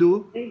have to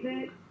do? Take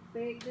the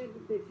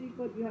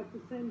tzipor, you have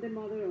to send the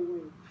mother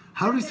away.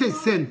 How do you say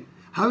send?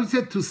 How is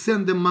it to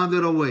send the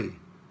mother away?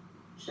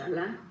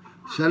 Shalach.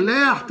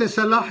 Shalech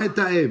teshalach et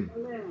ha'em.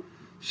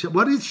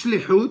 What is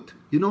shlichut?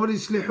 You know what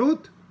is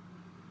shlichut?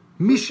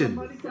 Mission.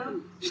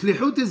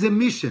 Shlichut is a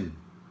mission.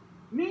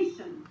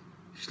 Mission.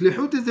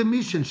 Shlichut is a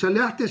mission.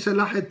 Shalech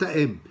teshalach et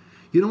ha'em.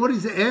 You know what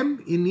is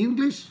em in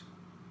English?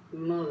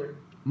 Mother.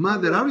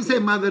 Mother. How do you say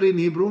mother in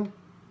Hebrew?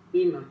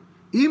 Ima.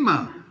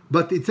 Ima.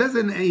 But it says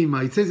an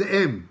Ima. It says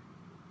em.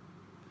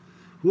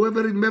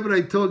 Whoever remember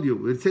I told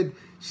you. It said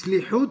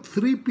shlichut,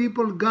 3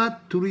 people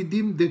got to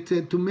redeem,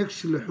 to make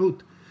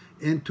shlichut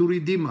and to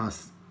redeem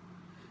us.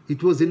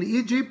 It was in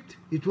Egypt,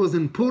 it was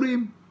in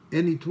Purim,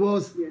 and it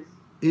was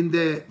in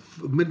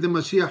when the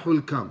Mashiach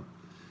will come.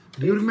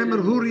 Do you remember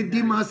who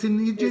redeemed us in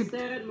Egypt?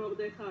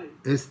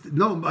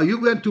 No, you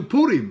went to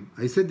Purim.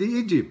 I said the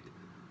Egypt.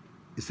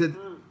 I said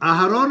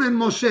Aharon and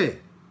Moshe.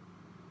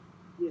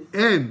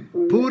 And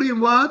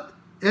Purim what?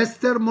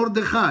 Esther,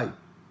 Mordechai.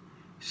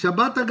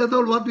 Shabbat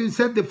HaGadol, what we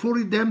said, the full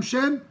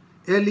redemption,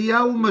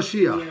 Eliyahu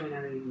Mashiach.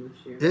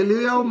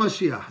 Eliyahu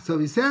Mashiach. So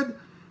he said,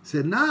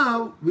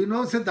 now we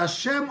know that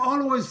Hashem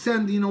always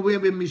send, we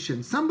have a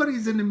mission. Somebody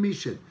is in a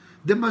mission.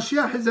 The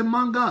Mashiach is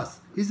among us.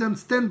 He's on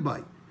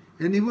standby.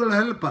 And he will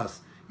help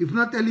us. If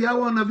not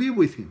Eliyahu and Navi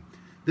with him.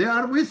 They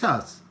are with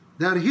us.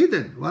 They are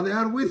hidden. Well, they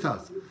are with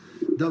us.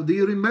 Do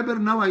you remember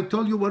now I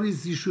told you what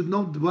is you should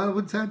know?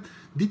 What's that?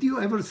 Did you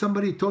ever,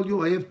 somebody told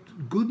you, I have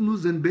good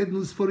news and bad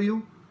news for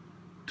you?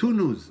 2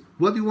 news.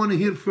 What do you want to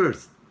hear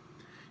first?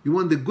 You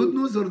want the good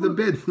news or the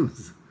bad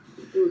news?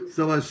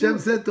 So Hashem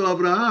said to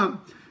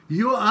Abraham,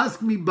 you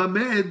ask me,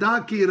 Bameh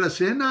eda ki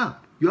irashena?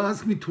 You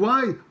ask me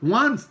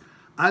once.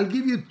 I'll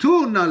give you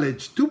 2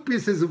 knowledge, 2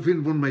 pieces of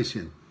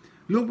information.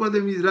 Look what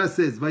the Midrash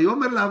says.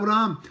 Vayomer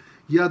LaAbraham,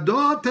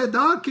 Yadoa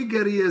teda ki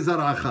geri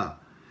ezaracha.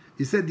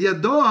 He said,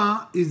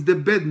 Yadoa is the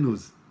bad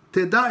news.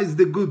 Teda is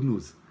the good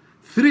news.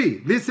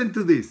 3, listen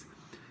to this.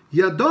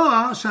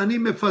 Yadoa shani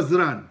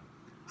mefazran.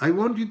 I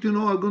want you to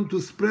know I'm going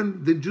to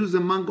spread the Jews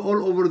among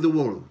all over the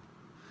world.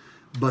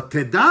 But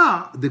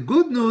Teda, the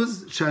good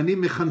news, Shani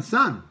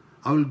Mechansan.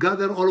 I will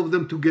gather all of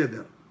them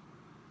together.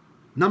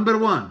 Number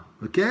 1,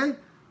 okay?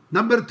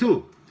 Number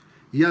 2,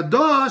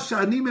 Yadoa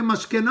Shani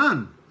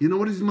Memashkenan. You know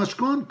what is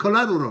Mashkon?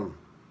 Collateral.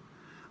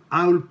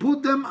 I will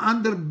put them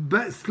under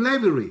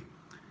slavery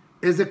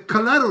as a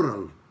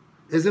collateral,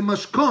 as a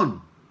Mashkon.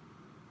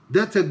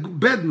 That's a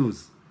bad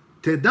news.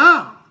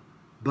 Teda.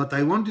 But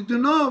I want you to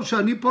know,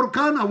 Shani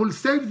Porkan, I will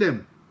save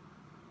them.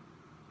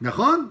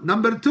 Nachon?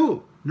 Number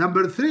 2.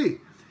 Number 3.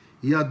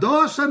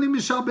 Yadoa Shani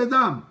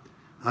Mishabedam.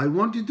 I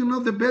want you to know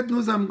the bad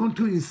news, I'm going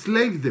to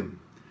enslave them.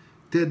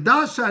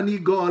 Teda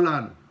Shani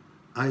Goalan.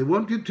 I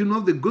want you to know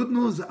the good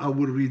news, I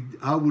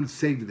will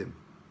save them.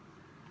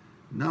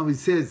 Now he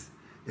says,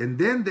 and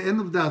then the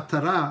end of the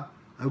Atara,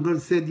 I'm going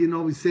to say,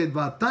 he said,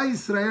 Vata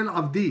Israel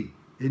Avdi.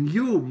 And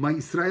you, my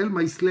Israel,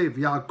 my slave,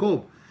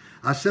 Yaakov.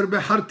 Asher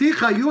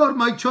becharticha, you are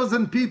my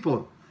chosen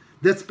people.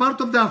 That's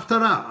part of the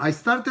Haftarah. I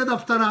started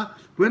Haftarah,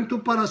 went to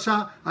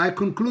Parasha, I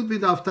conclude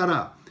with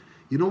Haftarah.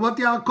 You know what,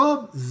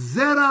 Yaakov?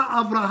 Zera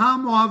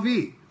Avraham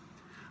Oavi.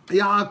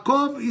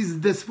 Yaakov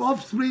is the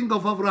offspring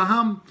of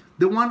Abraham,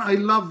 the one I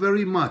love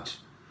very much.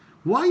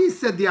 Why he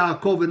said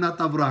Yaakov and not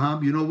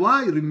Abraham? You know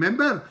why?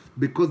 Remember?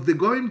 Because the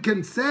Goyim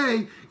can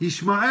say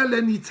Ishmael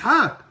and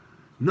Yitzhak.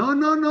 No.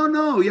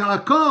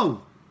 Yaakov.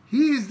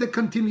 He is the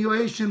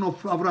continuation of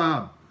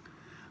Abraham.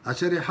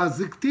 Asher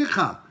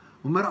hazikticha,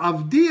 Umar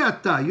avdi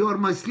ata, you are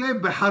my slave,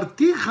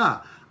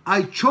 beharticha,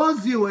 I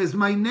chose you as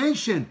my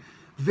nation,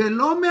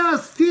 velo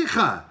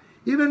me'asticha,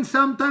 even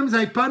sometimes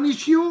I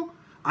punish you,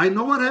 I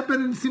know what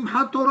happened in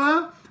Simchat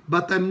Torah,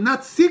 but I'm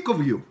not sick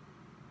of you.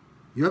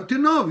 You have to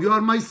know, you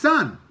are my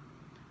son.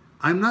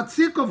 I'm not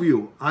sick of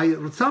you.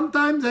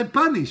 Sometimes I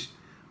punish,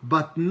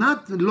 but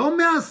not, lo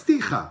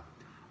me'asticha,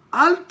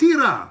 al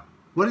tira.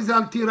 What is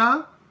al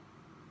tira?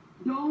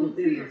 Don't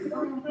fear.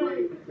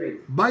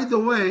 By the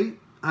way,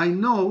 I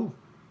know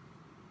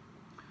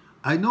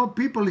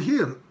people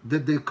here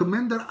that the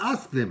commander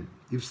asked them,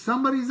 if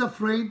somebody is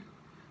afraid,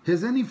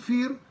 has any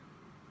fear,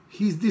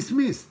 he's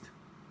dismissed.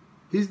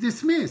 He's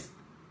dismissed.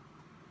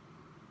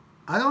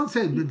 I don't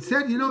say, but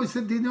said, he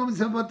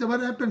said, what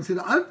happened? He said,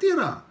 Al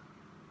tira,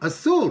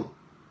 Asur,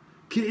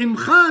 ki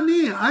imcha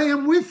ani, I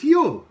am with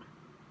you.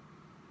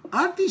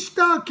 Al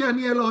tishta ki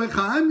ani Elohecha,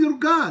 I am your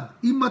God.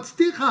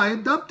 Imatzticha, I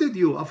adopted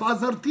you. Af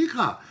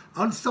azarticha,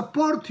 I'll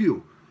support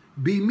you.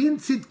 Bimin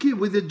tzidki,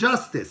 with the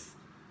justice.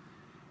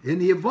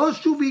 And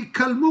yevoshu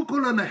v'yikalmu kol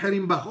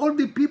hanacherim bach. All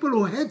the people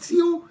who hate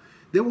you,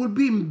 they will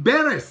be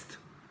embarrassed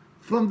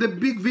from the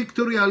big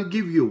victory I'll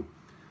give you.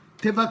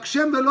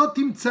 Tevakshem velo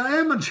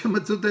timtzaem anshe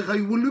matzotecha.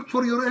 You will look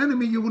for your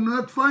enemy, you will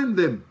not find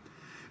them.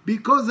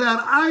 Because they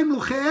are Ainu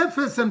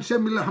Che'efes and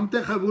Shem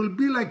Milhamtecha will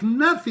be like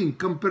nothing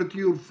compared to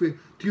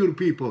your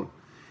people.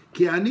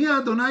 Ki ani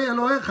Adonai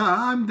Elohecha,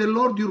 I'm the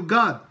Lord your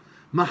God.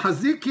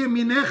 Mahazik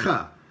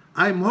Yeminecha,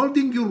 I'm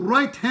holding your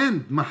right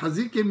hand.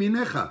 Mahazik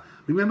Yeminecha.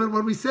 Remember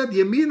what we said?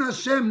 Yemin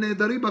Hashem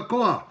Nedari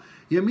Bakoach.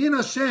 Yemin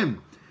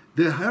Hashem,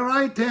 the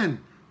right hand.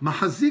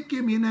 Mahazik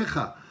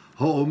Yeminecha.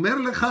 Ha'omer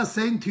Lecha,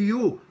 saying to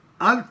you,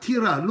 Al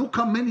Tira. Look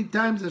how many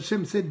times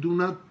Hashem said, do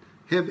not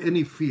have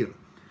any fear.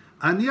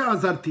 Ani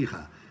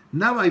Azarticha.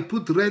 Now I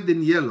put red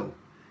and yellow,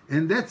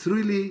 and that's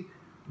really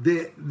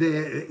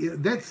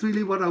that's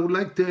really what I would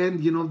like to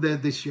end,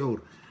 the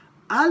shiur.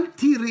 Al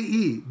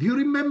Tirii. Do you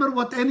remember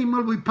what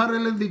animal we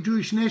parallel the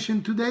Jewish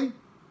nation today?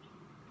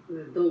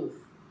 The dove.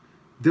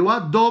 The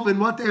what dove and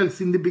what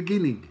else in the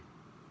beginning?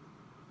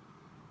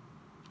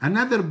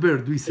 Another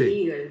bird we say. The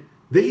eagle.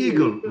 The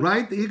eagle,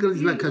 right? The eagle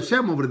is like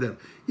Hashem over there.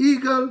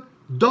 Eagle,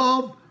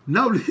 dove.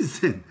 Now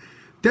listen.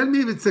 Tell me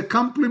if it's a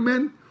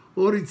compliment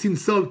or it's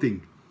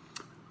insulting.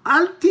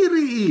 Al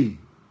tirii,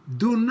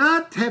 do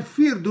not have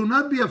fear, do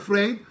not be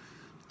afraid.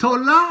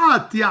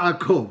 Tola'at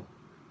Yaakov.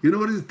 You know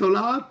what is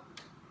tola'at?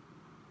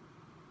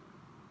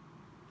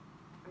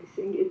 I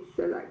think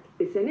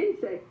it's an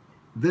insect.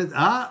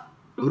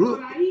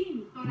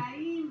 Tolaim.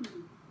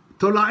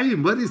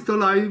 Tola'im. What is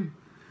tola'im?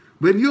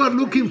 When you are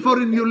looking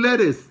for in your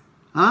lettuce.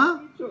 Huh?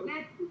 The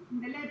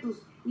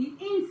lettuce. In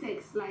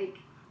insects like.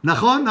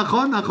 Nachon,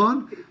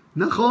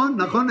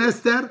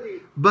 Esther.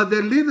 But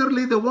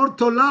literally the word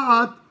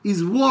tola'at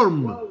is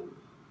worm.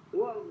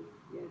 Whoa,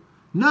 yes.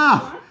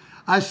 Now,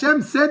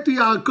 Hashem said to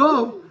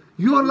Yaakov,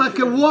 you are like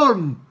a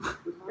worm.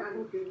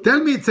 Tell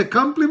me it's a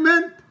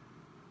compliment?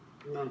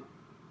 No.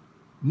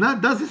 No,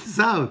 it doesn't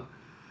sound.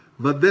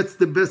 But that's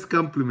the best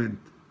compliment.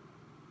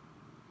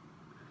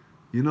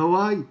 You know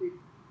why?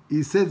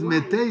 He says,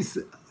 Meteis,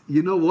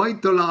 you know why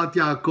tola'at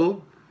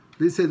Yaakov?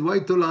 They said, why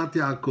tola'at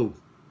Yaakov?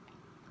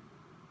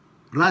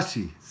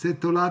 Rashi said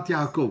tola'at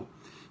Yaakov.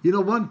 You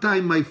know, one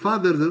time my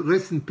father,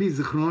 rest in peace,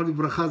 Zichrono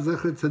Livracha,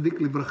 Zecher Tzadik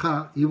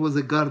Livracha, he was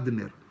a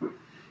gardener.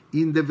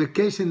 In the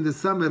vacation in the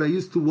summer, I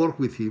used to work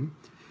with him,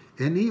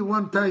 and he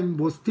one time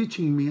was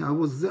teaching me. I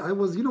was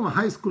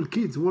high school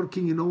kids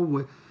working, at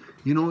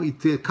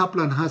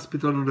Kaplan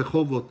Hospital in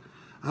Rehovot.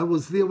 I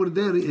was over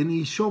there, and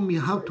he showed me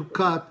how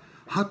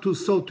to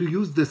sew, to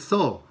use the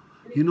saw,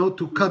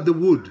 to cut the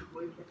wood.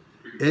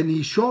 And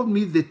he showed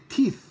me the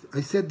teeth. I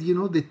said,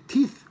 the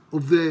teeth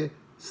of the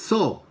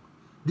saw.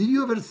 Did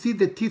you ever see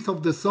the teeth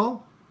of the saw?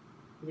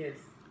 Yes.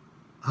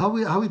 How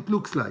it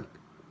looks like?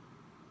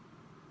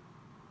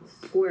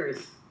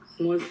 Squares.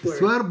 Small squares.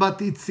 Square,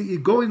 but it's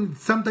going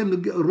sometimes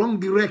in the wrong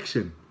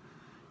direction.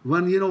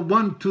 One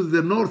to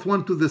the north,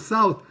 one to the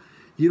south.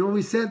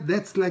 We said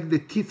that's like the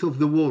teeth of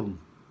the worm.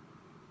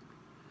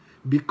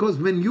 Because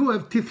when you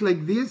have teeth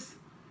like this,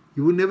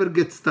 you will never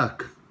get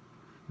stuck.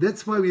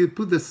 That's why we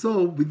put the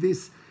saw with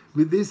this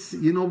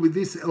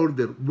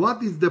order.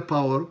 What is the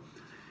power?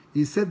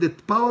 He said the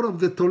power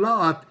of the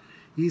tola'at.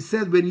 He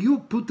said when you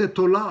put a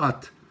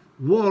tola'at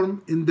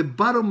worm in the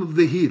bottom of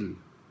the hill,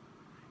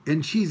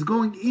 and she's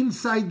going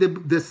inside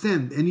the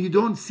sand, and you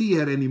don't see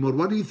her anymore,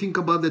 what do you think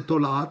about the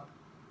tola'at?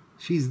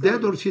 She's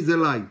dead or she's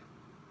alive?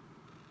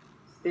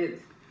 Dead.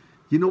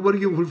 You know where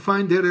you will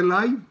find her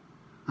alive?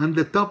 On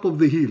the top of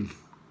the hill.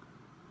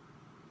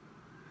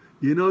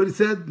 You know what he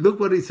said? Look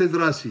what he says,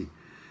 Rashi.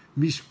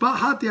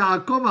 Mishpachat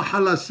Yaakov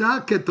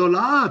halasha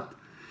ketola'at.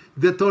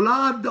 The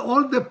tola'at,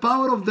 all the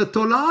power of the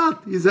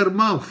tola'at is her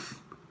mouth.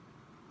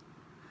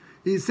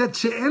 He said,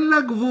 she'en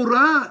la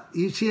gvura,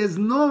 she has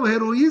no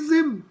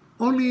heroism,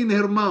 only in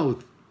her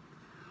mouth.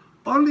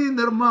 Only in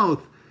her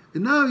mouth.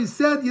 And now he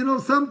said,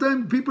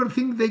 sometimes people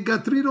think they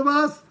got rid of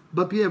us,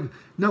 but we have.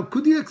 Now,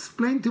 could you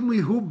explain to me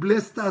who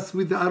blessed us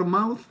with our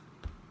mouth?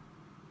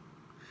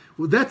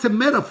 Well, that's a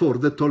metaphor,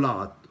 the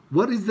tola'at.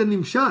 What is the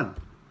nimshal?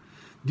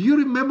 Do you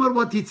remember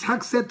what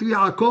Yitzhak said to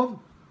Yaakov?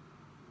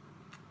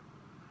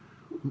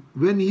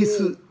 When he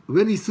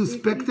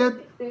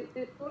suspected?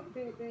 It's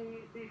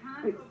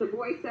the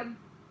voice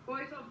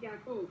of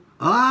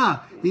Yaakov.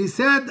 He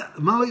said,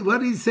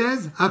 what he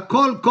says?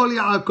 Akol kol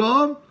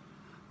Yaakov,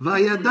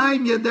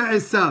 vayadayim yedei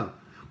Esav.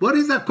 What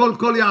is Akol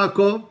kol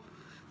Yaakov?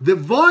 The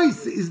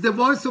voice is the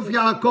voice of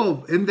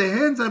Yaakov, and the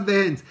hands are the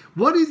hands.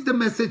 What is the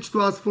message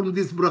to us from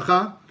this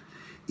bracha?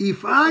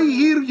 If I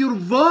hear your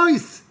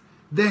voice,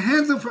 the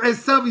hands of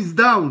Esav is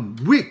down,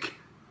 weak.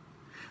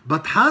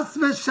 But Has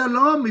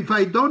v'Shalom, if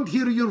I don't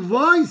hear your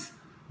voice,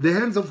 the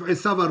hands of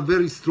Esav are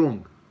very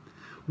strong.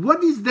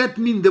 What does that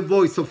mean, the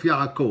voice of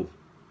Yaakov?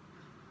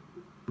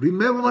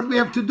 Remember what we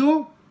have to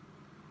do?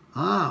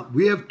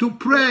 We have to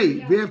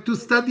pray. We have to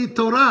study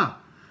Torah.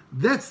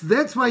 That's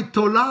why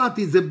Tola'at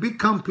is a big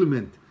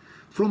compliment.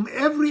 From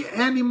every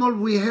animal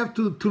we have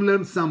to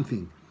learn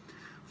something.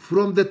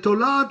 From the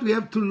Tola'at we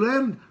have to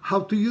learn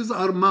how to use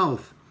our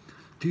mouth.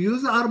 To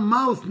use our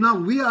mouth now,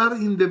 we are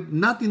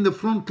not in the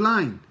front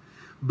line.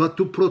 But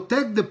to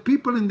protect the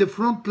people in the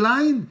front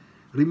line,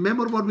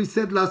 remember what we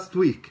said last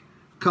week.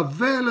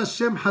 Kaveh el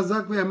Hashem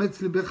hazak ve'ametz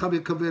libecha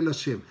ve'kaveh el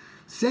Hashem.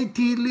 Say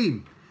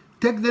Tehillim.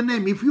 Take the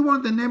name. If you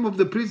want the name of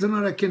the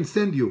prisoner, I can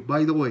send you,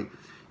 by the way.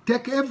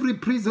 Take every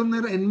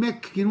prisoner and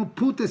make,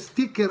 put a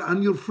sticker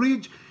on your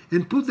fridge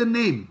and put the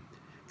name.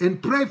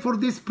 And pray for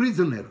this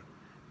prisoner.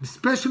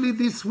 Especially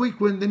this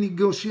week when the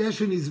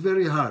negotiation is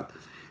very hard.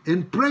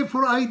 And pray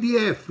for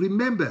IDF.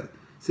 Remember,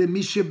 זה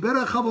מי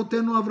שברך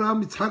אבותינו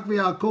אברהם, יצחק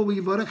ויעקב,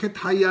 ויברך את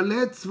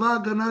חיילי צבא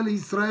הגנה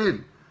לישראל.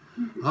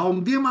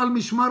 העומדים על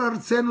משמר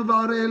ארצנו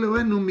וערי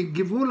אלוהינו,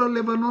 מגבול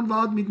הלבנון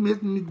ועד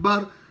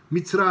מדבר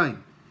מצרים.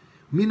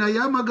 מן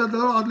הים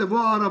הגדול עד לבוא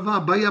הערבה,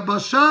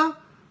 ביבשה,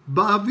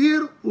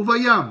 באוויר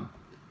ובים.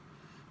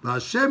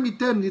 והשם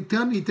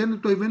ייתן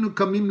את אויבינו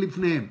קמים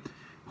לפניהם.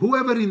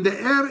 Whoever in the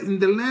air, in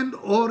the land,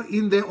 or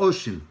in the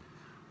ocean.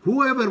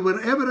 Whoever,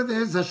 wherever it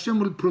is, Hashem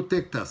will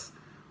protect us.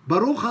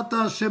 Baruch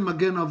atah Hashem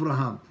Magen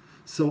Avraham.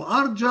 So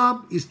our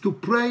job is to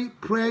pray,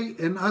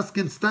 and ask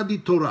and study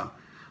Torah.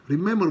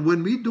 Remember,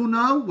 when we do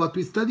now, what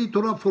we study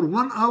Torah for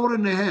 1 hour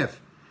and a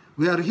half.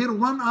 We are here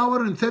 1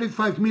 hour and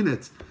 35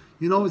 minutes.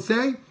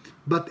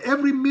 But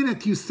every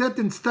minute you sit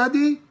and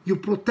study, you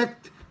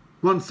protect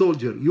one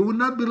soldier. You will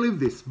not believe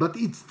this, but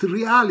it's the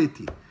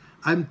reality.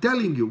 I'm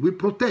telling you, we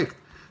protect.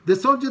 The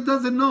soldier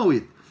doesn't know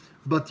it.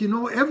 But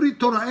every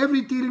Torah,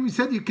 every Tehillim, we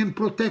said you can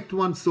protect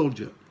one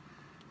soldier.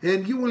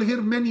 And you will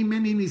hear many,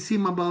 many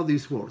nisim about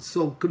this war.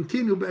 So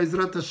continue,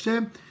 Be'ezrat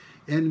Hashem.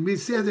 And we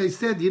said, I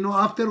said,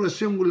 after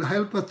Hashem will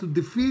help us to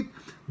defeat,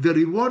 the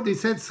reward, he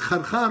said,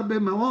 Scharcha harbe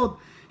me'od,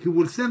 he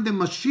will send the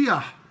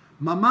Mashiach,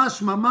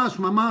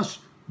 mamash,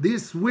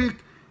 this week,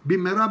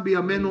 b'mera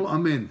b'yamenu,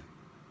 amen.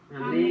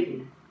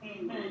 Amen.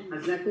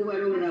 Hazaku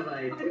baruch,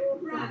 Rabbi.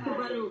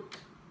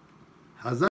 Hazak